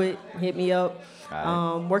 @Likwuid. Hit me up.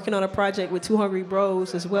 Working on a project with Two Hungry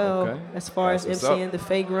Bros as well, as far as MCing the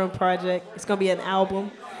Fagrum project. It's going to be an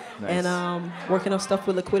album. Nice. And working on stuff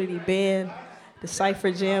with Liquidity Band, the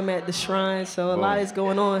Cypher Jam at the Shrine. So a lot is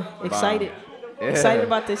going on. Excited. Yeah. Excited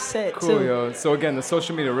about this set, cool, too. Yo. So again, the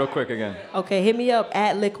social media real quick again. Okay, hit me up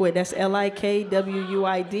 @Likwuid. That's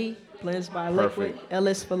Likwuid. Blends by Likwuid. L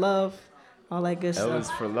is for love. All that good stuff. L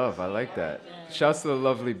is for love. I like that. Shouts to the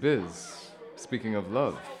lovely Biz. Speaking of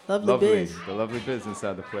love. Lovely Biz. The lovely Biz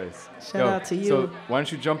inside the place. Shout out to you. So why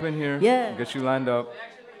don't you jump in here? Yeah. Get you lined up.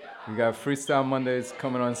 We got Freestyle Mondays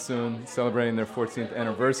coming on soon, celebrating their 14th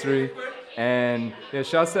anniversary. And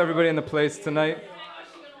shouts to everybody in the place tonight.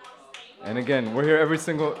 And again, we're here every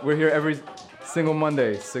single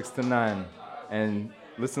Monday, 6 to 9. And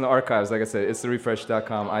listen to archives, like I said,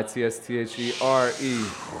 itstherefresh.com,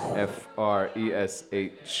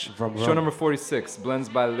 itstherefresh. Show number 46, Blends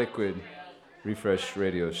by Likwuid. Refresh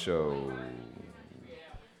Radio Show.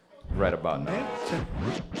 Right about now.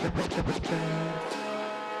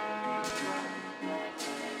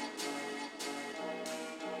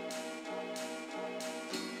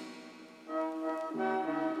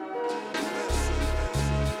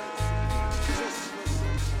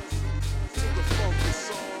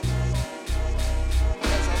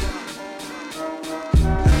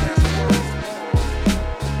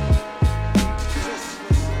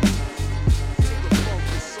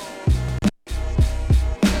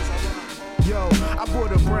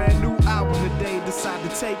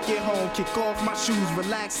 Kick off my shoes,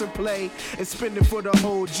 relax and play, and spin it for the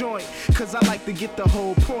whole joint. Cause I like to get the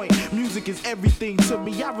whole point. Music is everything to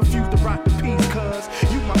me. I refuse to rock the piece, cause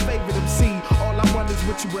you my favorite MC. All I want is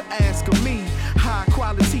what you would ask of me. High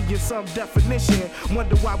quality in some definition.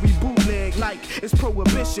 Wonder why we bootleg like it's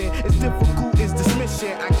prohibition. It's difficult, it's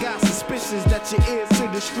dismission. I got suspicions that your ears to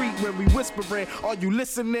the street when we whispering. Are you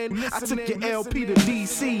listening? I took your LP to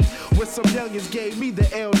DC, where some youngins gave me the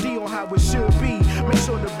LD on how it should be. Make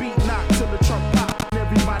sure the beat knock till the trunk pop.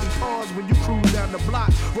 Everybody pause when you cruise down the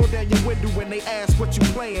block. Roll down your window when they ask what you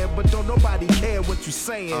playing, but don't nobody care what you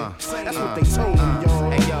saying. That's what they told me,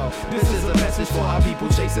 y'all. Hey yo, this is a message for our people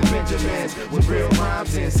chasing Benjamins with real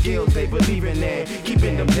rhymes and skills they believe in there.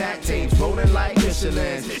 Keeping them DAC tapes rolling like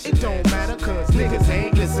Michelins. It don't matter cause niggas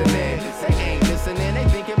ain't listening. They ain't listening, they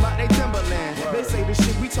thinking about they Timberland. They say the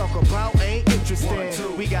shit we talk about ain't interesting.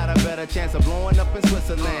 We got a better chance of blowing up in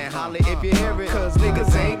Switzerland. Holla if you hear it, cause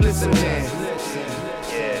niggas ain't listening.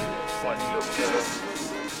 Yeah,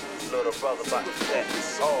 little brother about to set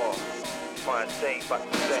it off. Fontaine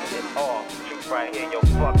about to set it off. Truth right here, yo,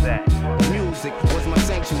 fuck that. Music was my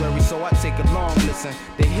sanctuary, so I take a long listen.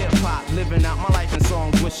 The hip-hop, living out my life in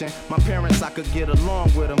songs, wishing my parents I could get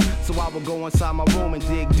along with them. So I would go inside my room and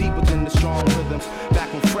dig deep within the strong rhythms.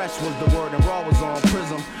 Back when Fresh was the word and Raw was on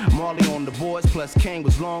Prism. Marley on the boards, plus Kane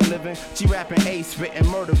was long living. She rapping Ace, spitting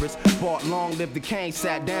murderous. Bought Long Live the Kane,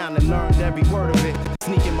 sat down and learned every word of it.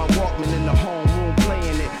 Sneaking my Walkman in the homeroom,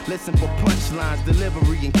 playing it. Listen for punchlines,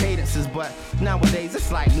 delivery, and cadences. But nowadays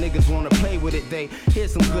it's like niggas wanna play with it. They hear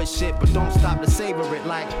some good shit, but don't stop to savor it.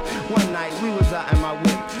 Like one night we was out in my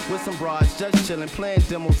whip with some broads just chillin', playing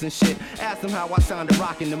demos and shit. Asked them how I sounded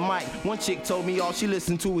rocking the mic. One chick told me all she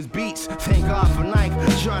listened to was beats. Thank God for Nike,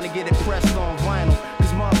 trying to get it pressed on vinyl.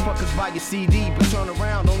 Cause motherfuckers buy your CD, but turn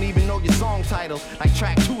around, don't even know your song titles. Like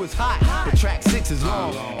track 2 is hot, but track 6 is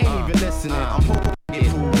long. Ain't even listening, I'm hoping to get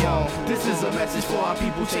who wrong. This is a message for our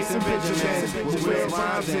people chasing Benjamins with real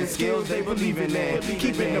rhymes and skills they believe in.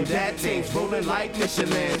 Keeping them dad tapes rolling like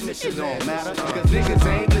Michelin. It don't matter, cause niggas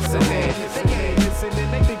ain't listening. They ain't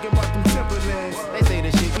listening, they thinking about them Timberlands. They say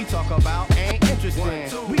the shit we talk about ain't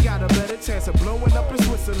interesting. We got a better chance of blowing up in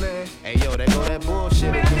Switzerland. Hey yo, there go that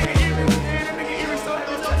bullshit again.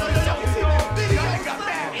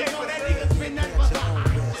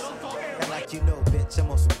 Like you know, bitch,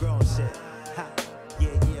 I'm on some grown shit. Ha.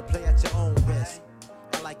 Yeah, play at your own risk.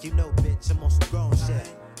 I like you know, bitch, I'm on some grown shit.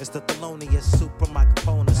 It's the Thelonious super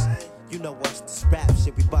microphones. You know us, this rap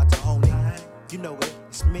shit, we bout to own it. You know it,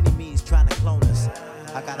 it's mini me's trying to clone us.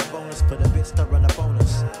 I got a bonus for the bitch that run a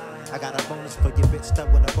bonus. I got a bonus for your bitch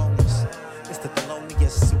that run a bonus. It's the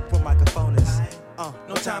Thelonious super microphones.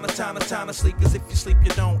 No time to sleep, cause if you sleep,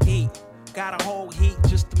 you don't eat. Got a whole heat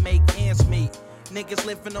just to make ends meet. Niggas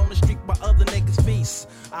living on the street while other niggas feast.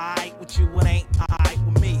 Aight with you, it ain't aight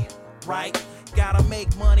with me, right? Gotta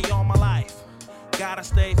make money all my life. Gotta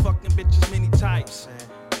stay fucking bitches many types.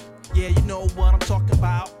 Yeah, you know what I'm talking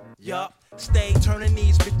about. Yup, stay turning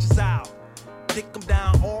these bitches out. Dick them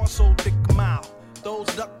down, also dick them out. Those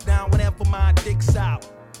duck down whenever my dick's out.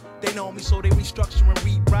 They know me, so they restructure and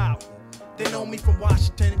reroute. They know me from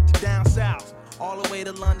Washington to down south. All the way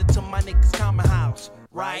to London to my niggas' common house.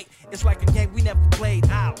 Right? It's like a game we never played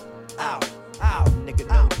out. Nigga,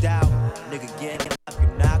 no doubt. Nigga, get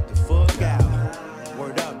knocked the fuck out.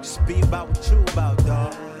 Word up, just be about what you about,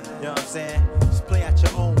 dog. You know what I'm saying? Just play at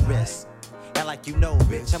your own risk. And like you know,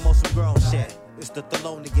 bitch, I'm on some grown shit. It's the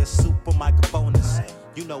Thelonious super microphones.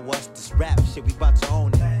 You know us, this rap shit, we about to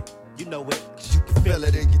own it. You know it, cause you can feel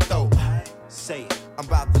it in your throat. Say it. I'm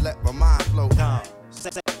about to let my mind flow.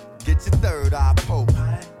 Get your third eye poke.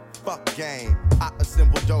 Fuck game, I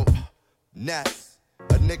assemble dope. Ness,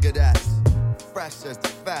 a nigga that's fresh as the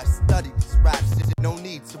fast. Study this rap shit, no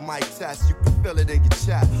need to mic test. You can feel it in your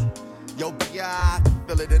chest. Yo, I can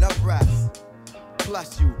feel it in her breast.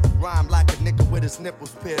 Plus you rhyme like a nigga with his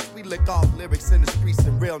nipples pierced. We lick off lyrics in the streets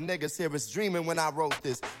and real niggas hear us dreaming when I wrote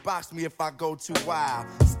this. Box me if I go too wild.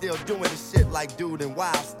 Still doing this shit like dude in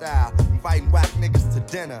wild style. Inviting whack niggas to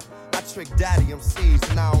dinner. I trick daddy MCs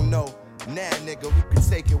and I don't know. Nah, nigga, who can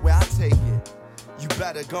take it where I take it? You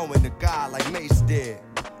better go in the God like Mace did.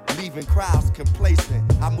 Leaving crowds complacent.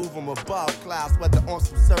 I move them above clouds, whether on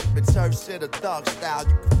some serpent turf shit or thug style.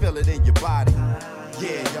 You can feel it in your body.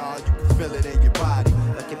 Yeah, y'all, you can feel it in your body.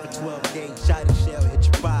 Like if a 12-gauge shot and shell hit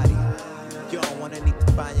your body. You don't wanna need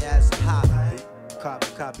to find your ass a hobby.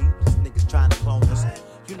 Copy, these niggas trying to clone us.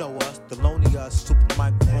 You know us, Thelonious, super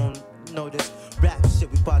microphone. You know this rap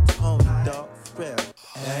shit, we bout to own it, dog. For real.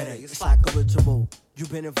 Hey, it's like a ritual.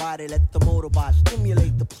 You've been invited, let the motorbot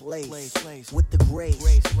stimulate the place with the grace.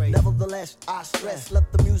 Nevertheless, I stress,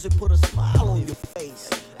 let the music put a smile on your face.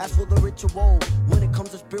 As for the ritual, when it comes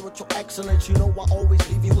to spiritual excellence, you know I always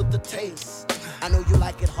leave you with the taste. I know you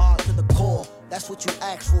like it hard to the core. That's what you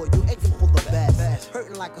ask for. You aching for the best,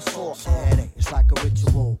 hurting like a sore. It's like a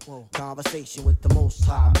ritual. Conversation with the Most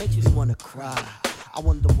High makes you wanna cry. I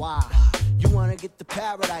wonder why. You wanna get to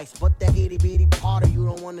paradise, but that itty bitty part of you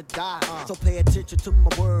don't wanna die. So pay attention to my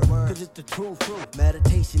word, cause it's the truth.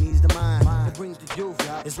 Meditation eases the mind, it brings the youth.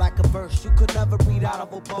 It's like a verse you could never read out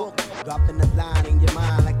of a book. Dropping a line in your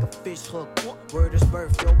mind like a fish hook. Word is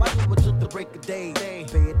birth, yo, I do it till the break of day. Pay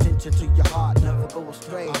attention to your heart, never go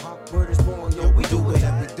astray. Word is born, yo, we do it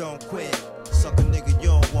and we don't quit. Suck a nigga, you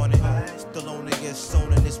don't want it. Still on niggas,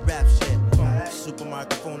 sewn in this rap shit. Super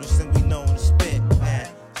microphonists and we known to spit, man.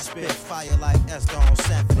 Spit fire like Esther on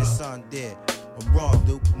Sanford and Son did. A raw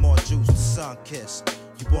dude, more juice than sun kiss.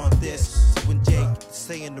 You want this? So when Jay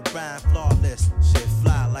saying the rhyme flawless, shit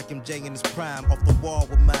fly like MJ in his prime. Off the wall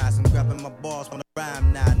with mines, I'm grabbing my balls when I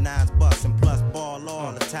rhyme now. Nines bustin' plus ball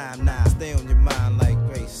all the time.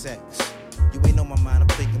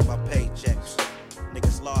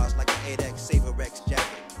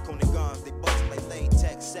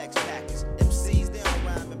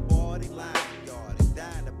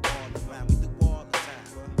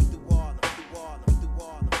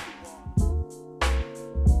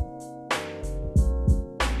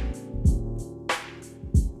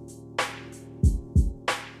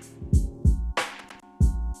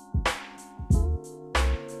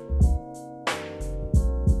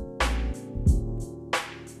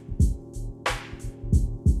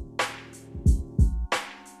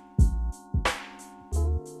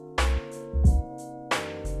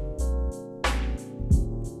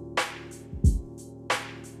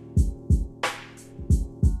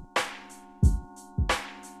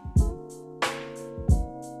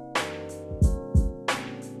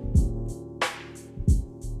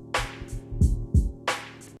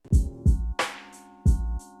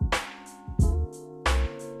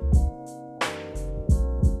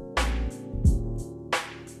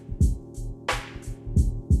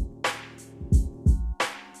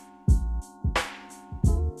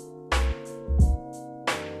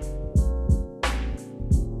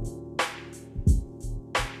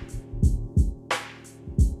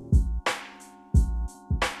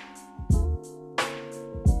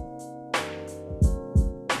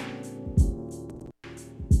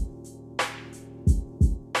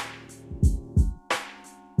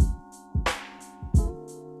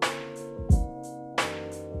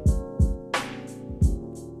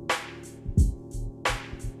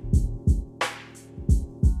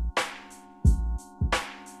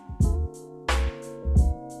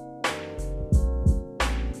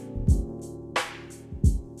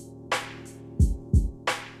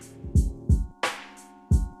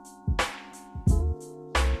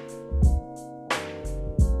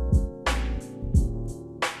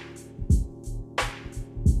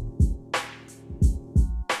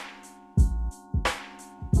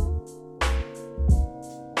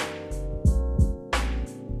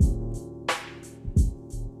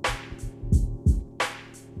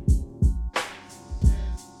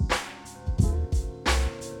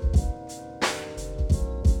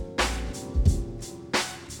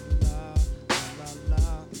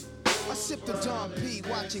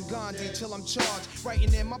 Gandhi till I'm charged.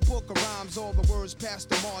 Writing in my book of rhymes, all the words past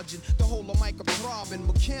the margin. The whole of mic of throbbing,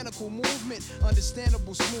 mechanical movement,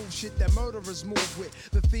 understandable smooth shit that murderers move with.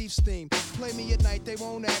 The thief's theme, play me at night, they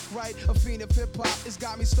won't act right. A fiend of hip hop, it's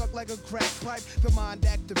got me stuck like a crack pipe. The mind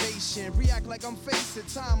activation, react like I'm facing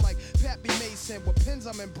time like Pappy Mason. With pins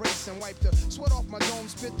I'm embracing, wipe the sweat off my dome,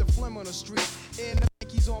 spit the phlegm on the street. In the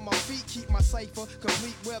Nikes on my feet, keep my cipher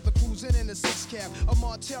complete. Weather cruising in a 6-cab, a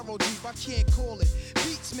Montero Jeep, I can't call it.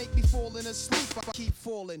 Beats make me falling asleep, I keep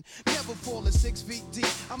falling. Never falling 6 feet deep.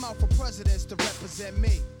 I'm out for presidents to represent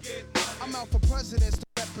me. I'm out for presidents to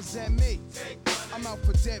represent me. I'm out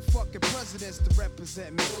for dead fucking presidents to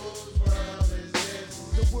represent me.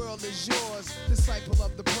 The world is yours, disciple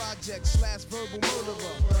of the project / verbal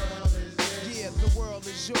murderer. Yeah, the world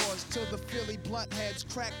is yours, to the Philly blunt heads,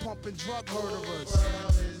 crack pumping drug murderers.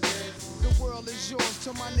 The world is yours,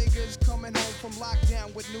 to my niggas coming home from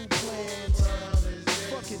lockdown with new plans.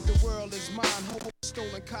 Fuck it, the world is mine. Hope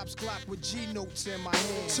stolen cops Glock with G notes in my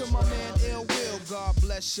hand. To my man Ill Will, God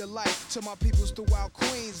bless your life. To my peoples throughout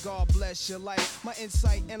Queens, God bless your life. My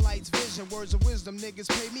insight enlightens vision, words of wisdom. Niggas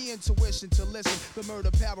pay me intuition to listen. The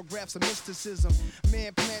murder paragraphs of mysticism.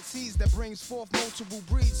 Man plants seeds that brings forth multiple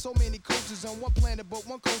breeds. So many coaches on one planet, but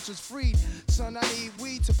one coach is freed. Son, I need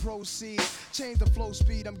weed to proceed. Change the flow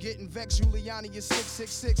speed, I'm getting vexed. Giuliani is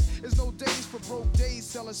 666. There's no days for broke days,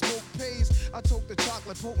 selling smoke pays. I took the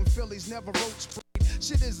chocolate potent Phillies, never wrote sprayed.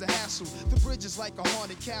 Shit is a hassle, the bridge is like a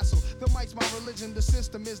haunted castle. The mic's my religion, the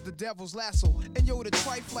system is the devil's lasso. And yo, the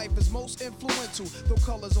trife life is most influential. Though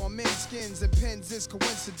colors on men's skins and pens is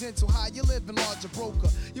coincidental. How you living, larger broker?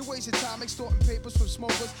 You wasting time extorting papers from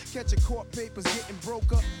smokers, catching court papers, getting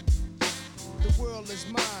broke up. The world is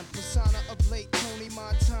mine, persona of late Tony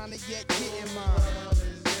Montana, yet getting mine.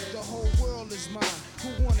 The whole world is mine.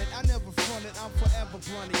 Who want it? I never fronted. I'm forever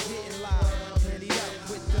blunted, getting live. Head it up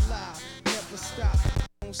with the lie. Never stop.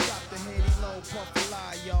 Don't stop the heady low. Puff the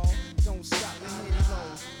lie, y'all. Don't stop the heady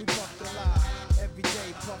low. We puff the lie. Every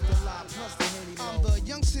day puff the lie. Plus the heady low. I'm the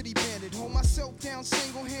young city bandit. Hold myself down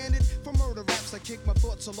single-handed. For murder raps, I kick my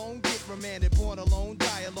thoughts alone. Get remanded. Born alone,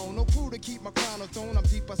 die alone. No crew to keep my crown on throne. I'm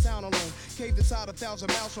deep, I sound alone. Cave inside 1,000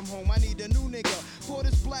 miles from home. I need a new nigga for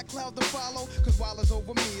this black cloud to follow. Cause while it's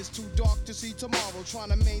over me, it's too dark to see tomorrow. Trying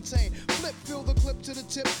to maintain. Flip, fill the clip to the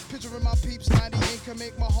tip. Picturing my peeps. 90 ink can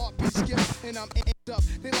make my heartbeat skip. And I'm up.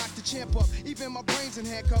 They lock the champ up. Even my brains in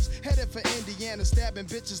handcuffs. Headed for Indiana. Stabbing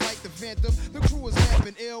bitches like the Phantom. The crew is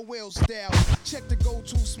lamping Ill Will style. Check the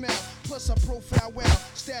go-to smell. Plus I profile well.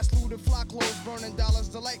 Stats looted, fly clothes, burning dollars.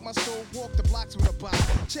 Delight my soul. Walk the blocks with a bot.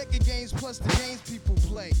 Check the games plus the games people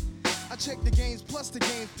play. I check the games plus the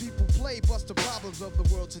games people play. Bust the problems of the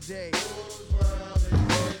world today.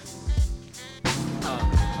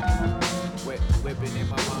 Whipping in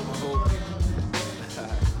my mama hooping.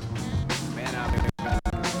 Man, I've been whipping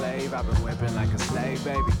like a slave. I've been whipping like a slave,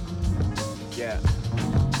 baby. Yeah.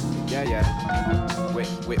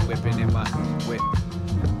 Whipping in my whip.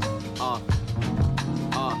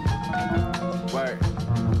 Word.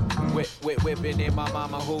 Whipping in my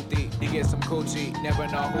mama hoopty to get some coochie, never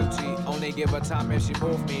know hoochie. Only give her time if she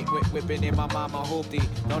move me. Whipping in my mama hoopty,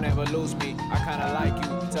 don't ever lose me. I kinda like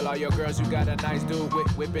you. Tell all your girls you got a nice dude.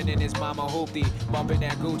 Whipping in his mama hoopty, bumping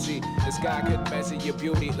that Gucci. The sky couldn't measure your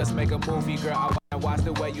beauty. Let's make a movie, girl. I wanna watch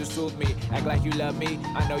the way you soothe me. Act like you love me.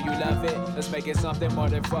 I know you love it. Let's make it something more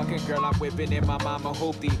than fucking, girl. I'm whipping in my mama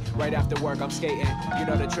hoopty. Right after work, I'm skating. You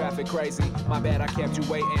know the traffic crazy. My bad, I kept you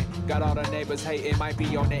waiting. Got all the neighbors hating. Might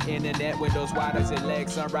be on the internet. Windows wide as your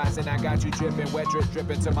legs, sunrise, and I got you dripping. Wet drip,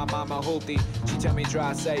 dripping to my mama hoopty. She tell me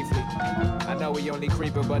drive safely. I know we only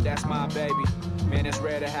creeping, but that's my baby. Man, it's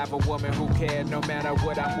rare to have a woman who cares. No matter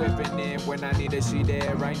what I'm whipping in. When I need her, she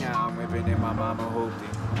there. Right now, I'm whipping in my mama hoopty.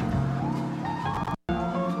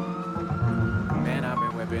 Man, I've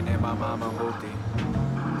been whipping in my mama hoopty.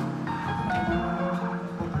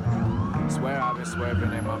 Swear I've been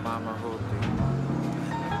swerving in my mama hoopty.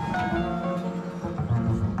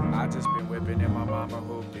 I just been whipping in my mama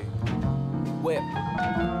hoopty.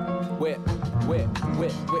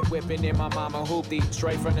 Whipping in my mama hoopty.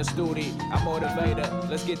 Straight from the studio, I motivate her.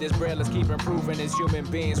 Let's get this bread, let's keep improving as human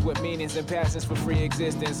beings with meanings and passions for free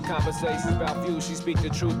existence. Conversations about views, she speak the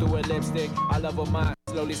truth through her lipstick. I love her mind.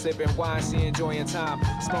 Slowly sipping wine, she enjoying time.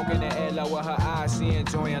 Smoking the air, lower her eyes, she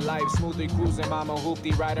enjoying life. Smoothly cruising, mama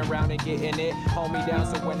hoopty, riding around and getting it. Hold me down,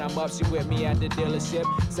 so when I'm up, she with me at the dealership.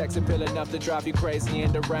 Sex appeal enough to drive you crazy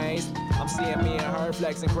in the range. I'm seeing me and her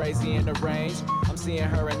flexing crazy in the range. I'm seeing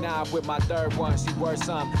her and now I'm with my third one. She worth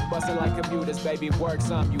some, bustin' like computers, baby, work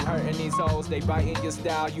some. You hurtin' these hoes, they biting your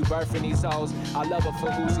style, you birthin' these hoes. I love her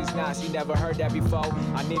for who she's not, she never heard that before.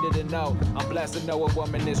 I needed to know, I'm blessed to know a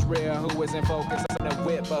woman is real, who isn't focused on the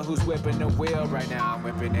whip, but who's whipping the wheel. Right now I'm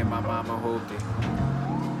whipping in my mama hoopty.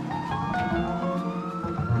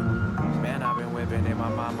 Man, I've been whipping in my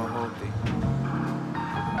mama hoopty.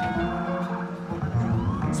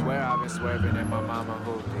 Swear I've been swerving in my mama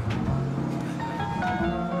hoopty.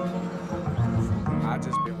 I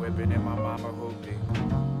just been whipping in my mama hoopty.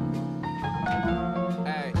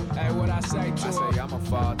 Hey, hey, what I say to I say I'ma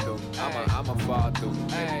fall through, I'ma fall through.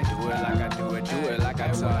 Hey, do it like I do it, do it like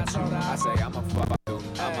I taught you. I say I'ma fall through,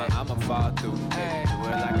 I'ma fall through. Hey, do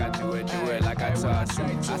it like I do it, do it like I taught you.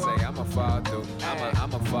 I say I'ma fall through,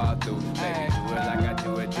 I'ma fall through. Hey, do it like I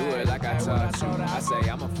do it, do it like I taught you. I say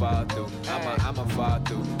I'ma fall through, I'ma fall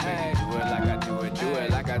through. Hey, do it like I do it, do it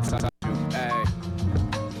like I taught you. Hey.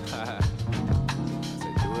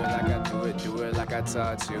 Do it like I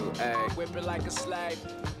taught you, ayy. Whip it like a slave,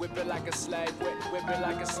 whip it like a slave, whip it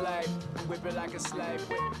like a slave, whip it like a slave,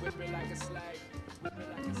 whip it like a slave, whip it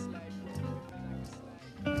like a slave, whip it like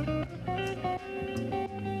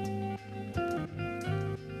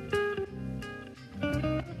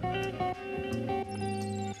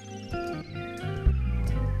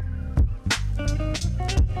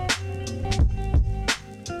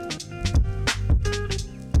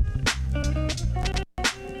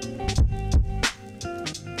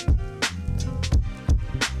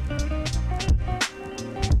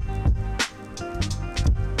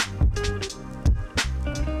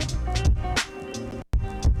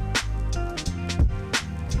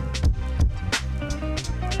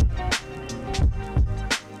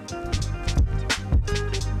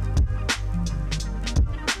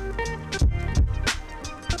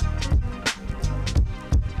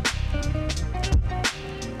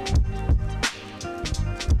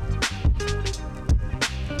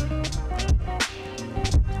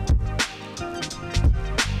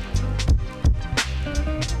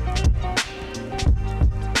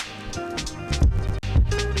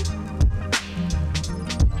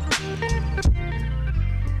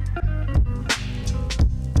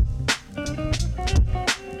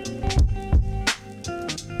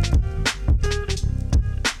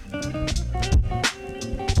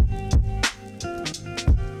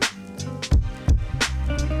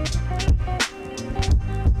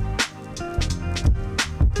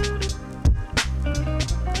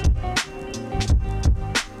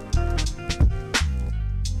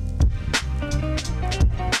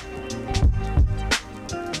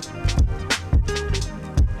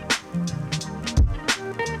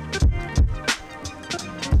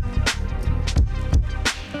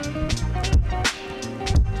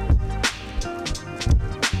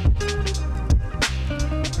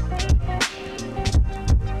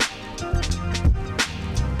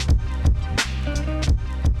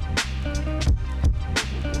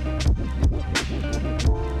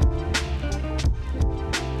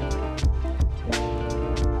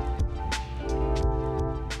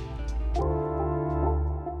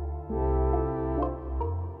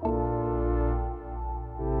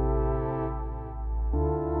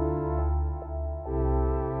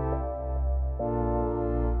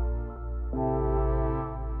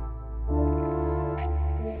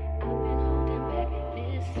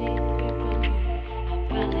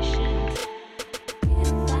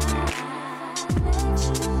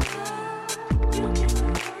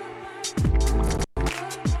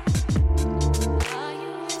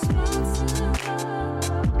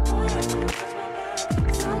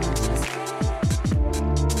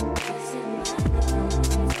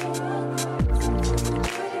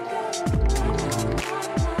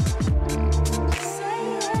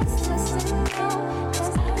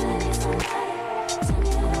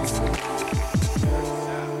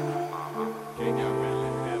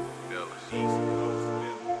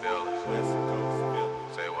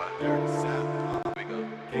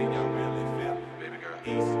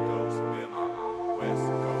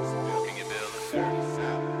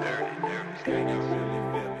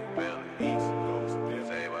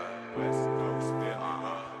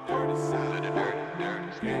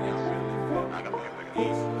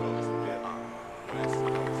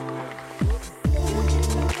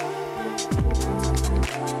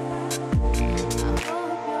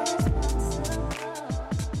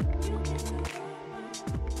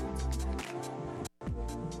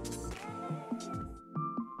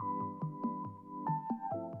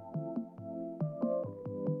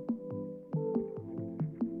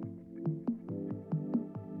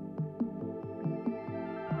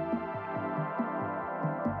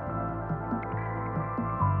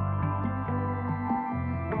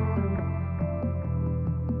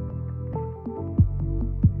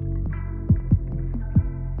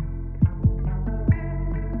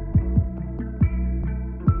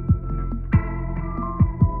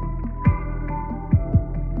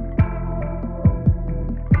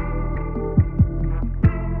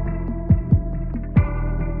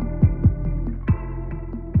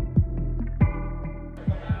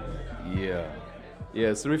Yeah,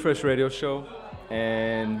 it's the Refresh Radio Show,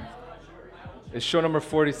 and it's show number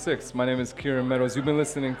 46. My name is Kieran Meadows. You've been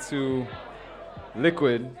listening to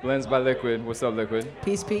Likwuid, Blends by Likwuid. What's up, Likwuid?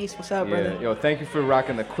 Peace, peace. What's up, brother? Yo, thank you for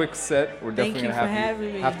rocking the quick set. We're definitely gonna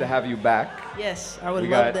have to have you back. Yes, I would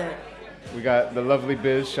love that. We got the lovely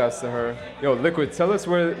Biz. Shouts to her. Yo, Likwuid, tell us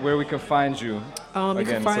where we can find you. You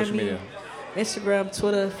can find social me media. Instagram,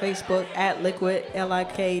 Twitter, Facebook at Likwuid,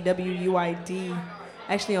 Likwuid.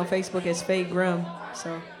 Actually, on Facebook it's Faye Grimm,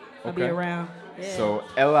 so I'll be around. Yeah. So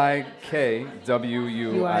Likwuid.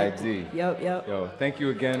 Yep. Yo, thank you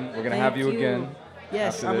again. We're gonna have you again.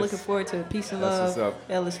 Yes, I'm looking forward to it. Peace and love. What's up.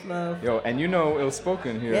 Ellis love. Yo, and you know Ill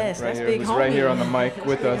Spoken here, yes, right that's here, big who's homie. right here on the mic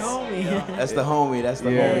with us. That's the homie. That's the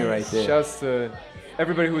homie right there. Shouts to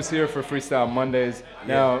everybody who's here for Freestyle Mondays.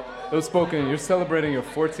 Now, Ill Spoken, you're celebrating your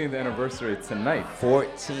 14th anniversary tonight.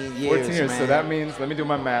 14 years, 14 years. man. So that means, let me do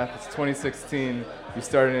my math. It's 2016. You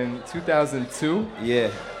started in 2002. Yeah.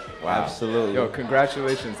 Wow. Absolutely. Yo,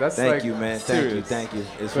 congratulations. That's Thank you, man. Serious. Thank you.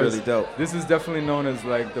 It's really dope. This is definitely known as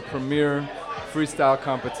like the premier freestyle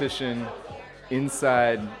competition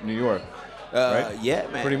inside New York. Right? Yeah,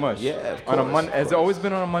 man. Pretty much. Yeah, of On a course, has it always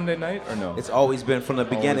been on a Monday night or no? It's always been from the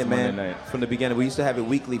beginning, man. Monday night. From the beginning. We used to have it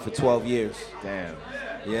weekly for 12 years. Damn.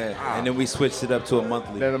 Yeah. Wow. And then we switched it up to a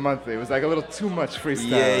monthly. Then a monthly. It was like a little too much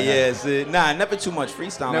freestyle. Yeah. Never too much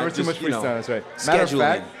freestyle. Never like too just, much freestyle, that's right. Matter of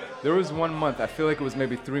fact, there was one month, I feel like it was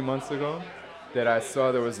maybe 3 months ago, that I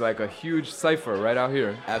saw there was like a huge cypher right out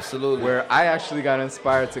here. Absolutely. Where I actually got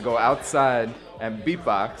inspired to go outside and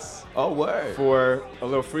beatbox. Oh, word. For a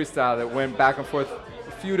little freestyle that went back and forth,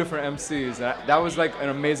 a few different MCs. And that was like an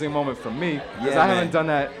amazing moment for me, because I haven't done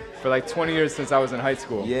that for like 20 years since I was in high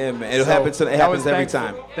school. Yeah, man. It happens every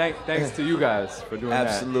time. Thanks to you guys for doing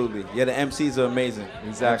Absolutely. Yeah, the MCs are amazing.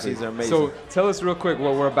 Exactly. MCs are amazing. So tell us real quick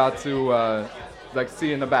what we're about to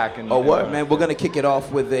see in the back. Man? We're gonna kick it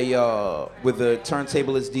off with a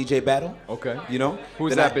turntablist DJ battle. Okay. You know?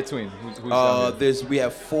 Who's that between? Who's we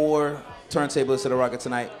have 4 turntablists that are rocking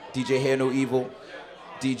tonight. DJ Hair No Evil,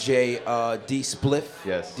 DJ D Spliff,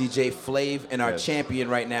 yes, DJ Flav, and our champion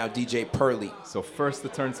right now, DJ Pearly. So first the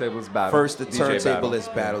turntables battle. First the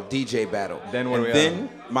turntablist battle, DJ battle. Then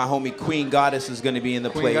my homie Queen Goddess is going to be in the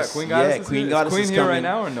place. Queen Goddess Queen Goddess is here coming. right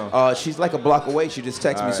now or no? She's like a block away. She just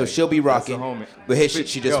texted me, so she'll be rocking. But here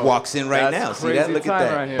she just walks in right now. See that? Look at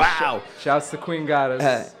that. Right here. Wow. Shouts to Queen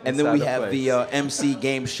Goddess. And then we have the MC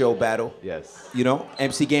game show battle. Yes. You know,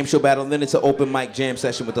 MC game show battle. And then it's an open mic jam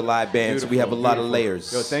session with the live band. So we have a lot of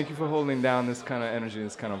layers. Yo, thank you for holding down this kind of energy,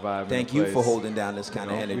 this kind of vibe. Thank you for holding down this kind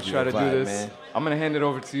of energy. We try to do this. Man. I'm going to hand it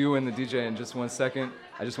over to you and the DJ in just 1 second.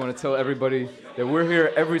 I just want to tell everybody that we're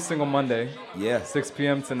here every single Monday. Yeah. 6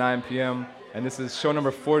 p.m. to 9 p.m. And this is show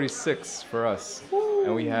number 46 for us. Woo.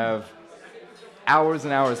 And we have hours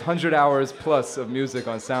and hours, 100 hours plus of music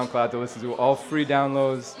on SoundCloud to listen to. All free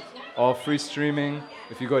downloads, all free streaming.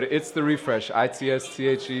 If you go to It's The Refresh,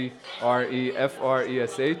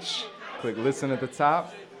 ITSTHEREFRESH, click listen at the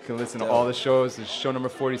top. You can listen to all the shows. It's show number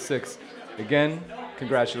 46. Again,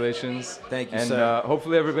 congratulations. Thank you, and, sir. And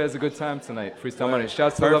hopefully everybody has a good time tonight. Freestyle Monday.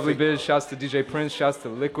 Shouts to Lovely Biz. Shouts to DJ Prince. Shouts to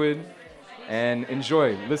Likwuid. And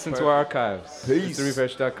enjoy. Listen to our archives. Peace. It's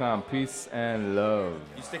therefresh.com. Peace and love.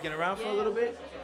 You sticking around for a little bit?